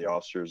pointed at the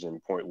officers in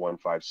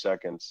 0.15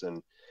 seconds,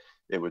 and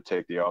it would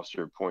take the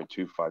officer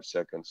 0.25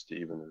 seconds to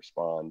even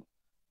respond.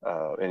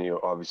 And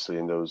obviously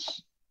in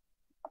those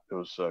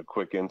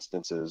quick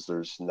instances,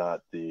 there's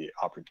not the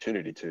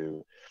opportunity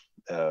to,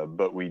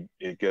 but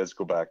it does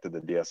go back to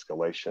the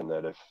de-escalation,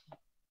 that if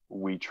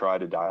we try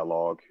to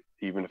dialogue,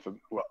 even if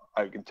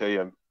I can tell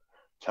you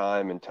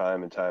time and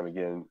time and time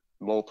again,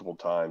 multiple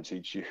times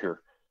each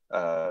year,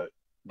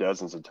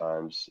 dozens of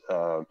times,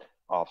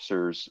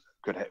 officers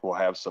will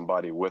have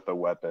somebody with a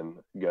weapon,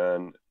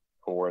 gun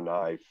or a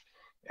knife,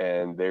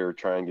 and they're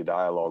trying to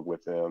dialogue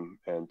with them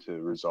and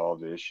to resolve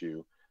the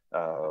issue.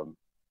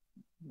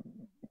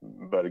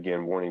 But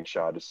again, warning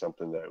shot is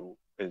something that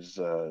is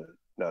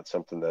not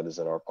something that is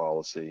in our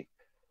policy.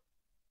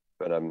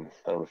 But I don't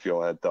know if you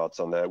all had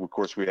thoughts on that. Of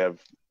course, we have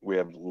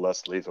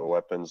less lethal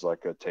weapons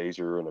like a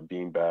taser and a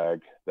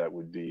beanbag. That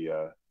would be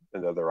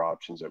another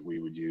options that we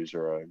would use,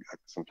 or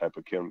some type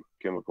of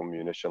chemical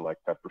munition like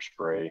pepper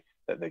spray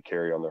that they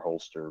carry on their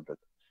holster. But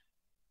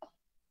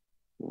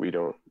we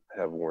don't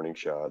have warning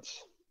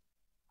shots.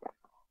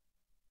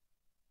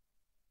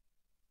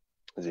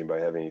 Does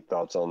anybody have any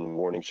thoughts on the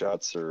warning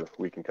shots, or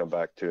we can come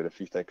back to it if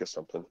you think of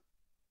something?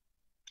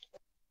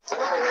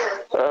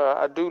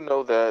 I do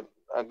know that,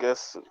 I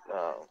guess,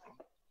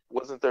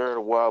 wasn't there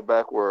a while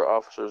back where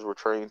officers were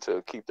trained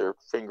to keep their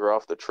finger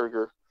off the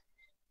trigger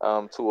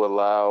to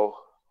allow,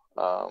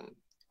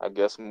 I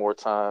guess, more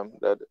time,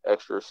 that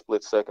extra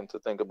split second to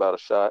think about a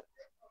shot?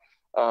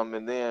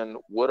 And then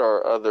what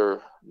are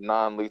other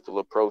non-lethal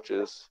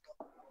approaches,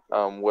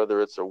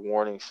 whether it's a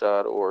warning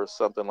shot or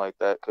something like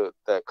that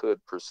could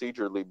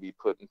procedurally be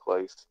put in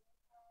place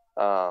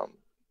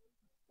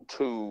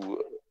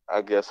to,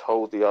 I guess,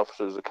 hold the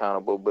officers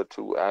accountable, but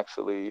to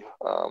actually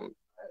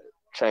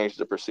change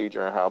the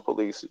procedure and how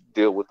police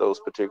deal with those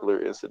particular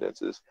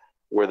incidences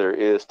where there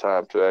is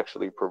time to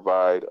actually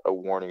provide a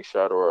warning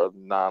shot or a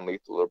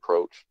non-lethal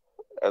approach,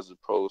 as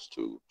opposed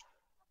to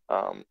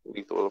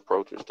lethal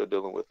approaches to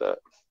dealing with that.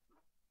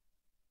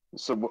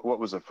 So what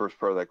was the first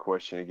part of that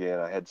question again?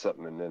 I had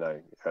something and then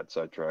I got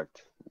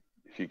sidetracked.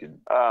 If you could.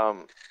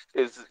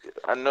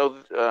 I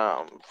know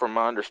from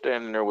my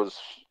understanding there was,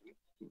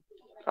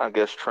 I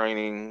guess,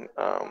 training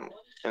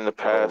in the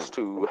past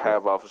to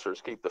have officers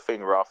keep the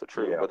finger off the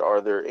trigger, but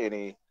are there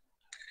any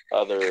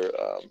other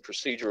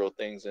procedural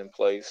things in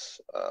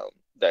place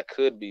that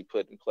could be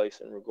put in place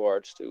in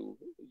regards to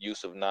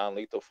use of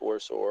non-lethal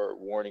force or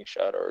warning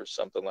shot or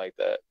something like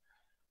that?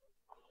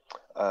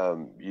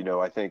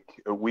 I think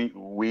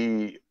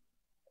we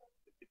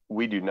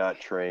do not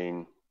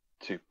train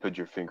to put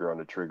your finger on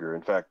the trigger.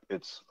 In fact,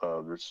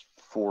 there's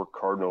 4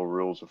 cardinal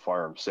rules of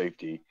firearm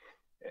safety.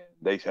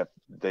 They have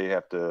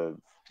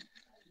to,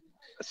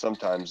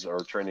 sometimes our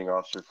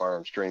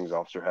firearms training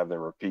officer have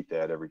them repeat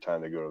that every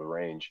time they go to the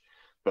range.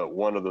 But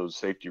one of those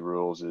safety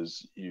rules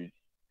is you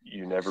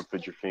never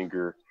put your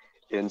finger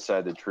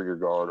inside the trigger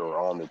guard or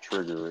on the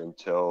trigger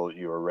until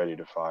you are ready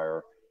to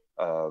fire.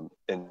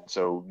 And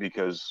so,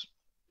 because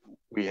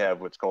we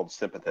have what's called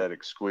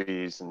sympathetic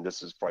squeeze, and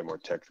this is probably more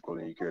technical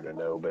than you care to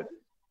know, but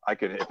I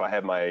could, if I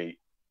had my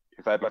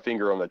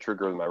finger on the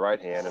trigger with my right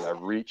hand and I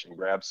reach and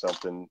grab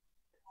something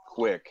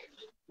quick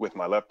with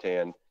my left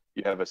hand,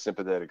 you have a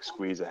sympathetic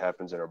squeeze that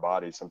happens in our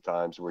body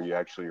sometimes, where you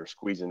actually are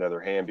squeezing the other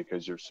hand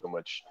because there's so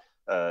much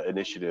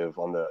initiative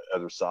on the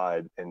other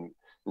side, and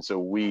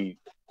so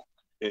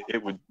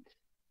it would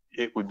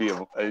be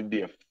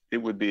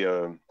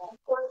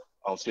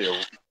I'll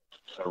say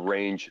a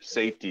range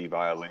safety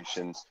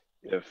violation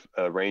if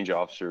a range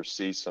officer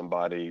sees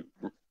somebody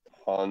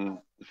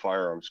on the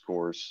firearms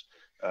course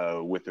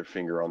with their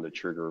finger on the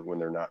trigger when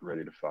they're not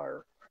ready to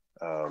fire.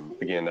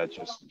 Again, that's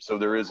just, so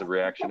there is a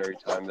reactionary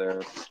time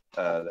there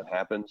that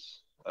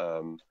happens.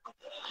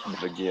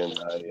 But again,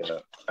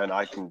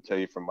 I can tell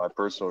you from my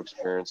personal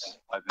experience,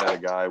 I've had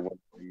a guy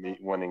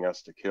wanting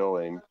us to kill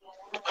him,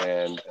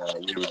 and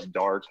it was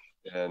dark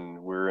and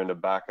we were in the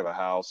back of a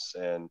house,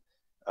 and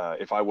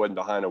if I wasn't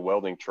behind a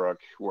welding truck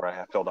where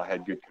I felt I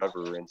had good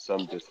cover in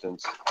some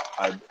distance,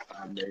 I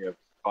may have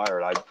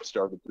fired. I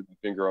started to put my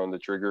finger on the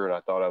trigger and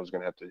I thought I was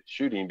going to have to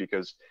shoot him,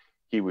 because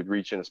he would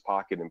reach in his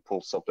pocket and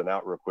pull something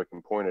out real quick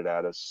and point it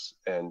at us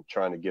and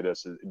trying to get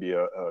us, it'd be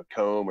a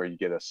comb, or you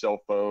get a cell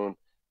phone,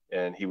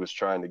 and he was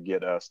trying to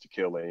get us to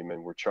kill him,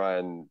 and we're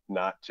trying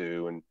not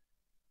to. And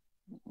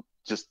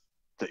just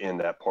to end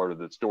that part of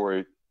the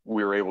story,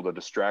 we were able to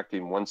distract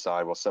him one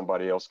side while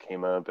somebody else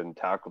came up and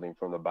tackled him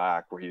from the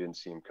back where he didn't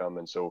see him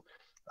coming. So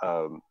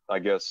I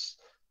guess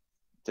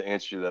to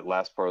answer that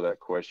last part of that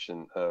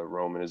question,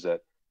 Roman, is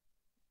that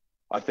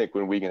I think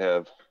when we can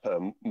have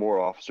more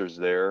officers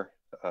there,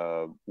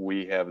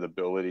 we have the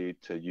ability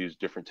to use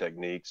different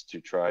techniques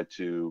to try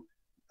to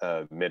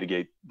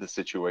mitigate the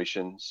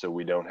situation, so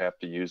we don't have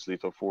to use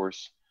lethal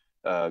force,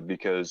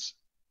 because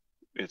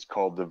it's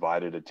called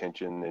divided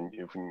attention, and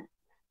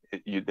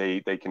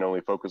they can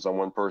only focus on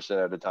one person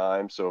at a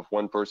time. So if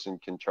one person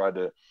can try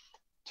to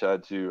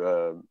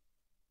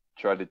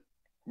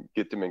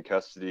get them in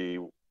custody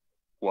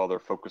while they're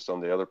focused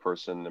on the other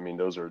person. I mean,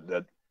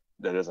 that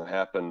doesn't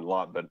happen a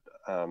lot, but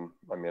I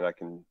mean,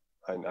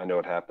 I know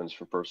it happens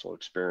from personal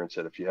experience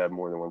that if you have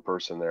more than one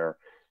person there,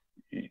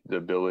 the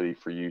ability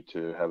for you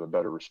to have a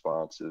better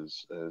response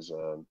is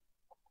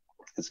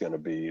going to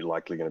be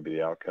likely going to be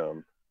the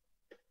outcome.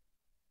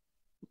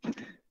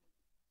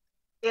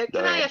 Yeah,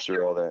 can I ask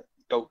you all that?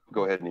 Oh,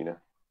 go ahead, Nina.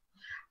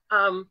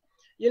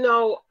 You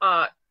know,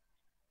 I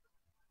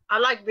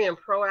like being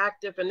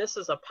proactive, and this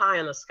is a pie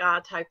in the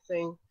sky type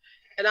thing.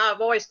 And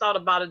I've always thought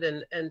about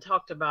it and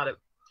talked about it.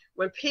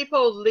 When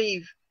people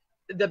leave,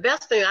 the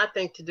best thing I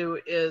think to do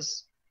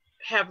is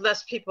have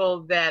less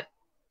people that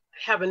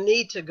have a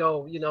need to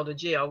go, you know, to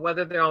jail,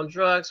 whether they're on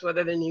drugs,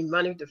 whether they need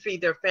money to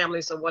feed their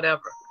families or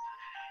whatever.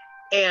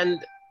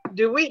 And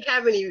do we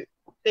have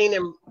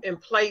anything in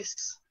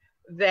place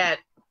that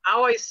I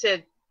always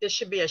said there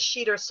should be a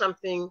sheet or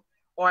something,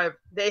 or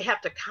they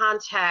have to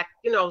contact,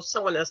 you know,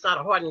 someone that's not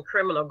a hardened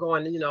criminal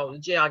going, you know, to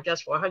jail, I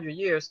guess, for 100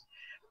 years,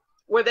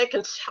 where they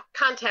can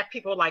contact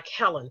people like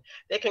Helen.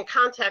 They can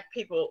contact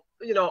people,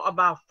 you know,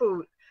 about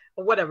food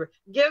or whatever.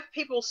 Give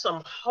people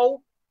some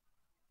hope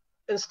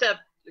instead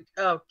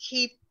of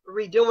keep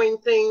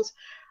redoing things.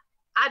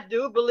 I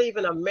do believe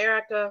in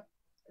America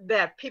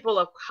that people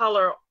of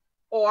color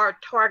are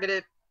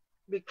targeted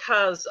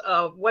because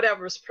of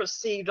whatever is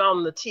perceived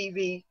on the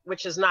TV,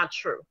 which is not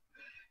true,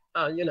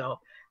 you know.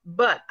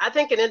 But I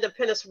think in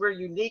Independence, we're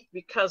unique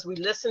because we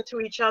listen to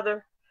each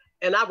other.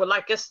 And I would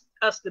like us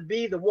to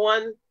be the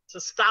one to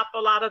stop a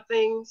lot of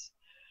things.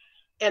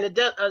 And it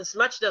does, as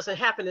much doesn't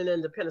happen in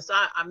Independence,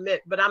 I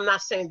admit, but I'm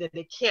not saying that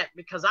they can't,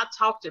 because I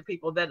talk to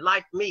people that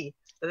like me,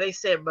 that they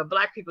said, but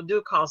Black people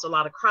do cause a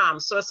lot of crime.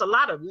 So it's a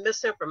lot of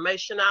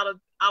misinformation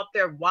out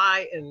there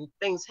why and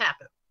things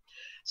happen.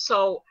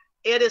 So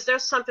Ed, is there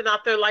something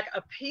out there like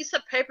a piece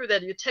of paper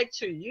that you take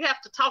to you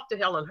have to talk to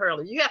Helen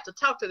Hurley, you have to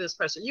talk to this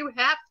person, you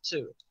have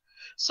to,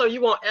 so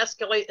you won't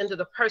escalate into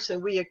the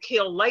person we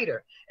kill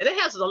later. And it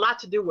has a lot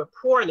to do with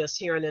poorness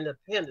here in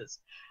Independence.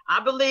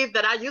 I believe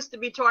that I used to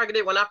be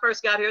targeted when I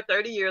first got here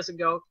 30 years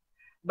ago,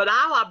 but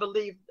now I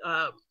believe,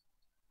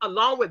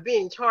 along with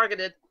being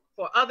targeted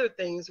for other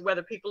things,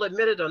 whether people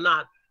admit it or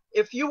not,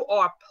 if you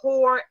are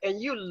poor and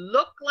you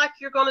look like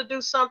you're going to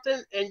do something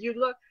and you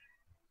look,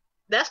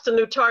 that's the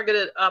new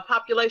targeted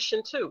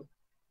population too.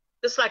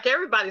 It's like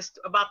everybody's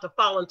about to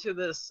fall into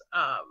this.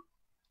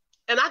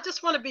 And I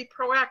just want to be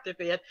proactive,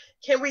 Ed.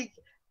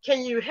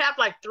 Can you have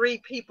like 3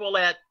 people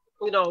at,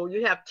 you know,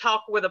 you have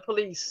talk with the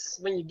police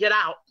when you get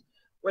out,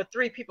 where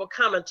 3 people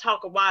come and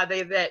talk of why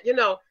they that, you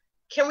know,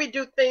 can we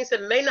do things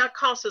that may not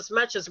cost as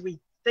much as we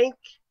think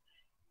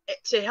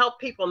to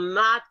help people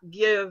not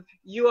give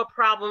you a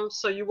problem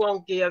so you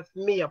won't give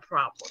me a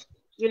problem?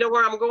 You know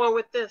where I'm going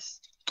with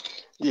this?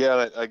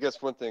 Yeah, I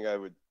guess one thing I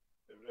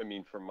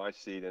mean, from my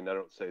seat, and I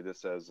don't say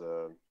this as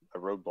a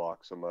roadblock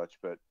so much,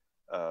 but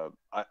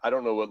I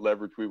don't know what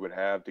leverage we would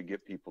have to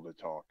get people to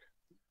talk.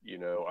 You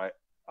know,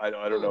 I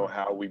don't know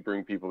how we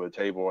bring people to the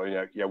table. I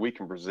mean, yeah, we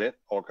can present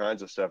all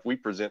kinds of stuff. We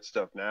present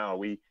stuff now.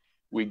 We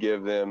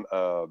give them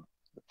the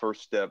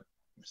first step.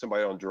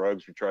 Somebody on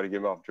drugs, we try to get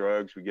them off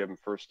drugs. We give them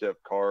first step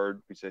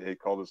card. We say, hey,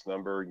 call this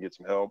number and get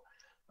some help.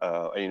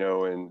 You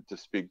know, and to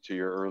speak to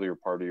your earlier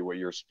part of what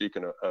you're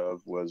speaking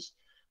of was,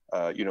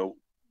 you know,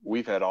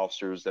 we've had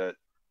officers that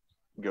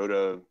go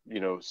to, you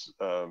know,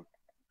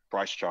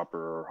 Price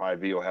Chopper or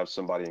Hy-Vee will have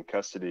somebody in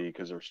custody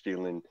because they're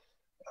stealing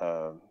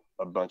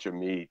a bunch of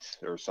meat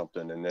or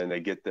something. And then they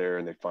get there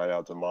and they find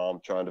out the mom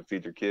trying to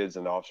feed their kids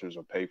and the officers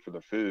will pay for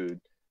the food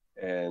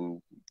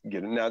and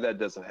get it. Now that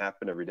doesn't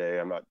happen every day.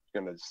 I'm not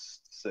going to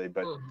say,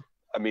 but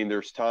I mean,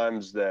 there's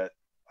times that,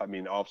 I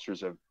mean,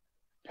 officers have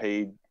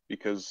paid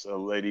because a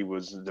lady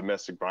was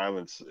domestic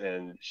violence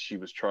and she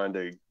was trying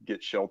to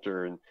get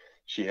shelter and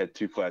she had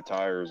 2 flat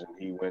tires and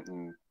he went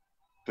and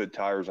put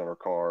tires on her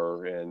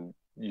car and,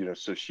 you know,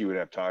 so she would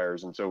have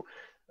tires. And so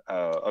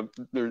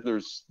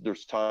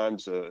there's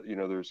times, you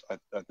know,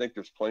 I think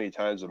there's plenty of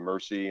times of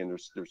mercy and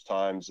there's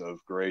times of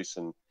grace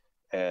and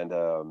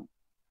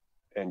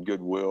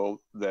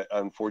goodwill that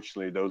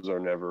unfortunately those are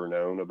never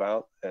known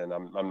about. And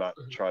I'm not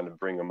trying to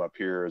bring them up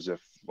here as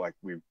if like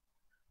we've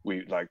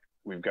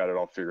got it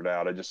all figured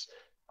out.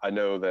 I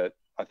know that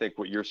I think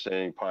what you're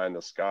saying, pie in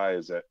the sky,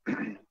 is that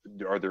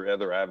are there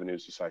other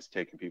avenues besides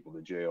taking people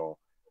to jail?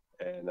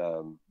 And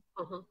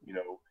you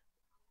know,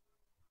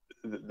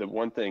 the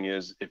one thing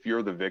is, if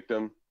you're the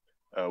victim,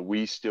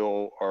 we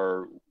still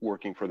are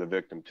working for the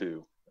victim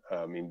too.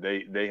 I mean,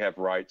 they have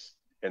rights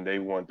and they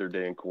want their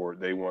day in court.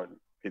 They want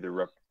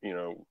either you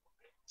know,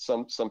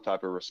 some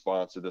type of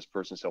response to this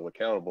person's held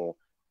accountable.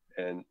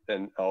 And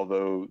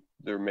although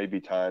there may be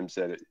times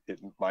that it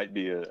might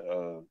be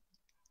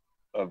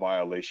a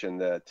violation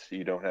that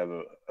you don't have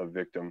a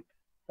victim,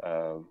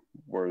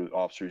 where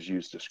officers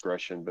use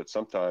discretion, but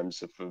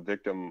sometimes if a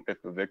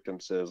victim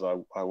says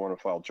I want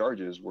to file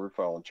charges, we're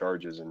filing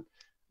charges, and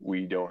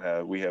we're going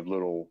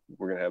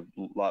to have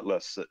a lot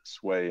less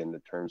sway in the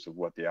terms of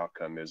what the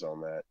outcome is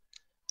on that.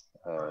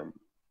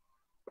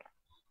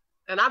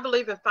 And I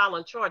believe in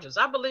filing charges.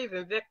 I believe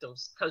in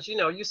victims because, you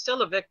know, you're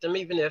still a victim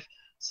even if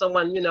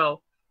someone, you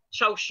know,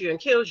 chokes you and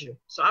kills you.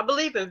 So I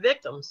believe in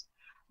victims.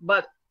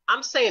 But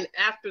I'm saying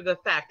after the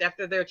fact,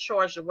 after they're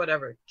charged or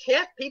whatever,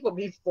 can't people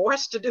be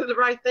forced to do the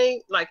right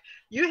thing? Like,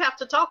 you have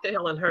to talk to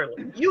Helen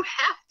Hurley. You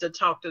have to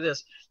talk to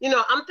this. You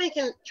know, I'm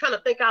trying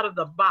to think out of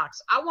the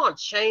box. I want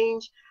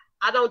change.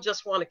 I don't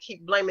just want to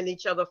keep blaming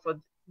each other for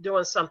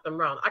doing something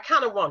wrong. I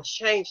kind of want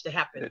change to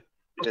happen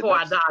before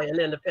I die in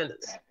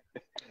independence.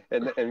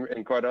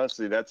 And quite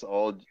honestly, that's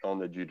all on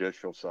the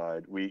judicial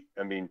side.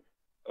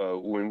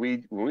 When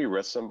we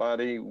arrest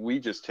somebody, we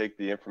just take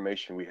the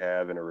information we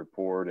have in a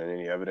report and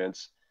any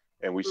evidence,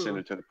 and we send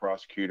it to the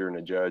prosecutor and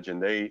the judge,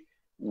 and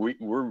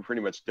we're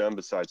pretty much done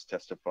besides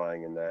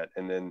testifying in that.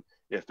 And then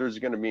if there's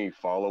going to be any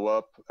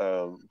follow-up,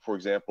 for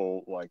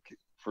example, like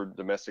for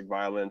domestic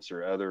violence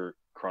or other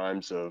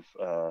crimes of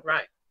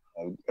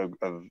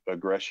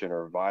aggression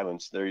or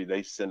violence,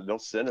 they'll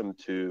send them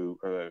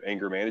to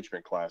anger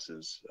management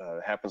classes.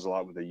 It happens a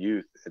lot with the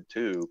youth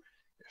too,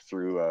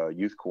 through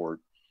youth court.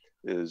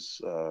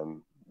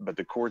 But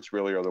the courts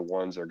really are the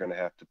ones that are going to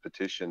have to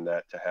petition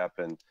that to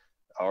happen.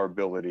 Our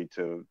ability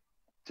to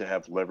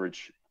have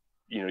leverage,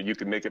 you know, you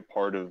can make it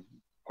part of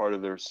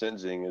their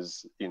sentencing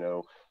is, you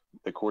know,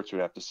 the courts would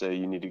have to say,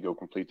 you need to go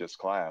complete this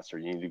class, or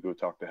you need to go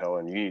talk to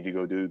Helen, you need to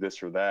go do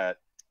this or that.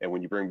 And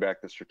when you bring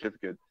back the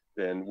certificate,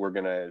 then you're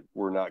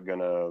not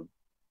gonna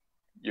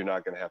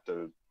have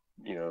to,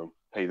 you know,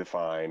 pay the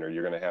fine, or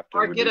you're gonna have to,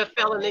 or get a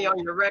felony on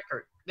your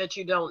record that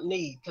you don't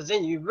need, because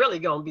then you're really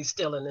gonna be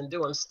stealing and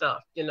doing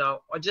stuff, you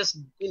know, or just,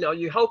 you know,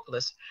 you're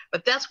hopeless.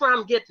 But that's where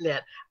I'm getting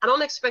at. I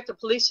don't expect the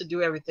police to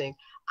do everything.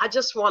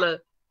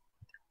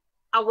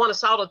 I want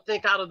us all to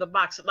think out of the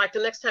box. Like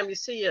the next time you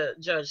see a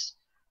judge,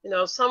 you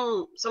know,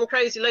 some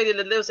crazy lady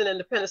that lives in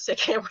Independence say,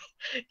 can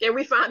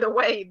we find a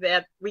way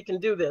that we can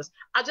do this?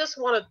 I just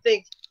want to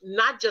think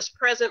not just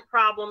present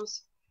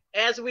problems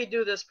as we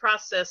do this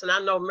process. And I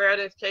know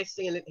Meredith,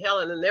 Casey, and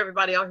Helen, and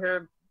everybody on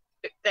here,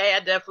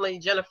 Thad, definitely,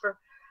 Jennifer.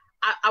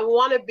 I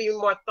want to be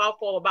more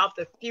thoughtful about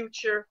the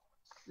future,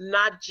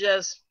 not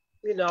just,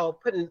 you know,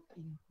 putting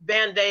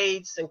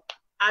Band-Aids. And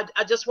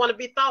I just want to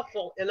be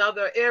thoughtful in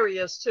other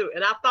areas too.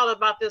 And I've thought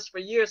about this for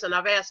years, and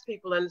I've asked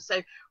people and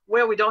say,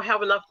 well, we don't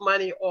have enough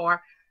money,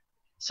 or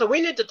so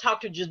we need to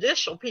talk to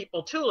judicial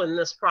people too in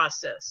this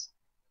process.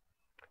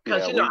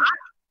 Because, you know,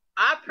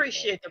 I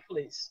appreciate the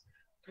police,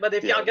 but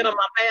if y'all get on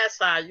my bad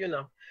side, you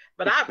know,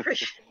 but I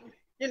appreciate,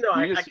 you know,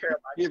 I care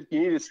about you. You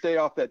need to stay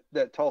off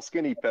that tall,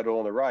 skinny pedal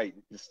on the right.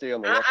 Just stay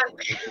on the left.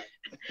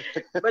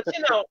 But,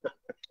 you know,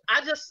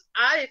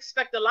 I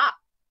expect a lot,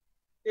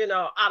 you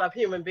know, out of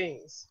human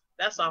beings.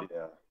 That's all.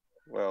 Yeah.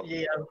 Well,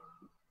 yeah.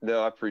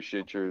 No, I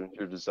appreciate your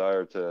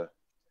desire to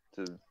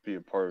be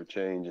a part of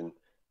change. And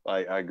I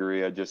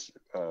agree. I just,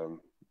 you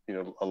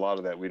know, a lot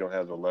of that, we don't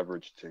have the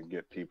leverage to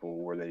get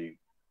people where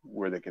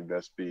they can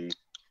best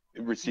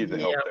receive the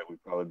help that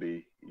would probably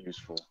be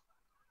useful.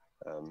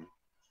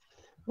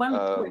 One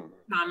quick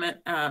comment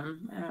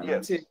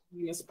yes. to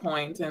this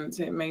point, and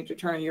to Major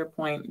Turner, your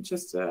point,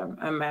 just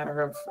a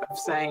matter of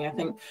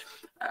saying,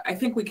 I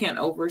think we can't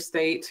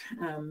overstate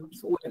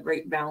what a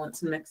great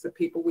balance and mix of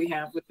people we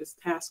have with this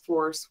task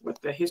force, with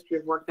the history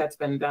of work that's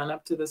been done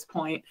up to this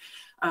point.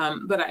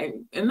 And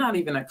not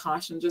even a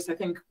caution, just I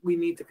think we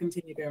need to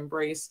continue to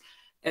embrace,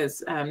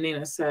 as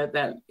Nina said,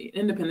 that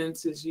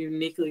Independence is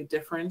uniquely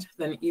different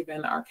than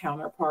even our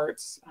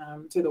counterparts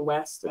to the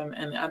West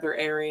and other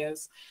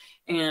areas.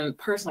 And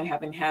personally,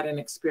 having had an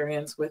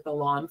experience with a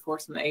law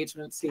enforcement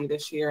agency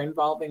this year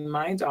involving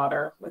my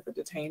daughter with a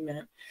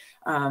detainment,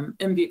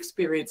 and the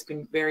experience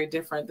being very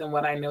different than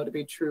what I know to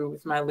be true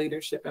with my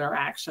leadership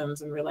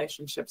interactions and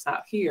relationships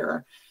out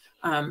here,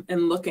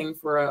 and looking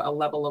for a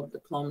level of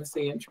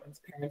diplomacy and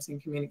transparency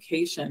and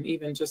communication,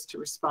 even just to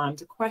respond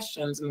to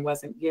questions, and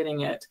wasn't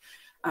getting it.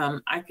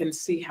 I can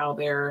see how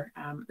there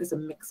is a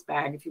mixed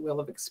bag, if you will,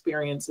 of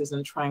experiences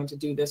in trying to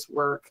do this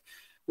work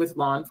with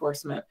law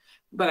enforcement.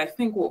 But I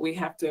think what we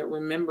have to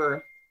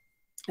remember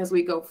as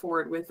we go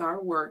forward with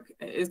our work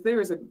is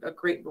there is a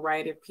great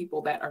variety of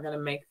people that are going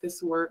to make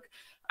this work.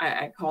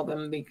 I call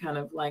them the kind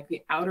of like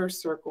the outer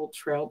circle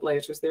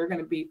trailblazers. They're going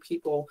to be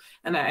people,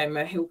 and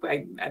I hope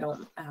I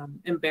don't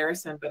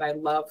embarrass them, but I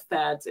love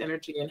Thad's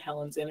energy and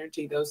Helen's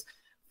energy, those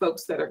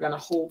folks that are going to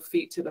hold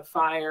feet to the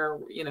fire,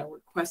 you know,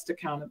 request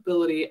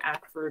accountability,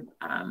 act for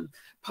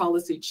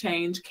policy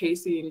change,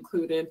 Casey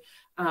included.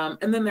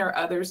 And then there are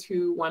others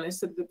who want to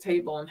sit at the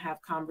table and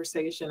have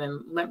conversation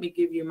and let me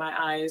give you my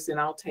eyes and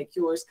I'll take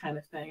yours kind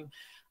of thing.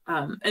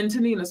 And to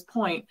Nina's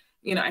point,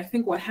 you know, I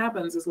think what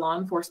happens is law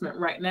enforcement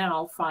right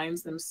now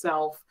finds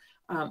themselves,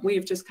 we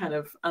have just kind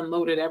of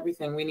unloaded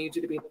everything. We need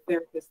you to be the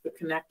therapist, the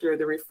connector,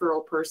 the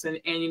referral person,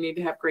 and you need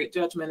to have great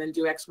judgment and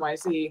do X, Y,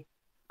 Z.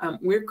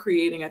 We're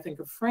creating, I think,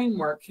 a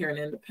framework here in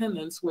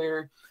Independence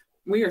where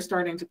we are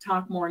starting to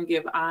talk more and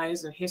give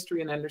eyes and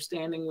history and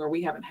understanding where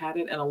we haven't had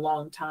it in a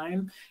long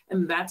time.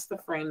 And that's the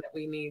frame that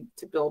we need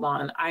to build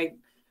on. I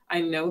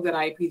I know that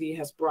IPD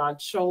has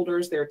broad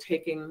shoulders. They're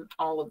taking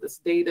all of this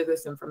data,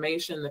 this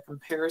information, the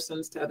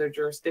comparisons to other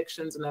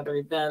jurisdictions and other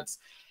events.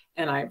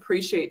 And I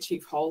appreciate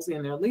Chief Halsey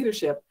and their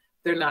leadership.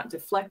 They're not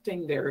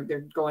deflecting, they're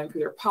going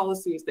through their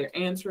policies, they're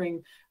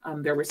answering,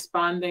 they're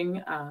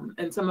responding.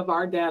 And some of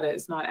our data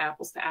is not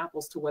apples to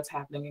apples to what's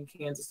happening in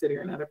Kansas City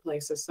or in other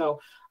places. So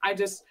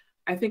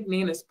I think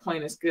Nina's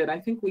point is good. I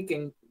think we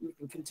can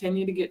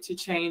continue to get to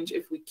change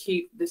if we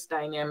keep this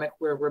dynamic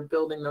where we're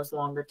building those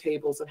longer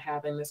tables and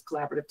having this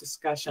collaborative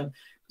discussion.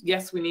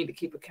 Yes, we need to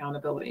keep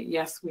accountability.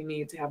 Yes, we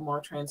need to have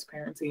more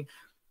transparency.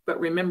 But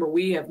remember,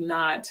 we have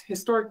not,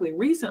 historically,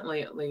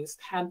 recently at least,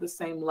 had the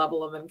same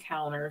level of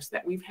encounters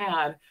that we've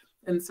had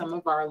in some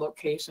of our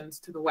locations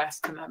to the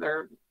west and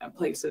other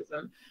places.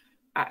 And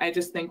I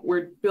just think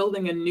we're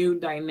building a new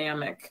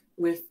dynamic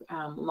with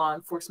law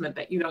enforcement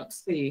that you don't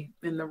see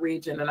in the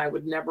region. And I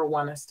would never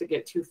want us to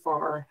get too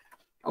far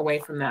away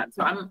from that.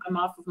 So I'm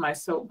off of my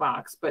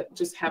soapbox, but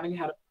just having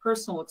had a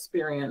personal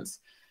experience,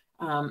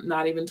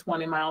 not even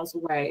 20 miles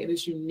away, it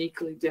is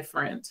uniquely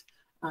different.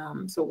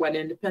 So what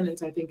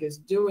Independence, I think, is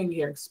doing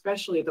here,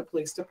 especially the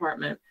police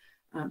department,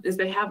 is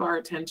they have our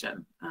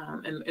attention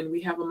and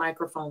we have a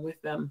microphone with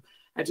them.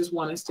 I just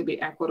want us to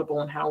be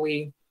equitable in how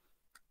we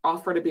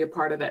offer to be a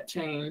part of that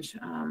change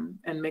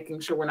and making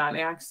sure we're not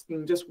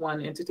asking just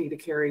one entity to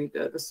carry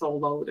the sole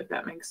load, if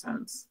that makes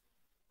sense.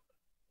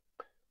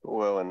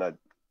 Well, and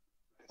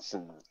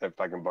if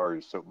I can borrow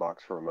your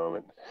soapbox for a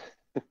moment,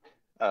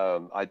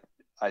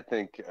 I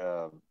think,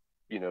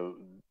 you know,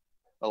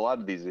 a lot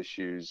of these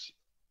issues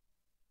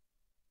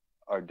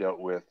are dealt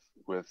with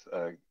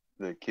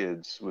the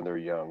kids when they're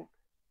young.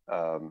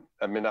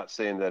 I mean, not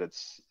saying that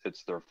it's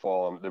their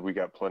fault, that we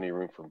got plenty of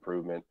room for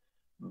improvement,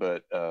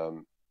 but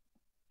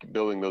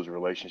building those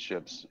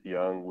relationships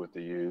young with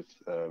the youth,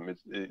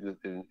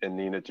 and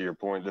Nina, to your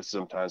point, this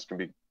sometimes can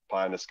be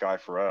pie in the sky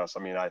for us. I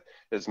mean,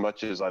 as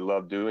much as I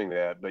love doing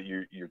that, but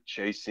you're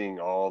chasing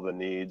all the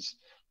needs,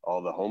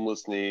 all the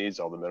homeless needs,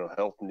 all the mental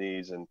health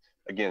needs, and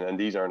again, and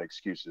these aren't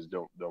excuses.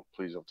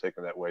 Please don't take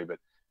them that way,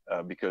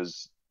 but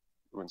because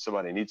when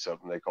somebody needs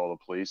something, they call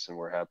the police, and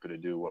we're happy to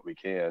do what we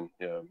can.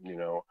 You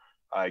know,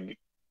 I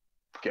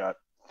got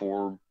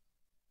 4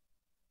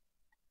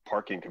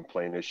 parking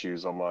complaint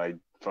issues on my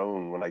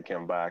phone when I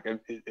come back.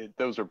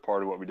 Those are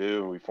part of what we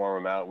do, and we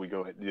farm them out. We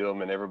go deal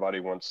them, and everybody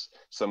wants.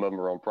 Some of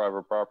them are on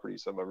private property,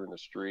 some of them are in the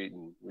street,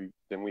 and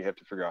then we have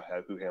to figure out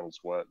who handles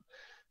what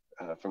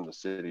from the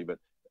city. But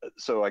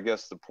so I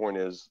guess the point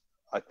is,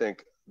 I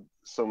think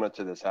so much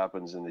of this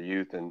happens in the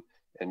youth,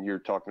 and you're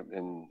talking,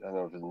 and I don't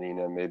know if it's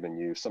Nina, maybe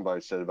you,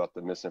 somebody said about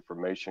the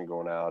misinformation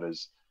going out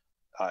is,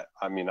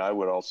 I mean, I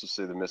would also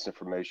say the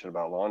misinformation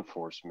about law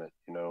enforcement,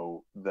 you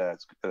know,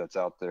 that's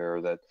out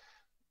there, that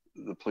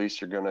the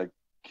police are going to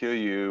kill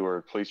you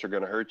or police are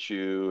going to hurt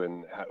you.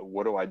 And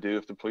what do I do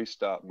if the police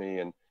stop me?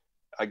 And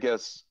I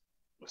guess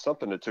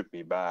something that took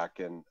me back,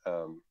 and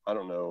I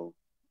don't know,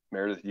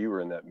 Meredith, you were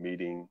in that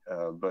meeting,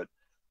 but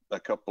a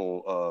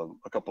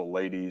couple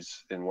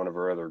ladies in one of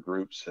our other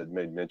groups had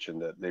made mention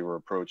that they were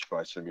approached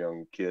by some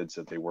young kids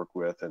that they work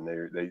with, and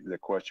the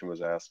question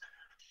was asked,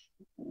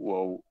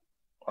 well,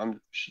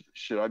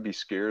 should I be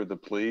scared of the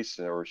police,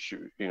 or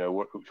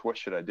what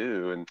should I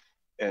do?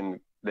 And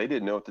they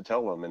didn't know what to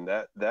tell them, and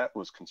that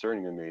was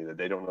concerning to me, that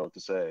they don't know what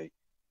to say,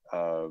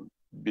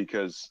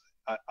 because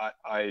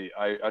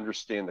I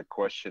understand the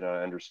question,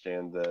 I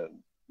understand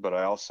but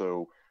I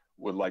also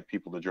would like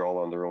people to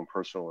draw on their own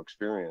personal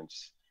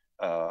experience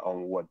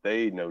on what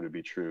they know to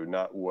be true,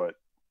 not what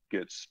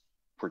gets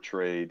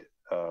portrayed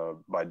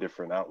by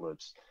different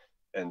outlets.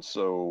 And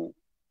so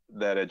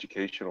that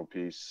educational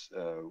piece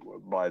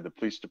by the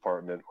police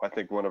department, I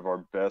think one of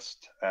our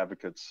best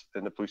advocates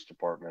in the police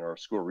department are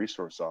school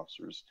resource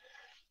officers,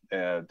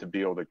 to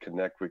be able to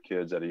connect with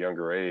kids at a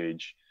younger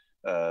age,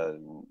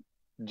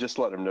 just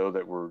let them know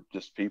that we're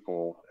just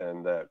people,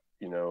 and that,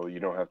 you know, you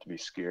don't have to be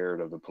scared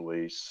of the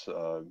police.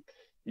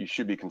 You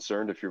should be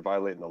concerned if you're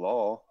violating the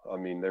law. I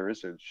mean, there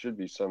should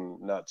be some,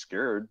 not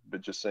scared,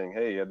 but just saying,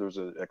 hey, yeah, there's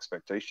an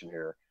expectation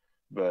here.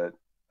 But,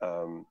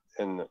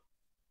 and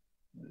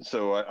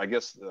so I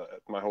guess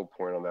my whole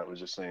point on that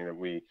was just saying that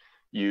we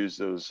use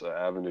those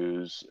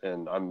avenues,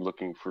 and I'm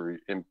looking for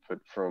input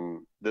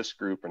from this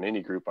group and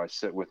any group I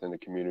sit with in the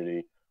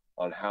community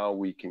on how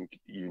we can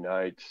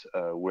unite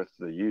with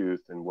the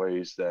youth in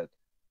ways that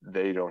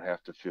they don't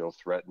have to feel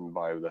threatened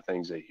by the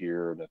things they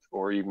hear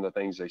or even the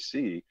things they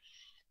see.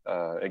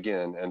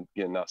 Again,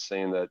 not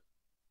saying that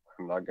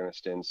I'm not going to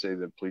stand and say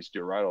that police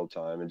do it right all the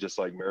time. And just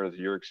like Meredith,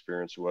 your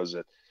experience was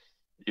that,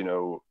 you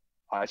know,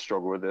 I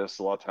struggle with this.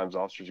 A lot of times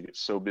officers get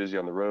so busy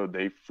on the road,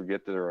 they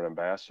forget that they're an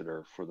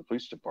ambassador for the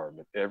police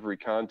department. Every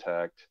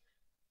contact,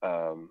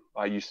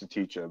 I used to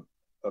teach an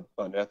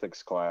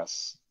ethics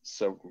class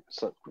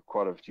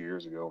quite a few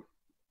years ago,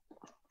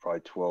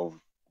 probably 12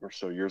 or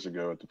so years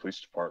ago at the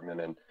police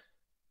department. And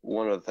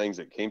one of the things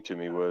that came to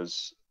me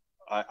was,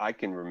 I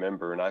can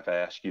remember, and I've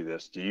asked you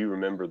this, do you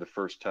remember the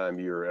first time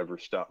you were ever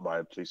stopped by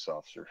a police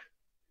officer?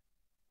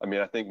 I mean,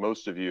 I think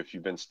most of you, if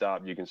you've been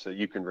stopped, you can say,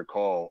 you can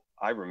recall,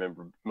 I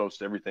remember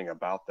most everything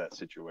about that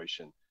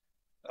situation.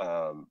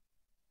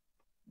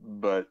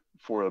 But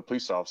for a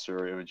police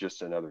officer, it was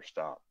just another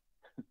stop.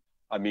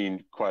 I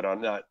mean, quite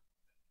on not,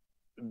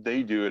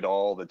 they do it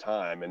all the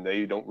time and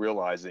they don't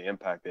realize the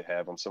impact they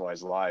have on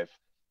somebody's life,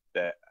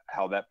 that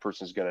how that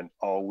person's going to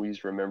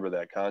always remember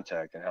that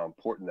contact and how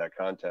important that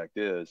contact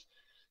is.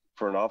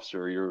 For an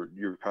officer,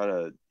 you're kind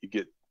of,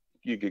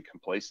 you get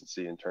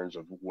complacency in terms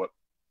of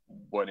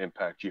what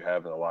impact you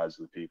have in the lives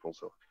of the people.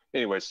 So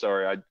anyway,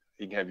 sorry,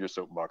 you can have your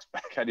soapbox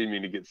back. I didn't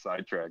mean to get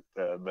sidetracked,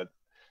 but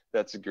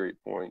that's a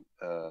great point,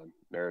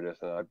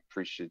 Meredith, and I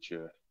appreciate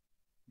you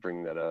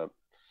bringing that up.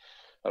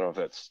 I don't know if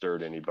that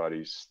stirred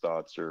anybody's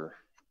thoughts or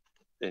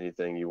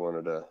anything you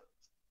wanted to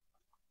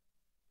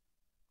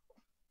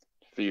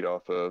feed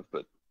off of,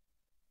 but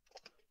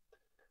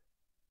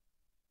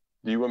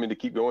do you want me to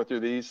keep going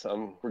through these?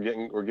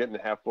 We're getting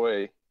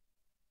halfway.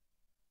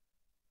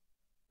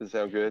 Does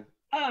that sound good?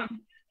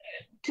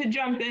 To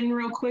jump in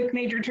real quick,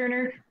 Major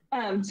Turner,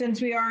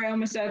 since we are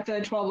almost at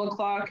the 12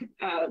 o'clock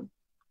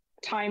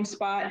time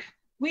spot,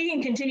 we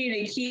can continue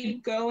to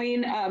keep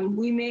going.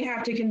 We may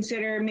have to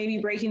consider maybe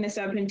breaking this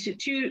up into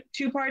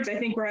two parts. I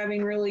think we're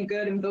having really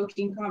good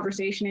invoking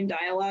conversation and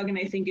dialogue, and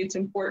I think it's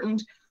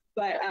important.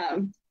 But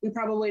we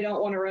probably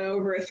don't want to run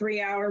over a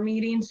 3-hour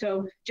meeting.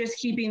 So just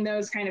keeping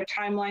those kind of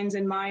timelines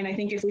in mind, I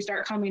think if we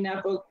start coming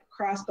up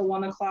across the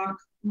 1 o'clock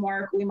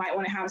mark, we might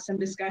want to have some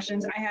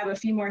discussions. I have a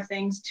few more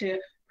things to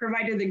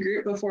provide to the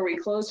group before we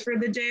close for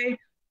the day.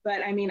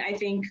 But I mean, I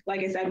think, like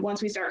I said,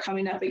 once we start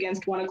coming up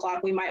against 1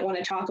 o'clock, we might want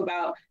to talk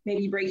about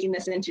maybe breaking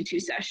this into 2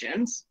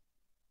 sessions.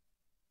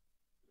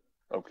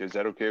 Okay, is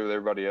that okay with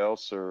everybody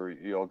else, or are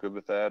you all good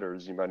with that, or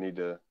does anybody need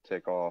to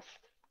take off?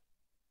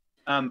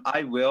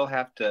 I will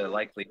have to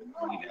likely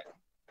leave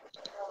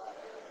it.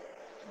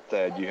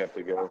 Thad, you have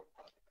to go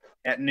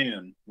At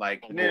noon,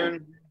 like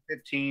noon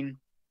 15.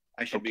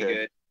 I should be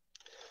good.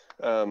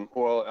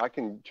 Well, I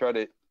can try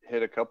to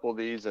hit a couple of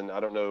these, and I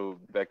don't know,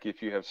 Becky,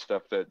 if you have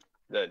stuff that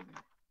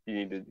you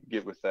need to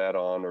get with that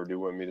on, or do you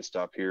want me to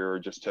stop here or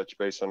just touch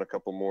base on a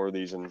couple more of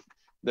these? And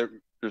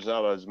there's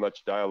not as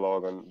much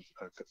dialogue on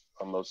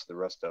most of the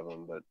rest of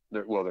them, but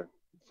they're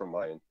from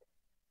my end.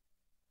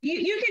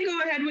 You can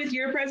go ahead with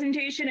your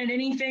presentation, and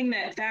anything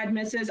that Thad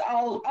misses,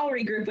 I'll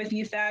regroup with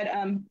you,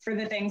 Thad, for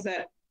the things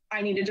that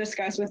I need to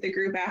discuss with the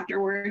group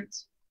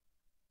afterwards.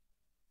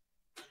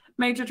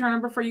 Major Turner,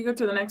 before you go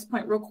to the next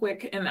point real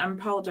quick, and I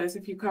apologize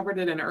if you covered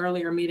it in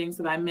earlier meetings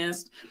that I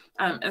missed,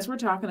 as we're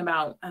talking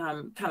about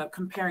kind of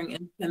comparing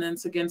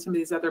Independence against some of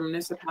these other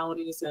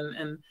municipalities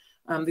and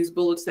these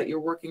bullets that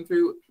you're working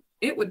through,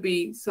 it would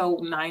be so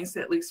nice,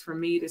 at least for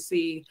me, to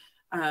see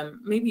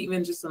maybe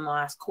even just in the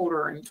last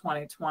quarter in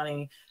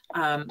 2020,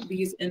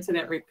 these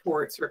incident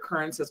reports or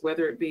occurrences,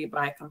 whether it be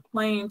by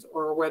complaint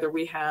or whether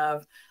we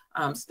have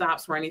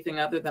stops where anything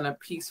other than a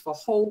peaceful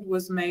hold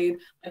was made.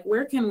 Like,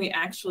 where can we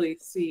actually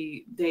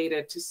see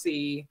data to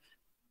see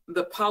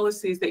the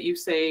policies that you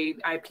say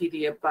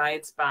IPD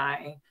abides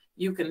by?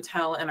 You can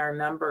tell in our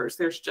numbers,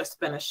 there's just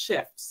been a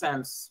shift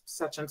since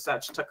such and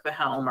such took the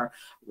helm. Or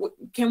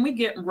can we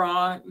get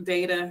raw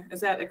data? Is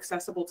that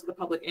accessible to the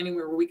public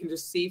anywhere where we can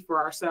just see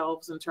for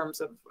ourselves in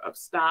terms of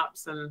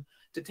stops and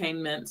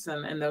detainments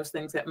and those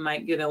things that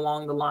might get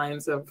along the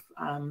lines of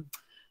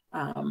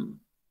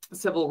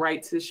civil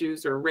rights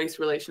issues or race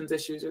relations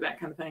issues or that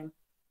kind of thing?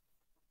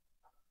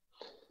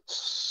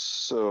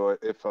 So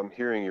if I'm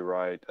hearing you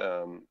right,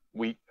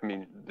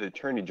 the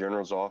Attorney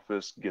General's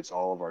office gets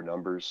all of our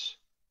numbers,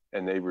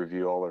 and they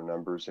review all our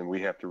numbers, and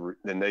we have to,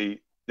 then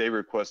they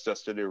request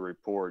us to do a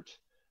report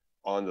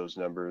on those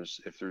numbers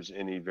if there's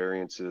any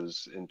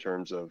variances in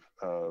terms of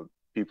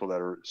people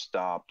that are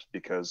stopped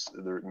because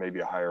there may be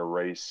a higher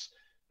race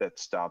that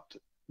stopped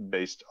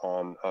based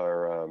on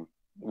our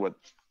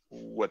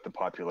what the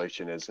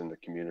population is in the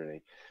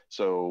community.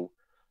 So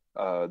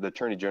the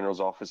Attorney General's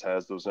office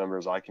has those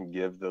numbers. I can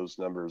give those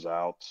numbers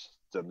out.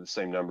 The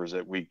same numbers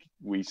that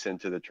we send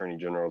to the Attorney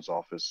General's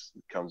office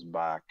comes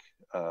back,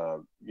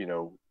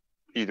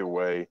 either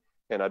way.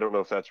 And I don't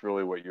know if that's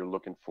really what you're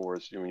looking for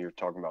is when you're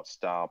talking about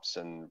stops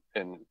and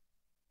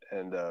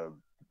the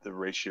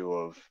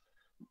ratio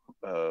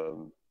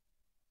of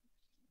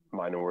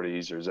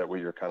minorities, or is that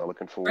what you're kind of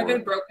looking for? Are they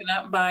broken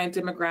up by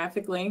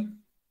demographically?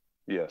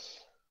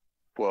 Yes.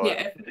 Well,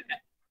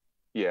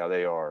 yeah,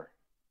 they are.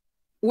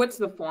 What's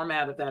the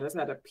format of that? Is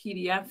that a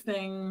PDF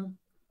thing?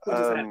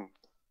 What is that?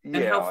 And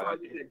how far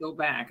does it go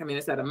back? I mean,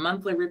 is that a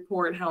monthly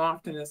report? How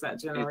often is that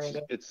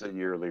generated? It's a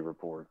yearly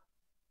report.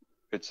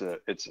 It's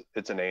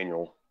an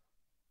annual.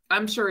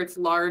 I'm sure it's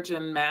large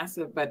and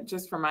massive, but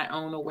just for my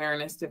own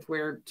awareness, if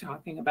we're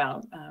talking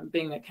about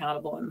being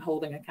accountable and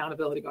holding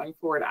accountability going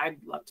forward, I'd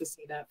love to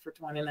see that for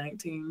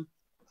 2019.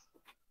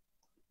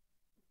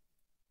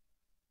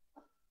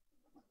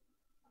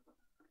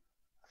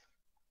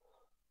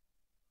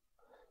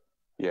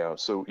 Yeah,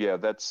 so yeah,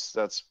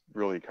 that's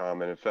really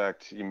common. In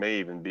fact, you may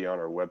even be on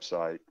our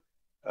website.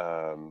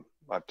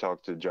 I've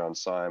talked to John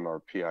Syme, our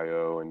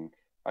PIO, and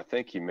I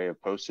think he may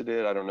have posted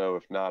it. I don't know.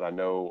 If not, I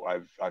know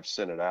I've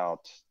sent it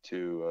out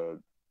to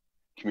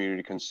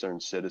community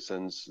concerned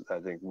citizens. I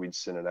think we'd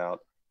sent it out.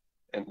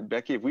 And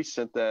Becky, have we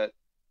sent that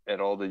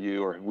at all to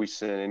you, or have we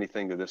sent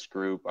anything to this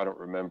group? I don't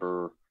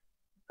remember.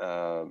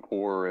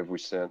 Or have we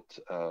sent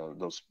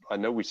those? I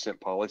know we sent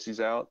policies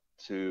out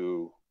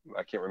to,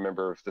 I can't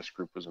remember if this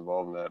group was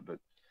involved in that, but.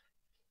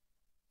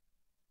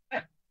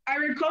 I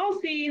recall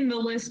seeing the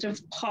list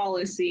of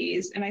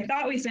policies, and I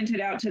thought we sent it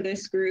out to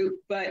this group,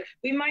 but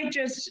we might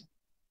just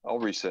I'll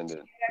resend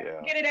it.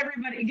 Yeah. Get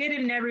it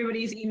in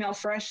everybody's email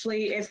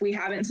freshly. If we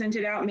haven't sent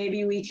it out,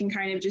 maybe we can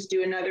kind of just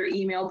do another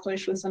email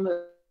push with some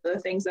of the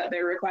things that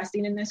they're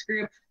requesting in this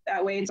group.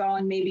 That way it's all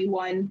in maybe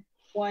one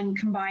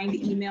combined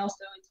email,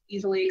 so it's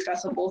easily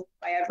accessible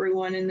by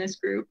everyone in this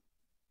group.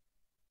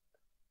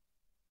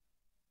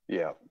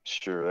 Yeah,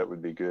 sure, that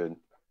would be good.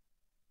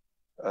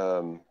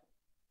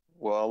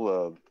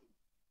 Well,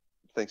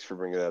 thanks for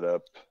bringing that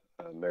up,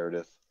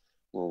 Meredith.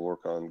 We'll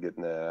work on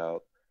getting that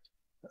out.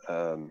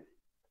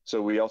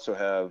 So we also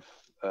have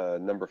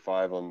number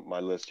 5 on my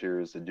list here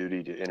is the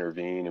duty to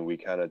intervene, and we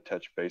kind of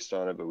touched based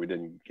on it, but we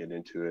didn't get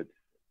into it.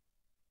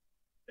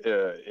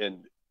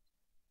 In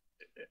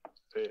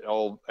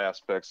all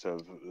aspects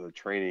of the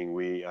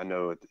training, I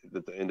know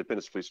that the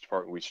Independence Police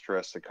Department, we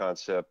stress the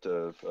concept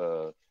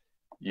of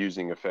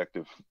using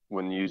effective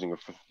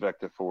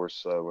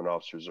force when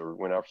officers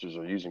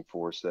are using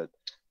force, that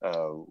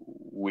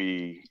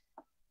we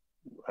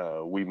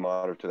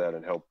monitor that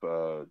and help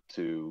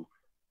to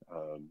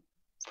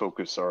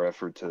focus our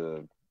effort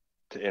to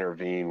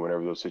intervene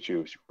whenever those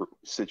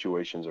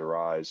situations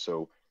arise.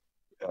 So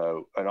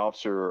an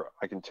officer,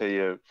 I can tell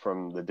you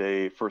from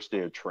the first day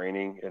of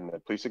training in the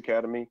police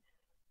academy,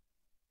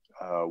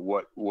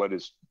 what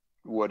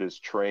is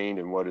trained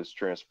and what is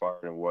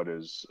transpired and what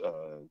is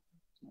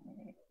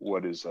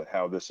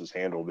how this is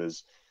handled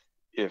is,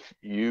 if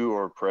you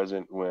are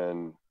present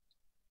when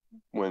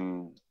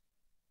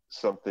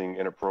something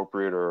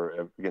inappropriate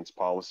or against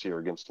policy or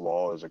against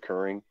law is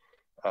occurring,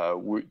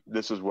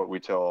 this is what we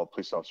tell all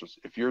police officers: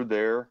 if you're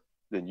there,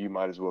 then you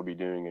might as well be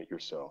doing it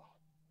yourself,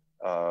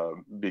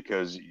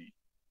 because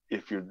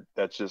if you're,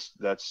 that's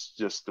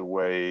just the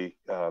way.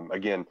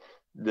 Again,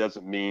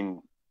 doesn't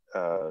mean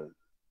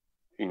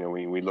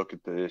when we look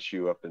at the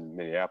issue up in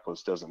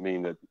Minneapolis, doesn't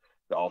mean that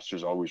the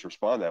officers always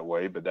respond that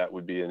way, but that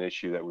would be an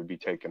issue that would be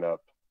taken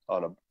up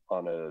on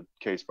a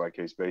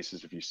case-by-case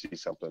basis if you see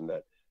something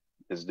that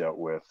is dealt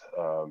with,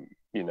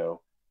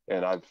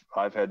 and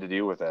I've had to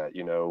deal with that,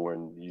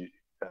 when you,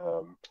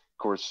 of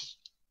course,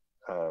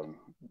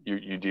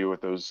 you deal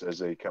with those as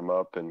they come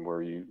up, and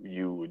where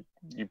you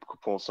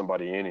pull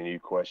somebody in and you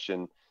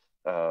question,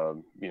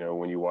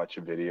 when you watch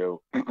a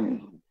video,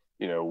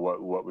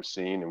 what was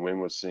seen and when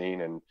was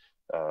seen, and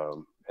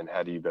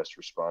how do you best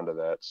respond to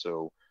that.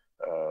 So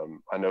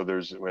I know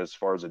as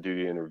far as a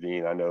duty to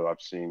intervene, I know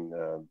I've seen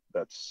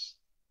that's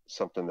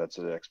something that's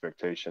an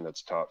expectation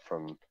that's taught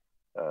from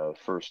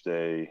first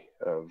day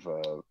of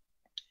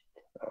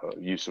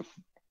use of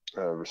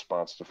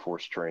response to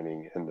force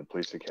training in the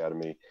police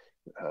academy.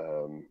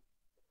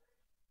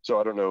 So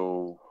I don't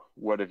know,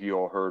 what have you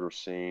all heard or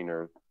seen,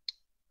 or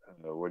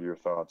what are your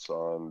thoughts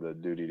on the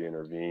duty to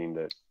intervene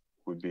that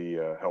would be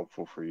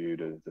helpful for you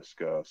to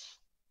discuss?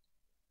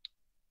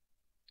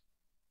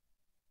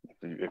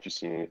 If you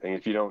see anything,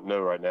 if you don't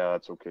know right now,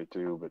 that's okay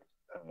too, but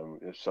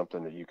if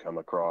something that you come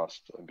across,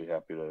 I'd be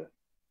happy to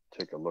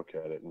take a look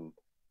at it. And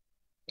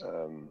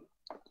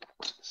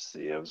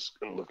see, I was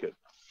going to look at,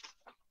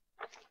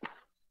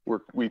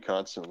 we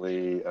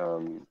constantly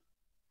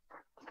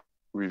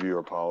review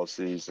our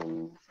policies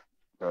and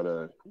try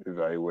to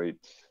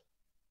evaluate.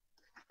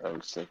 I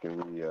was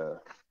thinking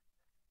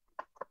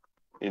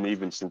and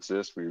even since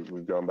this,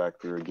 we've gone back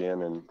through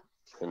again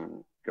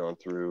and gone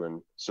through,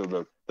 and so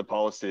the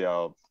policy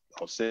I'll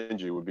send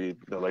you would be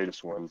the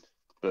latest one,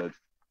 but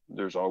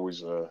there's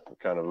always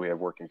we have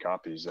working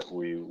copies that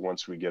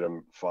once we get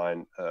them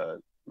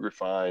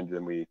refined,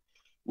 then we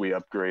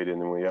upgrade,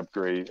 and then we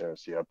upgrade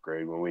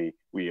when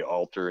we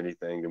alter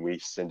anything, then we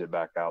send it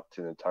back out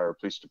to the entire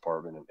police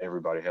department, and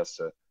everybody has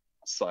to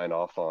sign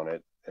off on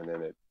it, and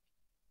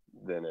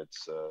then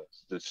it's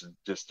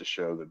just to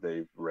show that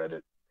they've read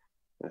it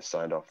and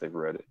signed off they've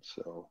read it.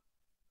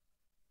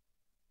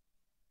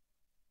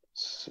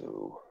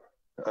 So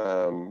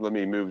let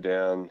me move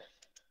down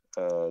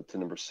to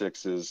number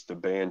 6, is to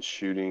ban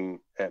shooting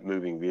at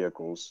moving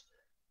vehicles.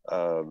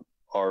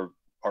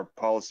 Our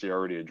policy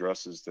already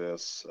addresses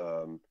this,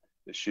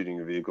 the shooting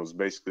of vehicles.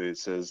 Basically, it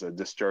says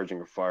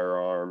discharging a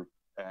firearm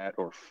at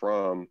or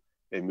from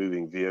a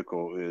moving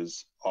vehicle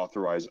is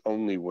authorized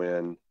only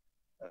when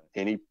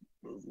any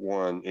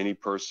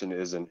person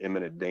is in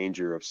imminent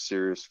danger of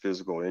serious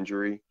physical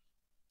injury,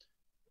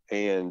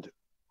 and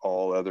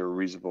all other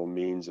reasonable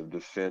means of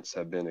defense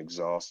have been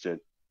exhausted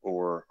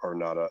or are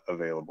not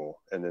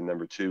available. And then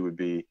number 2 would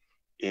be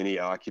any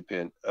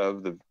occupant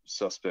of the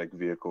suspect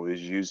vehicle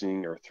is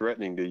using or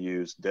threatening to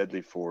use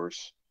deadly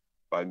force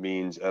by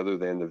means other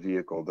than the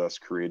vehicle, thus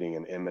creating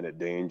an imminent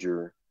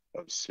danger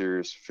of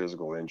serious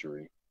physical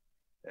injury.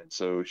 And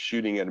so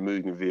shooting at a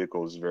moving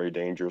vehicle is very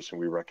dangerous, and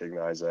we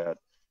recognize that.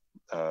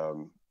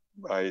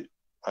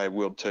 I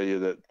will tell you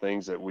that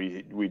things that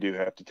we do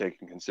have to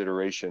take in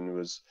consideration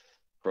was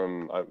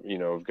from, you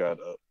know, I've got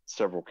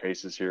several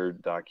cases here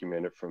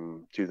documented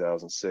from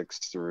 2006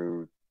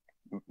 through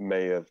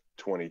May of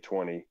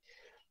 2020,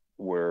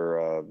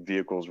 where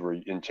vehicles were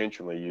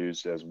intentionally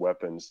used as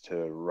weapons to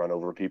run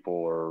over people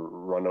or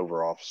run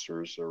over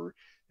officers,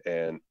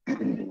 and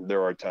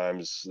there are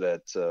times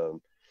that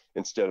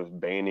instead of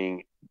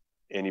banning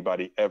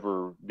anybody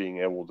ever being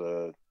able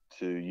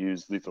to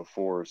use lethal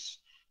force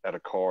at a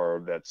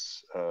car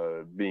that's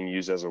being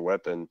used as a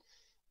weapon,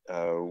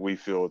 we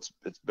feel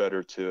it's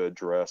better to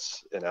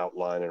address and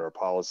outline in our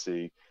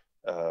policy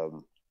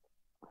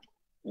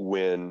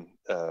when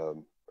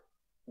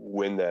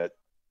that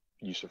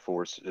use of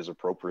force is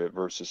appropriate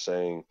versus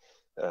saying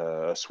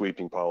a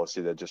sweeping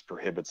policy that just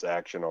prohibits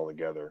action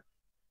altogether.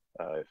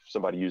 If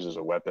somebody uses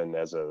a weapon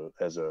as a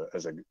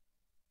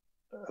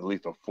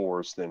lethal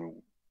force,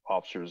 then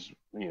officers,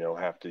 you know,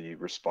 have to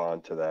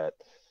respond to that.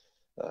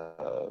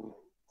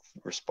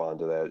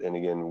 And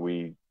again,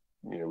 we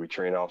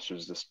train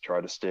officers to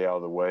try to stay out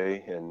of the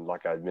way. And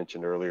like I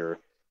mentioned earlier,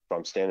 if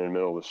I'm standing in the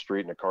middle of the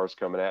street and a car's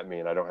coming at me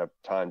and I don't have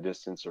time,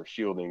 distance, or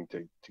shielding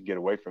to get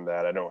away from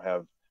that, I don't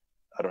have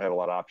a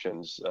lot of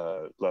options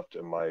left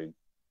in my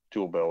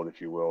tool belt,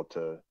 if you will,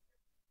 to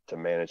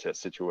manage that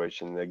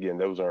situation. Again,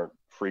 those aren't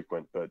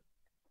frequent, but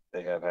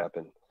they have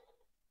happened.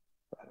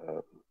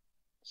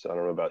 So I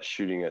don't know about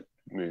shooting at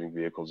moving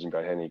vehicles.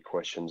 Anybody had any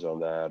questions on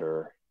that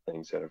or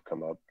things that have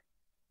come up?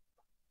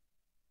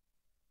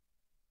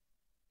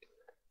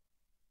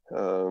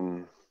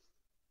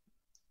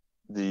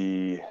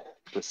 The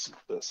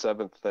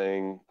seventh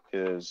thing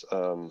is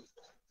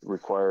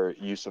require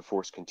use of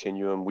force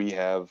continuum. We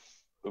have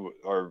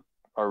our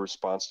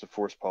response to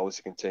force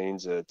policy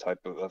contains a type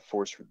of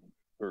force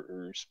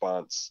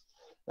response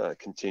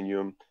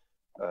continuum.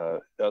 A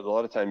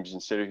lot of times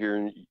instead of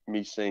hearing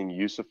me saying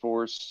use of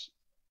force,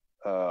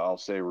 I'll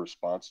say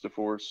response to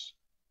force,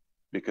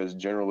 because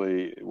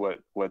generally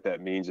what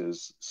that means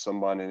is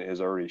someone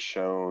has already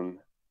shown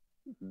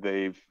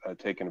they've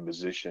taken a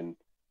position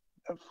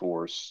of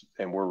force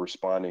and we're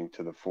responding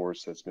to the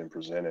force that's been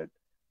presented.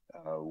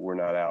 We're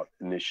not out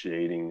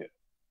initiating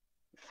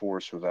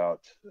force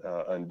without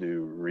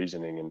undue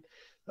reasoning.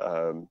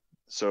 And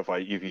so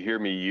if you hear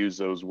me use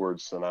those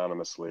words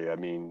synonymously, I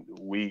mean,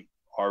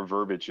 our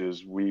verbiage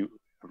is we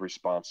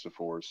response to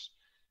force.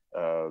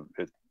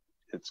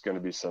 It's going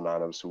to be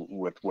synonymous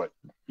with what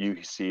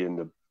you see in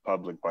the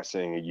public by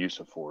saying a use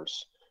of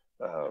force.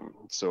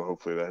 So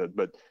hopefully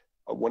but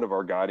one of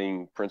our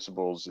guiding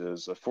principles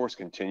is a force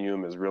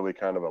continuum is really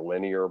kind of a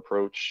linear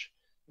approach,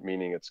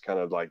 meaning it's kind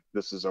of like,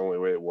 this is the only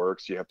way it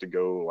works. You have to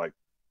go like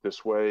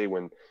this way.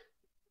 When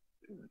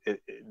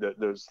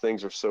those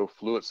things are so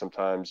fluid,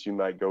 sometimes you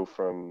might go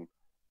from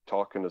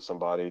talking to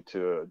somebody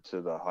to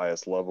the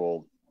highest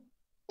level.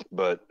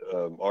 But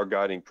our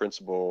guiding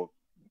principle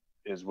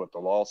is what the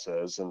law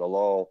says, and the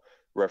law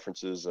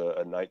references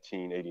a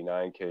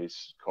 1989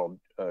 case called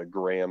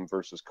Graham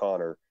versus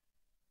Connor,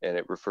 and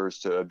it refers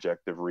to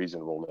objective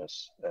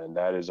reasonableness, and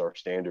that is our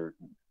standard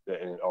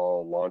in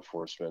all law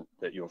enforcement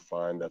that you'll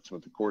find. That's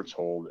what the courts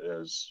hold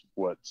as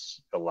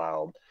what's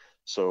allowed.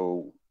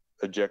 So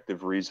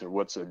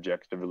what's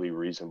objectively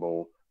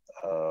reasonable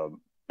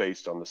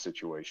based on the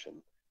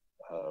situation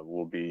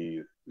will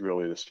be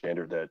really the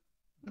standard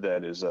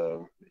that is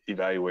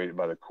evaluated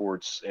by the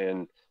courts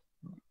and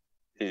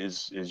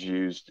is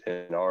used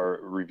in our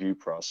review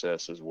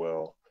process as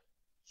well.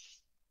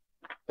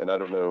 And I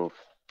don't know if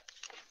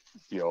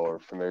y'all are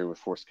familiar with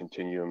force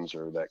continuums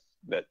or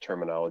that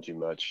terminology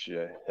much.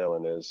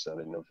 Helen is. I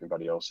didn't know if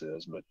anybody else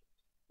is, but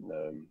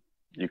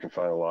you can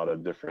find a lot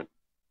of different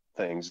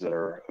things that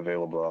are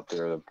available out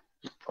there that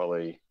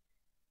probably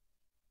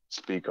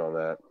speak on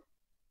that.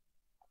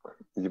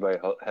 Anybody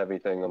have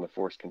anything on the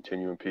force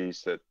continuum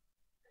piece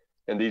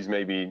and these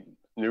may be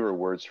newer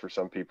words for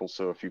some people.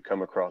 So if you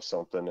come across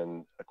something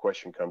and a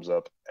question comes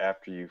up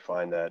after you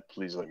find that,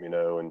 please let me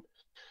know and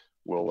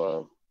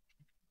we'll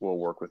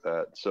work with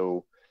that.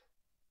 So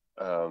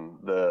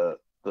the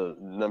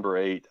number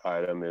 8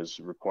 item is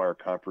require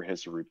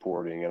comprehensive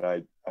reporting. And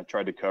I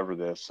tried to cover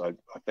this. I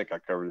think I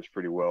covered this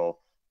pretty well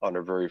on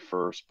our very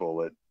first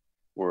bullet,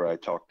 where I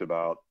talked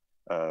about,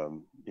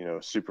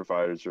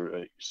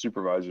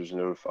 supervisors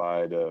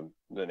notified,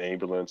 then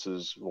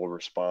ambulances will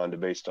respond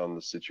based on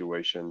the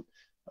situation.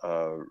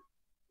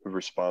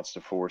 Response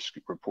to force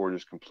report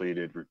is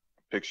completed.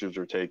 Pictures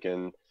are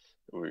taken.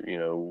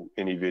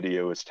 Any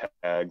video is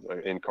tagged.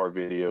 In-car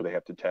video, they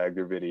have to tag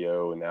their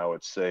video, and now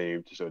it's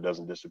saved so it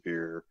doesn't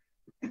disappear.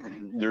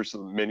 There's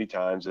many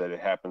times that it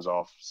happens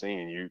off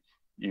scene.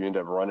 You end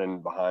up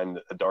running behind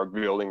a dark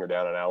building or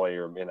down an alley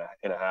or in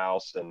a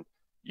house, and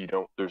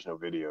there's no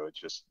video. It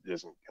just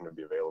isn't going to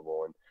be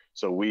available. And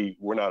so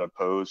we're not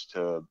opposed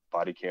to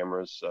body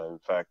cameras. In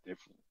fact, if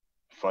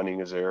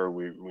funding is there,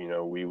 we'd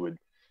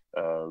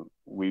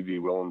be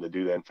willing to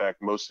do that. In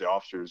fact, most of the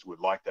officers would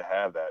like to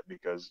have that,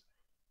 because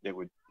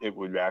it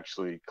would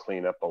actually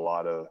clean up a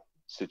lot of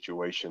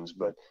situations.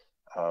 But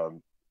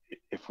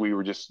if we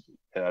were just,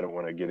 and I don't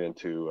want to get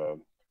into,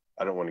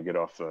 I don't want to get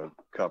off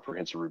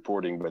comprehensive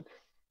reporting, but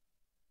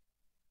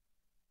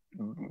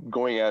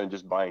going out and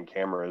just buying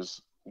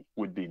cameras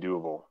would be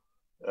doable.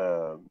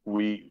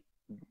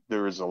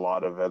 There is a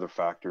lot of other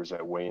factors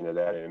that weigh into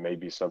that, and it may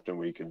be something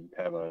we could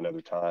have on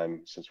another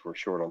time since we're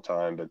short on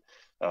time. But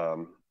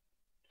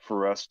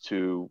for us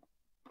to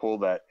pull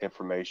that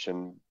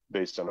information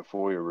based on a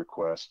FOIA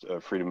request,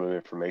 a Freedom of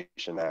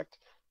Information Act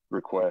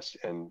request,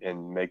 and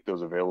make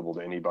those available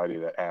to anybody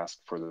that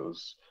asks for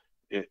those,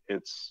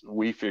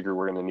 we figure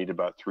we're going to need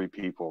about 3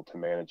 people to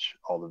manage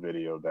all the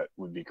video that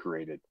would be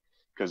created,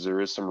 because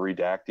there is some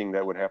redacting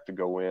that would have to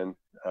go in,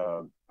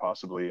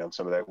 possibly on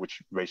some of that,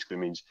 which basically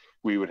means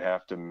we would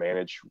have to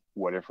manage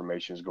what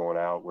information is going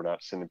out. We're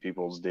not sending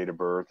people's date of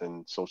birth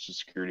and social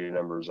security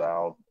numbers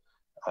out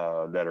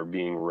that are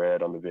being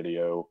read on the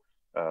video,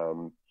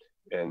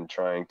 and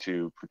trying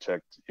to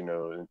protect,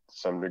 to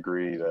some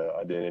degree, the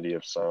identity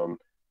of some.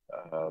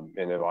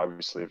 And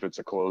obviously, if it's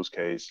a closed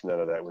case, none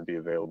of that would be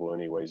available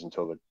anyways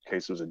until the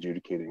case was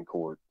adjudicated in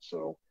court.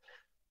 So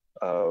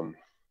I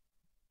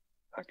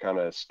kind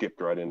of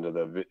skipped right into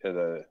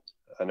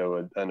I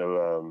know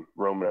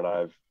Roman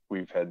and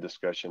we've had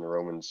discussion.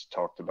 Roman's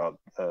talked about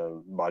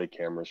body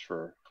cameras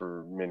for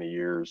many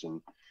years, and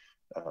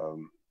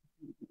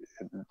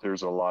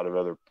there's a lot of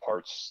other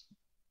parts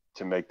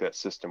to make that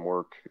system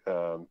work,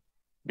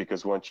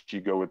 because once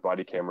you go with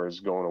body cameras,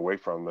 going away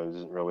from them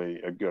isn't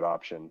really a good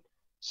option.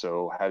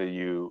 So how do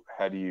you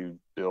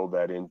build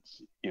that in,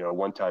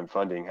 one-time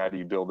funding? How do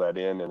you build that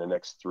in the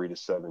next 3 to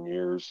 7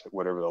 years,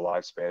 whatever the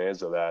lifespan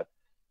is of that,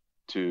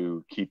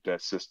 to keep the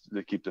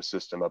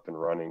system up and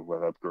running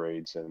with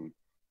upgrades? And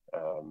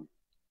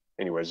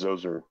anyways,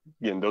 those are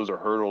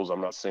hurdles.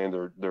 I'm not saying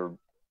they're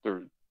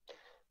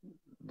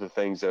the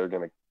things that are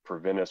going to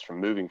prevent us from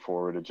moving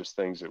forward. Are just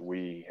things that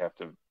we have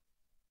to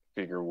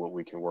figure what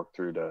we can work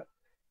through to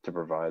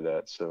provide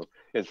that. So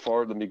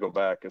let me go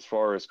back, as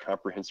far as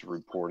comprehensive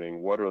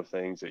reporting, what are the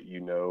things that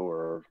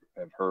or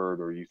have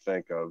heard or you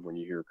think of when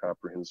you hear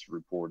comprehensive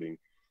reporting,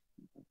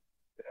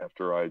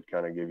 after I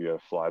kind of give you a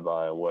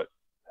flyby on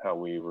how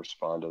we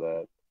respond to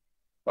that?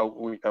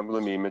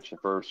 Let me mention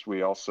first,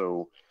 we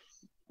do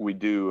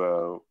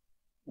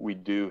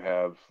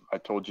have, I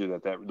told you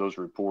that those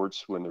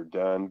reports, when they're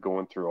done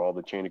going through all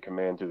the chain of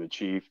command to the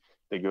chief,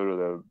 they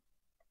go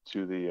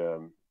to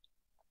the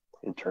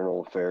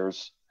internal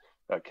affairs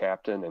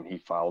captain, and he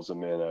files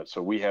them in.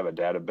 So we have a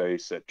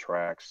database that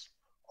tracks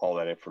all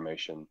that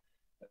information.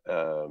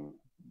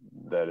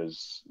 That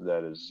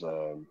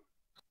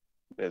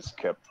is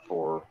kept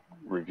for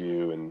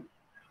review and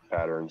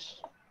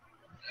patterns.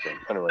 So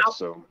anyway,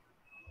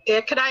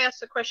 Yeah, could I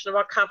ask a question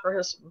about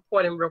comprehensive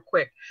reporting real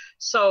quick?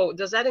 So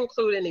does that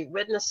include any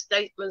witness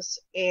statements?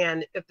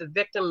 And if the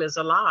victim is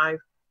alive,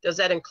 does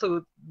that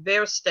include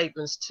their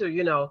statements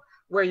too,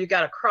 where you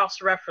got a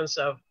cross-reference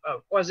of,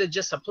 or is it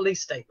just a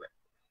police statement?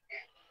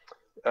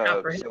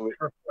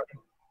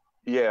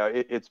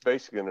 It's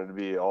basically going to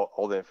be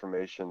all the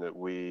information that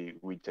we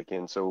take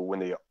in. So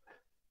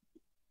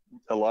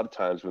a lot of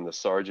times when the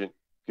sergeant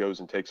goes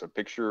and takes a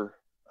picture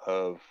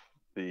of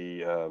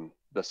the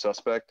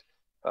suspect,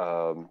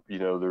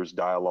 there's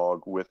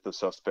dialogue with the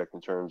suspect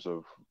in terms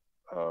of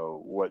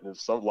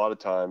a lot of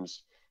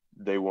times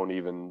they won't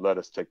even let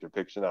us take their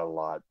picture. Not a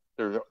lot.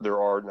 There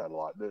are not a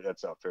lot.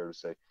 That's not fair to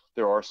say.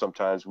 There are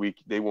sometimes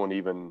they won't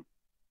even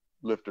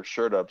lift their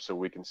shirt up so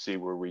we can see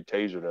where we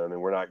tasered them,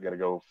 and we're not going to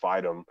go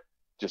fight them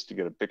just to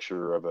get a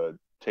picture of a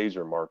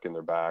taser mark in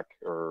their back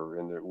or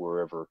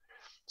wherever.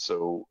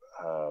 So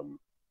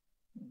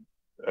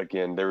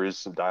again,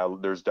 there's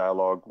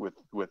dialogue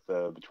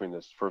between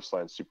this first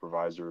line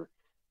supervisor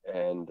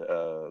and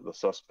the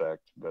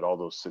suspect, but all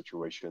those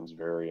situations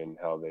vary in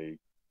how they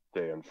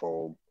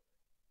unfold.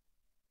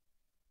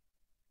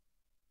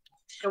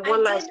 And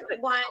one last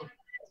thing.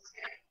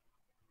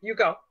 You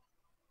go.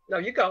 No,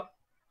 you go.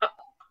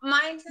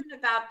 Mine's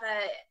about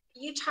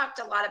you talked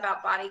a lot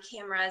about body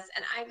cameras,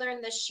 and I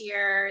learned this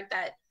year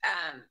that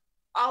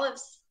all of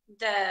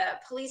the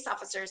police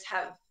officers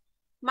have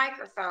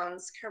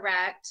microphones,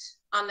 correct,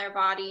 on their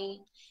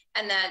body,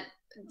 and that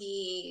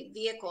the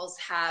vehicles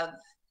have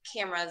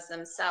cameras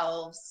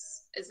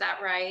themselves. Is that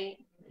right?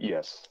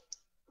 Yes.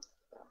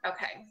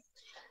 Okay.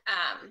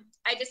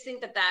 I just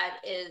think that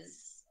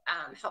is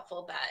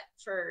helpful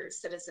for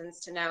citizens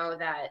to know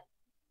that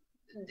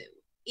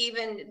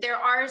even there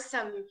are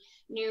some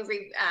new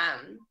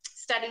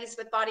studies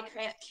with body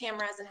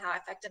cameras and how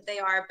effective they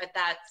are, but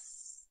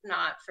that's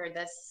not for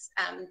this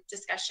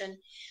discussion.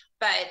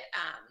 But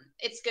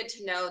it's good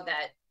to know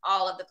that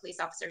all of the police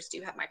officers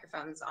do have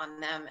microphones on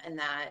them, and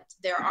that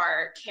there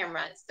are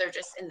cameras. They're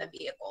just in the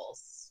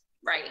vehicles,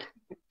 right?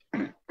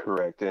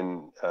 Correct.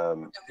 And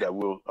I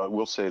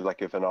will say,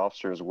 like, if an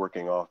officer is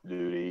working off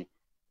duty,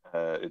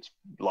 it's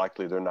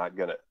likely they're not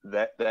gonna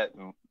that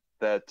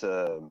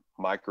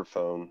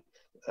microphone.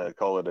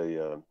 Call it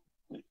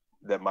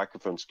that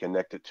microphone's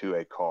connected to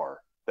a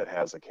car that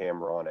has a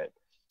camera on it.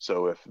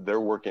 So if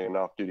they're working an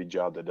off-duty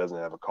job that doesn't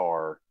have a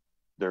car,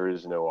 there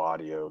is no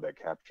audio that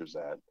captures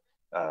that.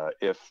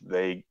 If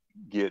they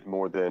get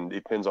more than,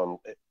 depends on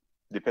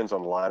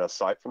line of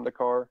sight from the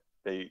car.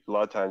 A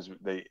lot of times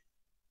the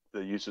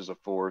uses of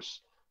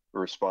force,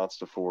 or response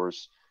to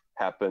force,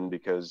 happen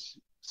because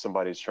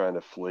somebody's trying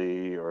to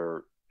flee,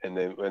 and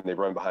then when they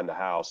run behind the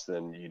house,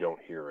 then you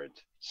don't hear it.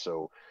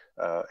 So,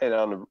 and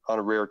on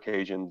a rare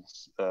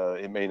occasions,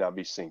 it may not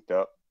be synced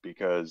up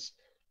because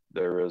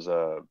there is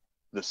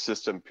the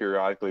system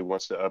periodically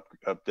wants to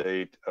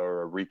update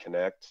or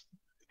reconnect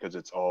because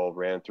it's all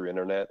ran through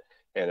internet.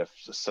 And if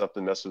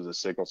something messes with the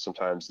signal,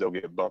 sometimes they'll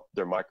get bumped,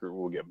 their micro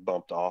will get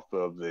bumped off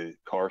of the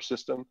car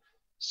system.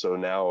 So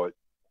now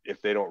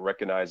if they don't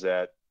recognize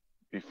that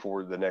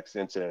before the next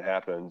incident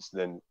happens,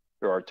 then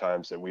there are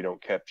times that we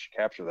don't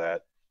capture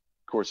that.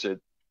 Of course,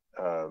 it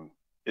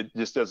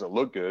just doesn't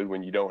look good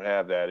when you don't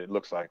have that. It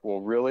looks like,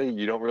 well, really,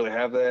 you don't really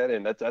have that,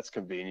 and that's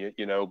convenient,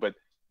 but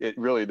it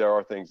really, there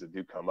are things that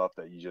do come up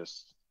that it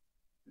just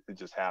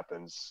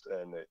happens,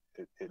 and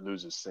it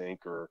loses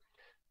sync, or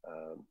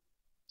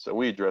so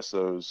we address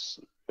those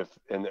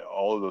in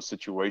all of those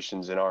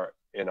situations in our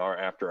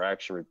after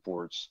action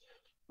reports.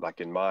 Like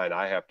in mine,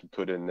 I have to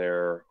put in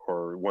there,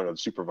 or one of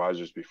the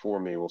supervisors before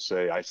me will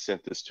say, I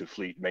sent this to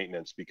fleet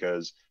maintenance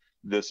because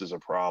this is a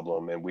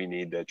problem and we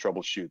need to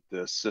troubleshoot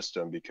this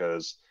system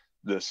because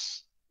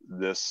this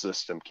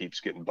system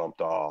keeps getting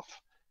bumped off.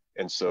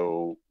 And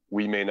so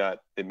it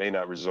may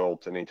not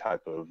result in any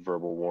type of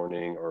verbal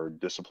warning or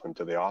discipline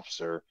to the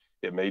officer.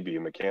 It may be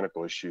a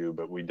mechanical issue,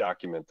 but we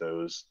document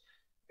those,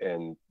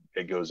 and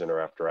it goes in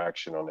our after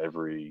action on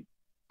every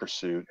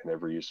pursuit and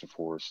every use of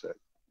force that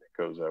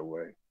goes that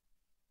way.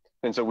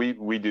 And so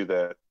we do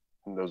that,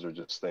 and those are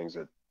just things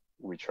that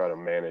we try to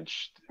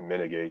manage to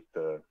mitigate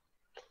the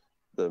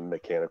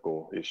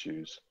mechanical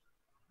issues.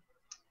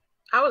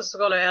 I was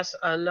going to ask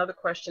another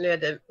question there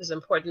that is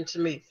important to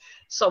me.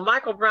 So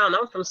Michael Brown,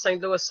 I'm from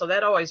St. Louis, so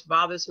that always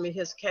bothers me,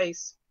 his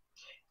case.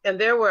 And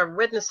there were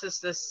witnesses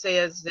that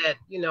says that,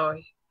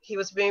 he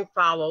was being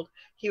followed.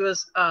 He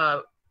was,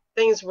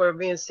 things were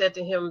being said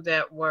to him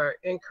that were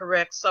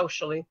incorrect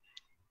socially.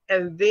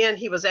 And then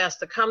he was asked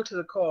to come to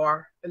the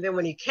car. And then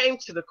when he came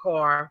to the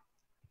car,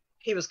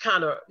 he was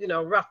kind of,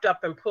 roughed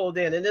up and pulled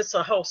in. And it's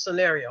a whole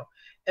scenario.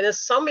 And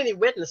there's so many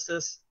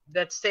witnesses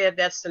that said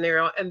that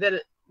scenario. And then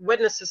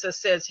witnesses that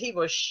says he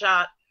was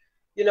shot,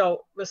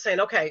 was saying,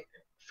 okay,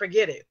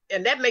 forget it.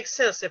 And that makes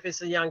sense if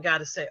it's a young guy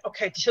to say,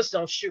 okay, just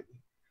don't shoot me.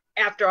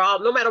 After all,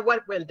 no matter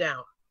what went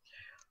down.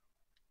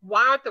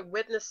 Why aren't the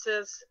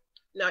witnesses,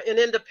 now in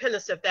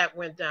Independence, if that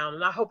went down,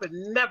 and I hope it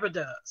never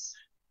does,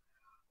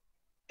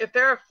 if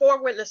there are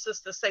 4 witnesses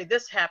to say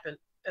this happened,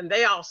 and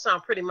they all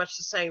sound pretty much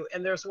the same,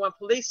 and there's one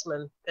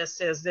policeman that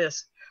says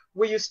this,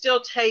 will you still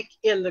take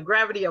in the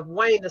gravity of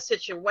weighing the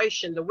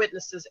situation, the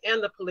witnesses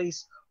and the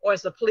police, or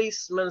is the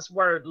policeman's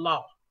word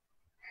law?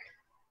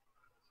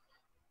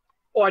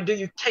 Or do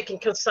you take in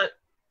consent,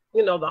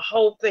 the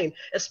whole thing,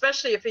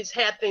 especially if he's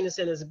had things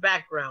in his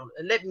background?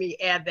 And let me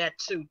add that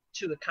to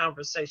the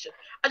conversation.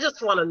 I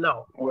just want to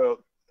know. Well,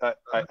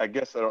 I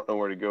guess I don't know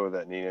where to go with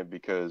that, Nina,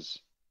 because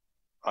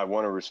I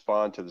want to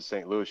respond to the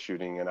St. Louis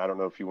shooting, and I don't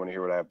know if you want to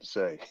hear what I have to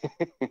say,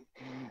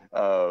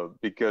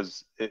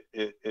 because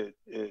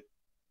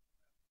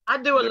I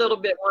do a little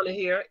bit want to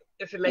hear,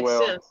 if it makes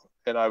sense.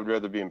 And I would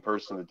rather be in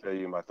person to tell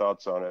you my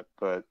thoughts on it,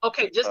 but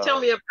okay, just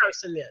tell me in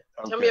person then.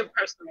 Okay. Tell me in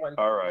person one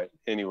day. All right.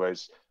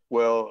 Anyways,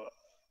 well,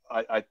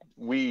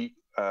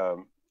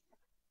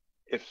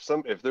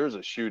 if there's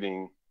a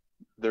shooting,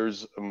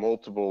 there's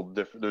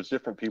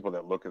different people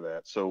that look at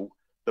that. So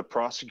the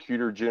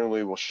prosecutor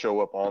generally will show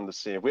up on the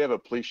scene. If we have a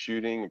police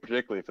shooting, and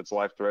particularly if it's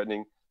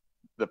life-threatening,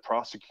 the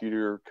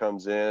prosecutor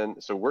comes in.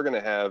 So we're going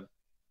to have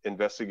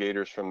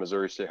investigators from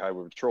Missouri State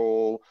Highway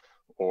Patrol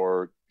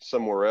or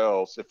somewhere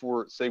else. If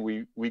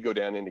we go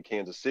down into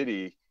Kansas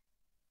City,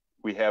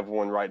 we have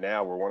one right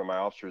now where one of my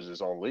officers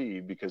is on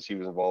leave because he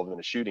was involved in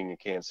a shooting in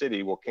Kansas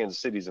City. Well, Kansas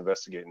City's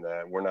investigating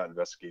that. We're not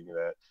investigating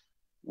that.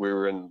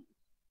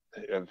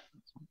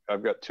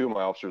 I've got 2 of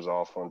my officers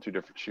off on 2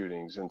 different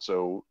shootings. And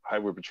so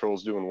Highway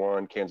Patrol's doing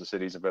one, Kansas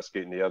City's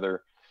investigating the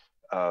other.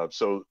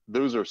 So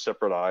those are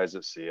separate eyes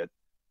that see it.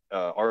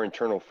 Our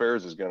internal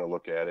affairs is going to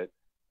look at it.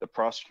 The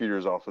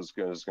prosecutor's office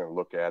is going to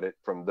look at it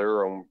from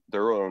their own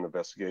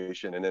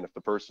investigation. And then if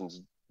the person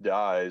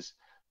dies,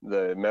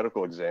 the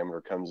medical examiner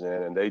comes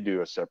in and they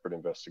do a separate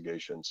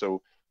investigation.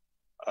 So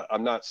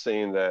I'm not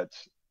saying that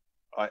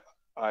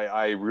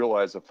I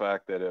realize the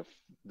fact that if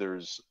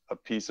there's a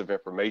piece of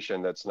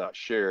information that's not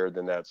shared,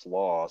 then that's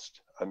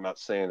lost. I'm not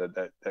saying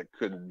that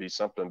couldn't be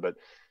something, but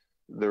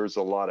there's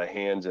a lot of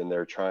hands in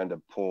there trying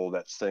to pull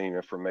that same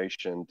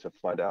information to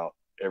find out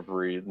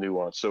every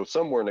nuance. So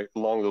somewhere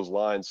along those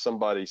lines,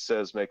 somebody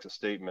makes a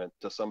statement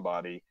to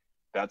somebody,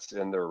 that's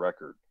in their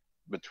record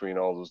between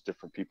all those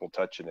different people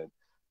touching it.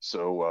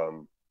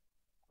 So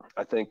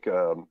I think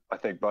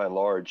by and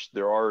large,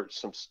 there are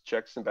some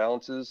checks and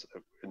balances.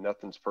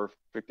 Nothing's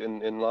perfect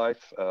in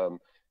life,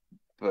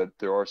 but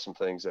there are some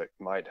things that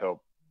might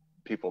help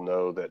people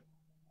know that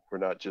we're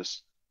not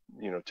just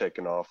you know,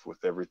 taken off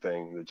with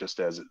everything that just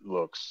as it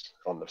looks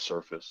on the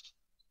surface.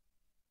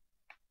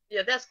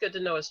 Yeah, that's good to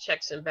know, is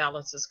checks and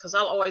balances, because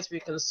I'll always be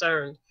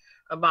concerned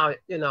about,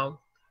 you know,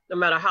 no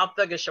matter how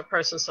thuggish a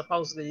person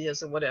supposedly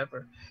is or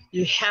whatever,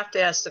 you have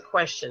to ask the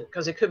question,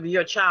 because it could be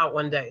your child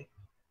one day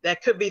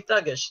that could be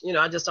thuggish. You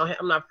know,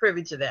 I'm not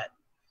privy to that.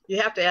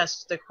 You have to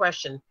ask the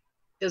question,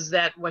 is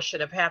that what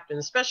should have happened?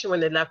 Especially when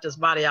they left his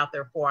body out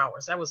there 4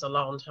 hours. That was a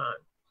long time.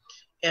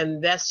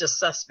 And that's just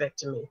suspect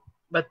to me.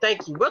 But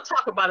thank you. We'll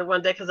talk about it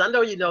one day, because I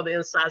know you know the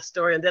inside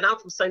story. And then I'm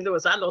from St.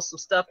 Louis. I know some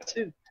stuff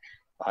too.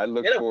 I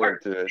look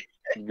forward to it.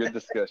 Good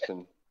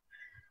discussion.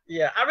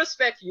 Yeah, I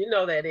respect you. You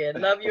know that, Ed.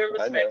 Love you and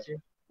respect you.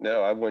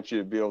 No, I want you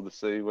to be able to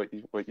see what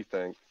you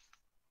think.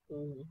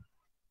 Mm-hmm.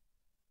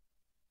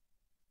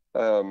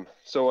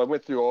 So I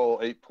went through all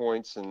 8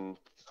 points, and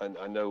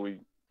I know we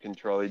can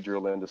probably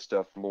drill into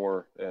stuff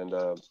more, and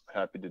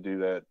happy to do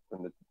that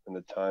when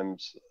the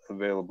time's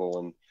available,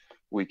 and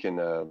we can,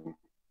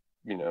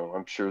 you know,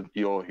 I'm sure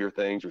you'll hear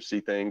things or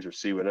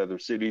see what other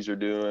cities are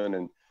doing.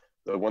 And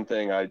the one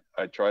thing I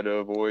try to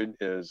avoid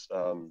is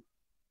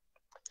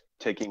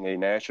taking a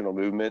national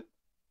movement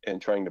and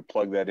trying to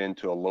plug that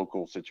into a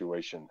local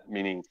situation,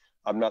 meaning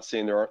I'm not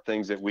saying there aren't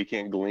things that we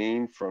can't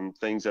glean from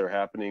things that are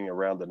happening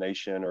around the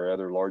nation or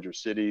other larger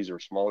cities or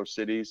smaller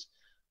cities,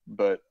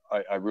 but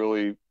I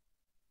really,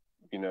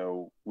 you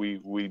know, we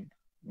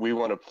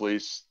want to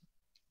police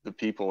the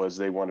people as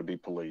they want to be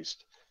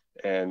policed,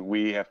 and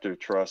we have to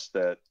trust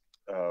that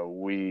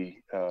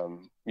we,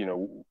 you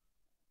know,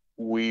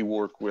 we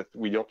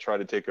don't try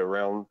to take a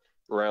round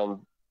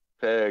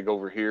peg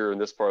over here in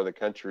this part of the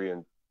country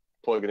and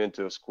plug it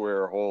into a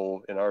square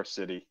hole in our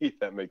city, if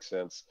that makes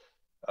sense.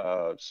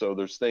 So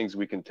there's things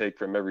we can take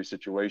from every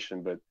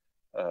situation, but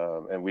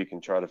and we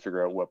can try to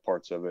figure out what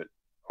parts of it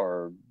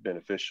are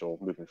beneficial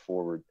moving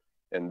forward.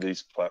 And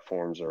these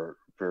platforms are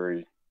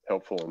very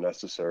helpful and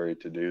necessary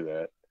to do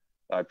that.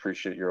 I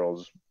appreciate your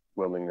all's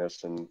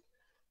willingness and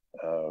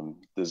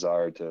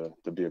desire to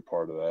be a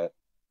part of that.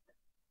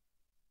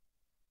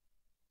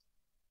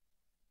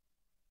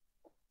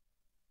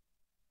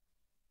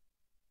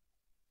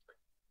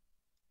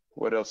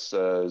 What else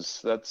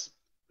says?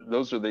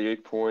 Those are the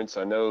 8 points.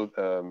 I know,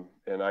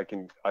 and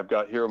I've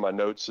got here on my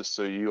notes just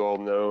so you all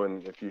know,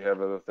 and if you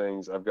have other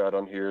things, I've got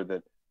on here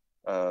that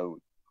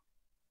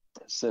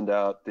send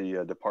out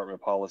the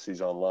department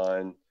policies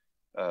online,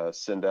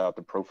 send out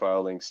the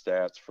profiling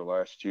stats for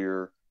last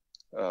year.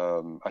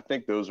 I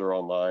think those are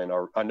online,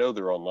 or I know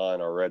they're online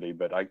already,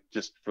 but I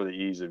just, for the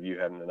ease of you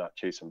having to not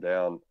chase them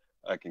down,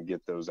 I can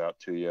get those out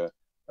to you.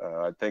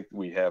 I think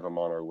we have them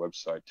on our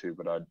website too,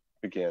 but I'd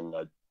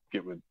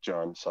get with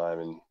John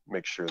Simon,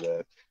 make sure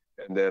that,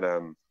 and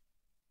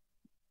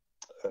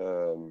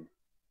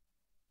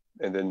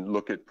then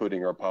look at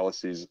putting our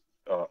policies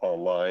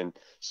online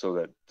so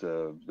that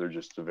they're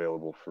just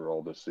available for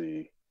all to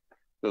see.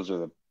 Those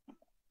are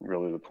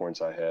really the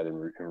points I had in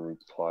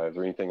reply. Is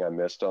there anything I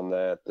missed on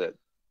that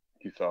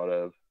you thought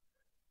of?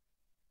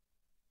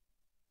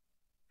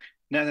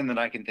 Nothing that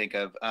I can think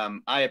of.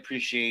 I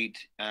appreciate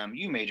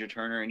you, Major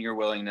Turner, and your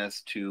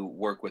willingness to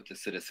work with the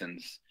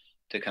citizens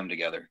to come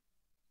together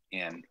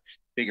and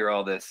figure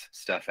all this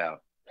stuff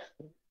out.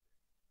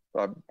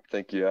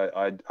 Thank you.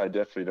 I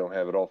definitely don't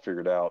have it all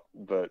figured out,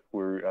 but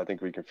I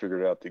think we can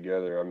figure it out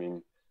together. I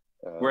mean,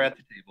 we're at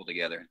the table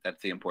together.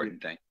 That's the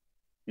important thing.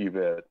 You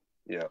bet.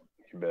 Yeah,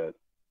 you bet.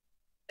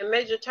 And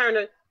Major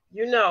Turner,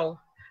 you know,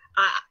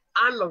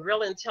 I'm a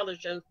real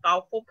intelligent,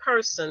 thoughtful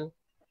person.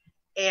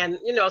 And,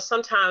 you know,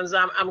 sometimes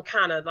I'm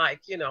kind of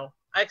like, you know,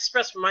 I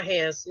express with my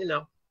hands, you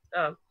know,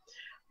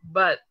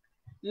 but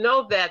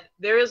know that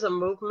there is a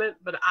movement,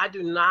 but I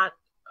do not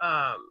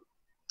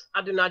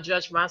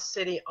judge my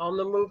city on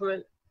the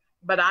movement,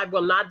 but I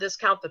will not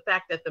discount the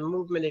fact that the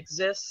movement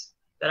exists,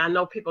 that I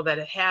know people that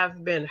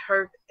have been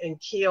hurt and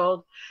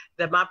killed,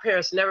 that my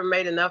parents never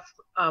made enough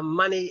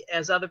money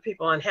as other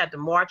people and had to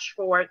march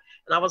for it.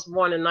 And I was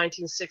born in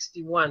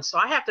 1961. So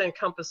I have to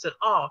encompass it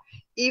all.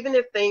 Even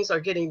if things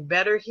are getting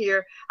better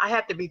here, I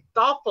have to be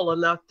thoughtful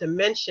enough to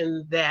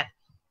mention that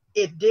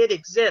it did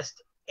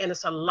exist. And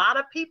it's a lot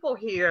of people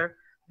here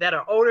that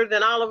are older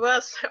than all of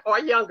us or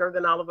younger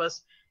than all of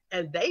us,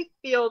 and they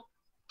feel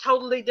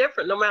totally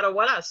different no matter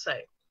what I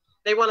say.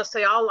 They want to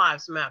say all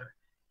lives matter.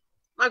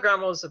 My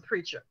grandma was a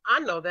preacher. I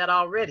know that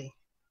already,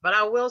 but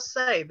I will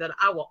say that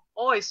I will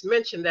always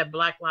mention that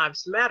Black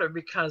Lives Matter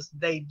because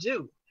they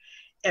do,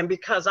 and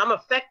because I'm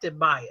affected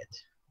by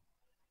it.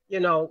 You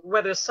know,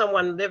 whether it's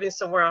someone living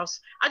somewhere else,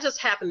 I just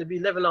happen to be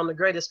living on the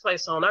greatest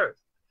place on earth.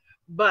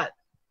 But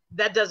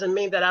that doesn't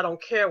mean that I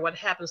don't care what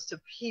happens to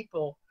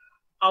people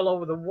all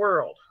over the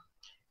world.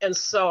 And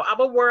so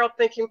I'm a world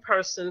thinking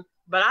person,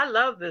 but I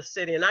love this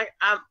city, and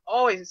I'm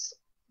always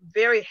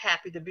very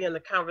happy to be in the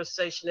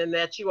conversation, and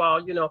that you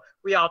all, you know,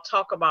 we all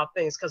talk about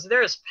things, because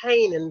there is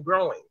pain in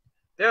growing.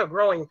 There are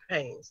growing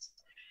pains.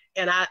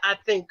 And I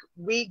think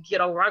we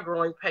get over our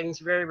growing pains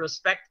very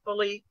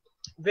respectfully,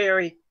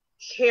 very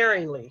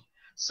caringly.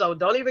 So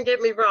don't even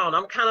get me wrong.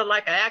 I'm kind of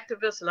like an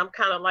activist, and I'm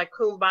kind of like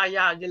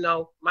kumbaya, you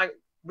know,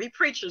 We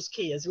preachers'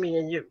 kids, me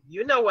and you.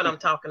 You know what I'm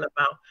talking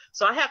about.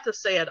 So I have to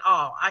say it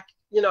all.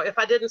 If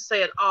I didn't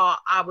say it all,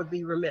 I would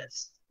be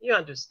remiss. You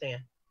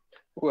understand?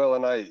 Well,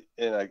 and I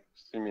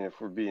mean,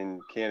 if we're being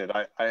candid,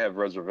 I have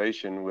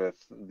reservation with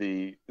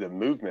the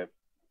movement,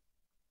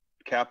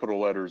 capital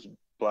letters,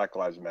 Black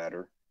Lives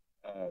Matter,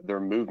 their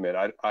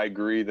movement. I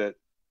agree that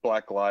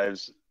Black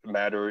lives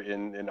matter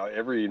in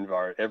every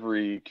environment,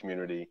 every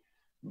community,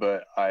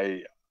 but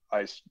I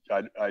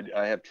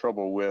have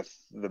trouble with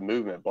the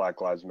movement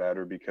Black Lives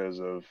Matter because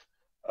of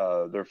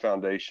their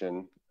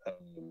foundation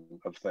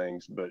of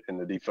things, but in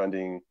the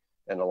defunding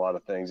and a lot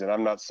of things. And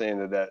I'm not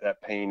saying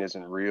that pain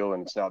isn't real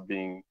and it's not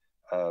being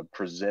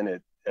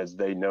presented as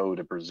they know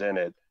to present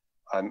it.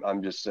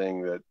 I'm just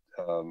saying that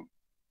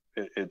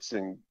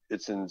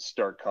it's in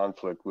stark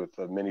conflict with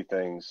many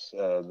things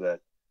that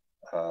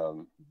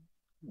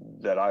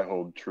I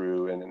hold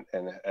true,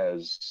 and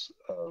as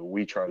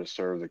we try to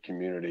serve the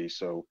community.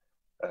 So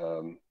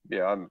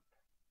yeah,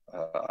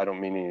 I don't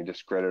mean any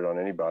discredit on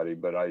anybody,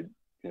 but I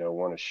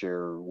want to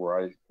share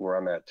where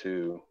I'm at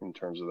too in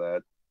terms of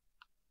that.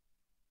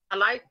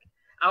 I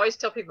always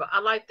tell people, I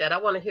like that. I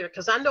want to hear,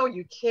 because I know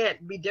you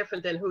can't be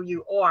different than who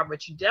you are,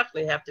 but you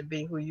definitely have to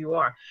be who you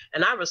are.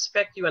 And I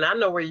respect you, and I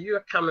know where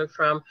you're coming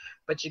from,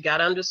 but you got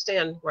to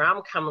understand where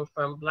I'm coming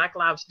from. Black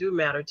lives do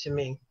matter to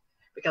me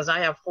because I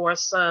have 4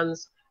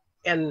 sons,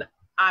 and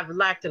I've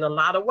lacked in a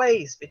lot of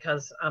ways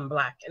because I'm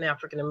Black and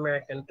African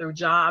American, through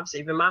jobs,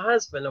 even my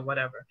husband or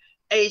whatever.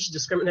 Age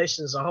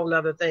discrimination is a whole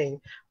nother thing.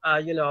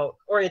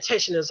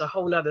 Orientation is a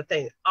whole nother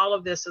thing. All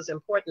of this is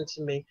important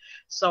to me.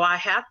 So I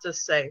have to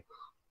say,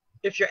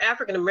 if you're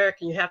African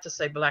American, you have to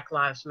say Black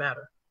Lives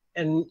Matter.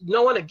 And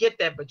no one will get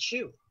that but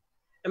you.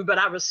 But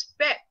I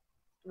respect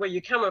where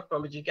you're coming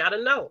from, but you got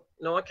to know,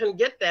 no one can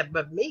get that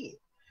but me.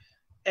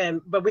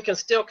 But we can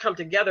still come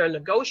together and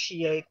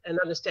negotiate and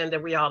understand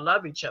that we all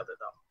love each other,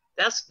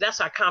 though.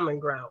 That's our common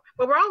ground.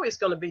 But we're always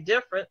going to be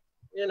different.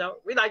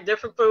 We like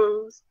different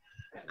foods.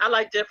 I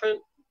like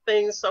different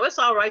things. So it's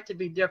all right to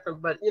be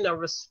different, but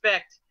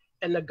respect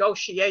and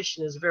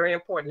negotiation is very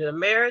important in a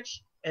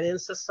marriage and in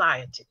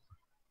society.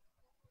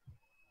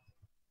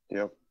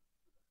 Yep.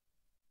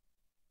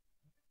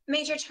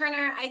 Major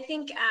Turner, I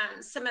think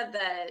some of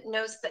the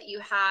notes that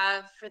you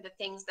have for the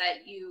things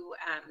that you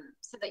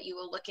said that you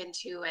will look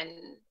into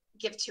and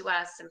give to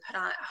us and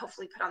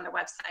hopefully put on the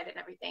website and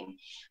everything.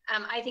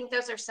 I think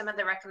those are some of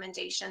the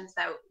recommendations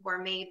that were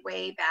made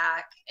way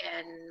back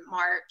in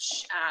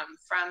March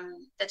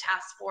from the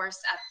task force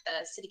at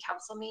the city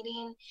council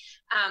meeting,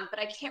 but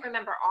I can't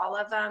remember all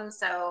of them.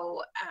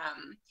 So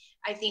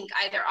I think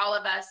either all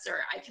of us or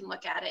I can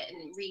look at it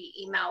and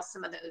re-email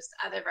some of those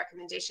other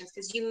recommendations,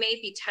 because you may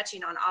be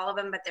touching on all of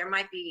them, but there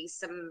might be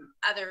some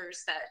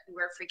others that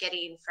we're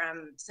forgetting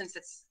since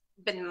it's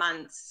been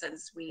months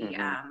since we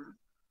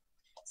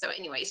so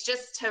anyways,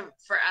 just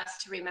for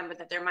us to remember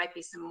that there might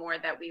be some more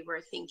that we were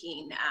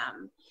thinking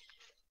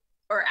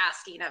or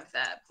asking of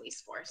the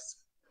police force.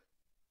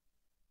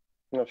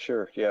 Oh,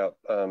 sure. Yeah.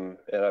 And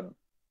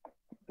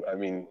I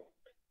mean,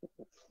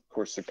 of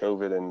course, the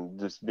COVID and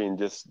just being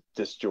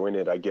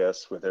disjointed, I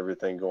guess, with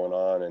everything going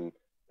on. And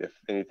if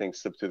anything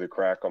slipped through the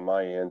crack on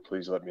my end,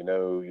 please let me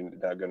know. You're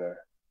not going to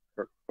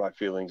hurt my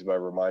feelings by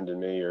reminding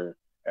me or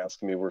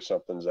asking me where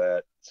something's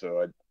at.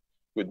 So I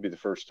wouldn't be the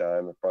first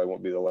time. It probably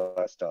won't be the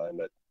last time,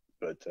 but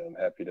I'm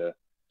happy to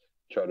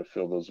try to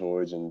fill those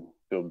voids and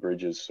build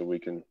bridges so we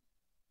can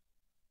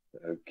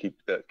keep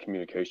that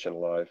communication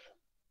alive.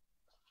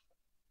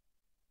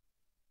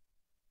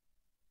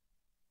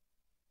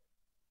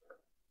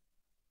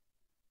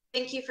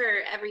 Thank you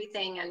for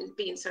everything and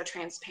being so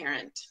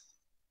transparent.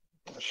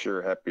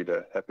 Sure, happy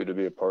to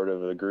be a part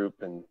of the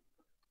group and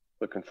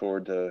looking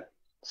forward to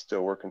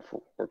still working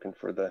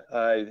for the.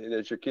 Hi,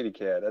 that's your kitty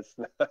cat. That's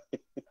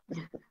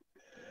nice.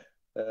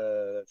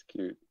 That's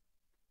cute.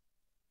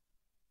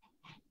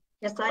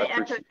 Yes, I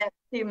echo that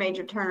too,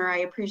 Major Turner. I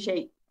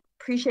appreciate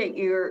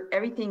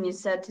everything you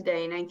said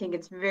today, and I think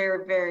it's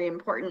very, very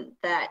important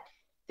that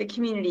the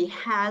community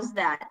has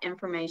that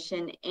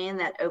information and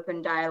that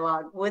open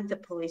dialogue with the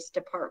police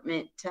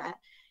department to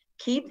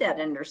keep that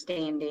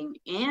understanding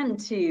and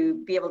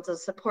to be able to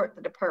support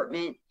the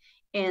department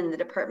and the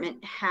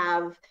department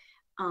have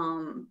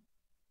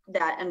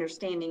that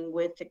understanding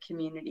with the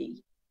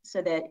community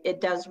so that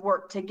it does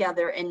work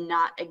together and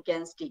not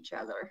against each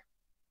other.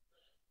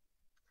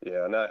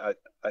 Yeah, and I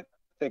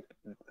think,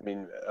 I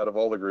mean, out of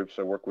all the groups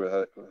I work with,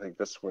 I think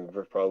this one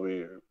we're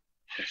probably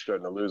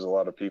starting to lose a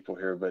lot of people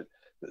here, but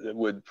it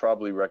would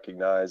probably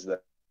recognize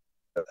that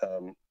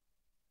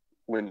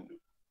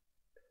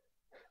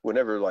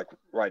whenever, like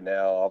right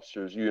now,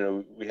 officers,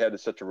 we had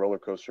such a roller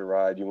coaster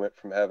ride. You went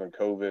from having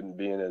COVID and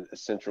being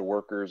essential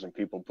workers and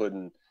people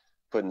putting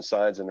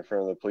signs in the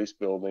front of the police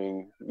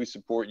building. We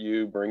support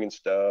you, bringing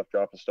stuff,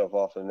 dropping stuff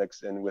off,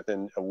 and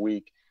within a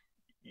week,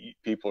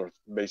 people are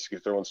basically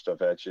throwing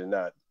stuff at you,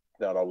 not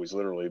always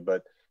literally,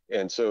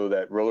 and so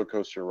that roller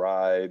coaster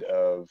ride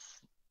of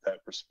that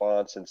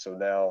response. And so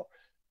now,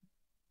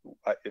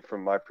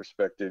 from my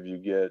perspective, you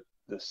get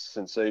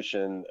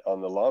sensation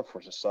on the law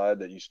enforcement side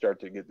that you start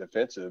to get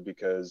defensive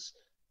because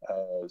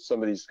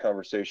some of these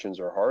conversations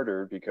are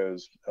harder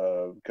because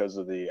of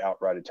the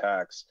outright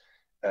attacks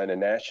and a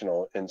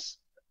national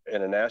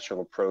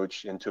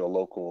approach into a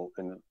local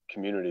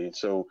community.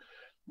 So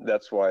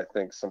that's why I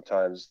think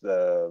sometimes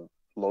the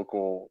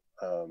local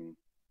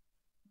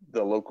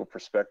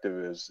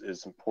perspective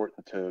is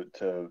important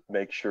to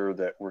make sure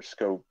that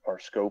our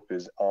scope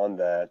is on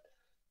that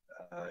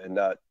and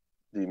not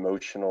the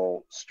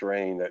emotional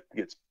strain that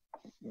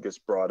gets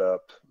brought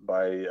up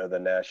by the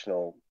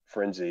national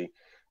frenzy,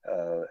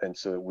 and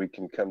so we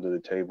can come to the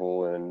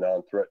table in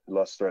a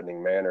less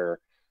threatening manner.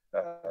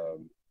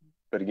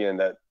 But again,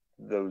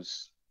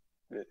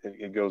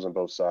 it goes on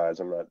both sides.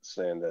 I'm not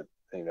saying that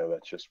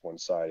that's just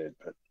one-sided,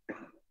 but.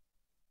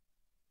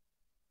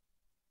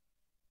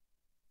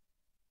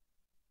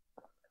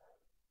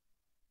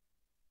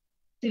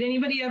 Did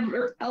anybody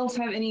else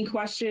have any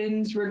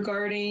questions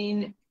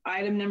regarding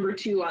item number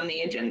 2 on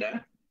the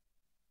agenda?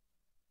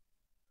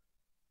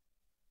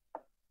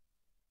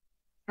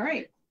 All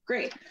right,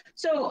 great.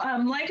 So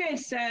like I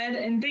said,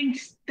 and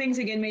thanks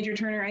again, Major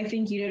Turner, I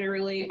think you did a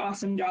really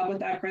awesome job with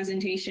that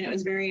presentation. It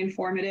was very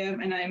informative,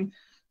 and I'm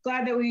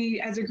glad that we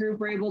as a group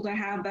were able to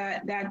have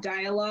that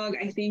dialogue.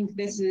 I think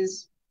this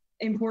is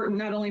important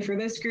not only for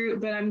this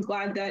group, but I'm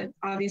glad that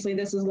obviously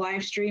this is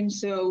live streamed.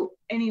 So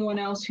anyone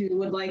else who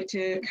would like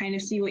to kind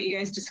of see what you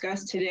guys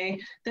discussed today,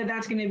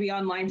 that's going to be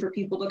online for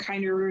people to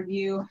kind of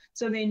review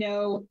so they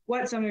know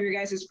what some of your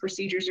guys'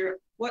 procedures are,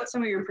 what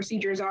some of your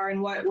procedures are,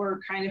 and what we're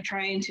kind of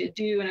trying to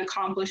do and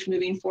accomplish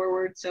moving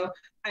forward. So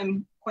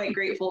I'm quite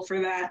grateful for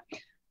that.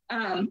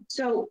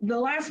 So the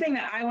last thing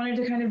that I wanted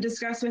to kind of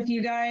discuss with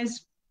you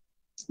guys,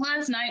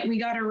 last night we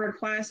got a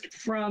request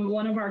from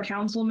one of our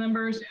council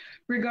members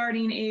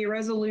regarding a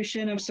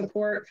resolution of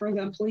support for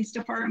the police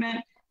department.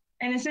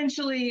 And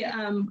essentially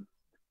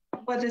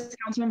what this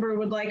council member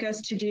would like us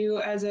to do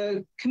as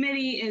a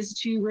committee is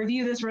to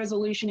review this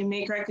resolution and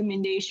make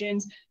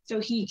recommendations so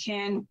he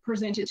can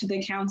present it to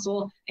the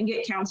council and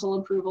get council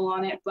approval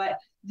on it. But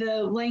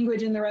the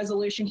language in the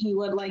resolution he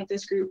would like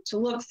this group to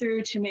look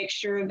through to make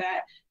sure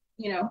that,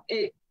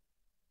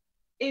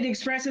 it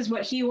expresses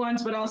what he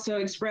wants, but also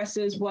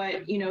expresses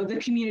what, the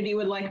community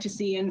would like to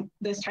see in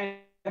this type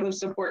of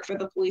support for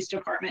the police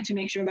department to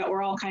make sure that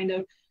we're all kind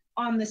of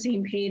on the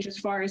same page as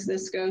far as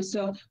this goes.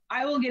 So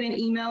I will get an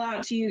email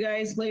out to you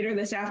guys later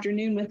this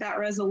afternoon with that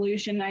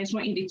resolution. I just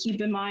want you to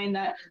keep in mind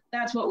that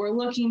that's what we're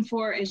looking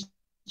for, is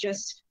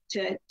just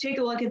to take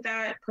a look at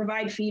that,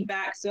 provide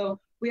feedback. So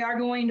we are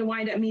going to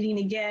wind up meeting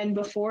again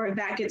before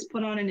that gets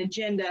put on an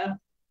agenda.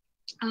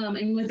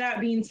 And with that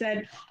being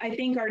said, I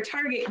think our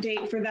target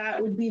date for that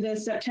would be the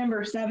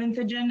September 7th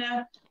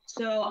agenda.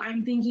 So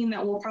I'm thinking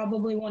that we'll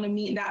probably want to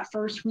meet that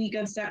first week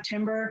of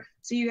September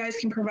so you guys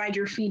can provide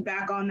your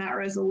feedback on that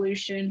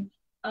resolution.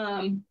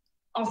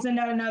 I'll send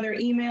out another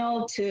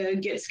email to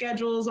get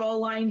schedules all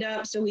lined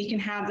up so we can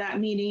have that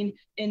meeting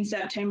in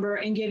September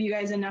and give you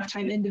guys enough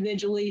time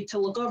individually to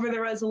look over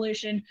the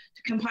resolution,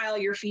 to compile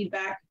your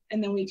feedback,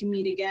 and then we can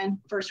meet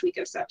again first week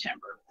of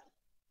September.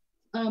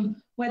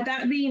 With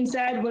that being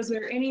said, was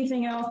there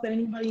anything else that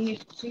anybody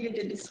needed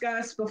to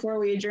discuss before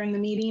we adjourn the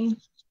meeting?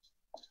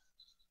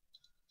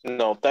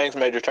 No, thanks,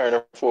 Major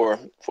Turner, for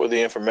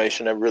the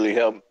information. That really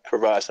helped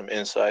provide some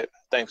insight.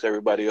 Thanks,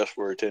 everybody else,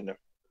 for attending.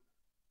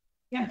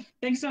 Yeah,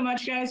 thanks so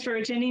much, guys, for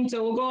attending.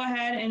 So we'll go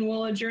ahead and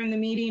we'll adjourn the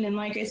meeting. And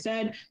like I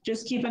said,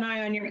 just keep an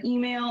eye on your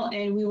email,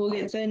 and we will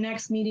get the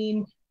next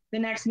meeting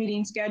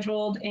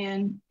scheduled.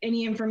 And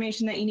any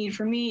information that you need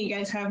from me, you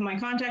guys have my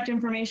contact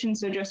information,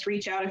 so just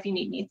reach out if you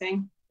need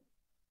anything.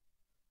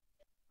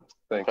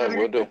 Thank you.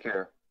 We'll do. Take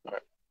care. All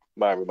right.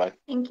 Bye, everybody.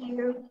 Thank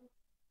you.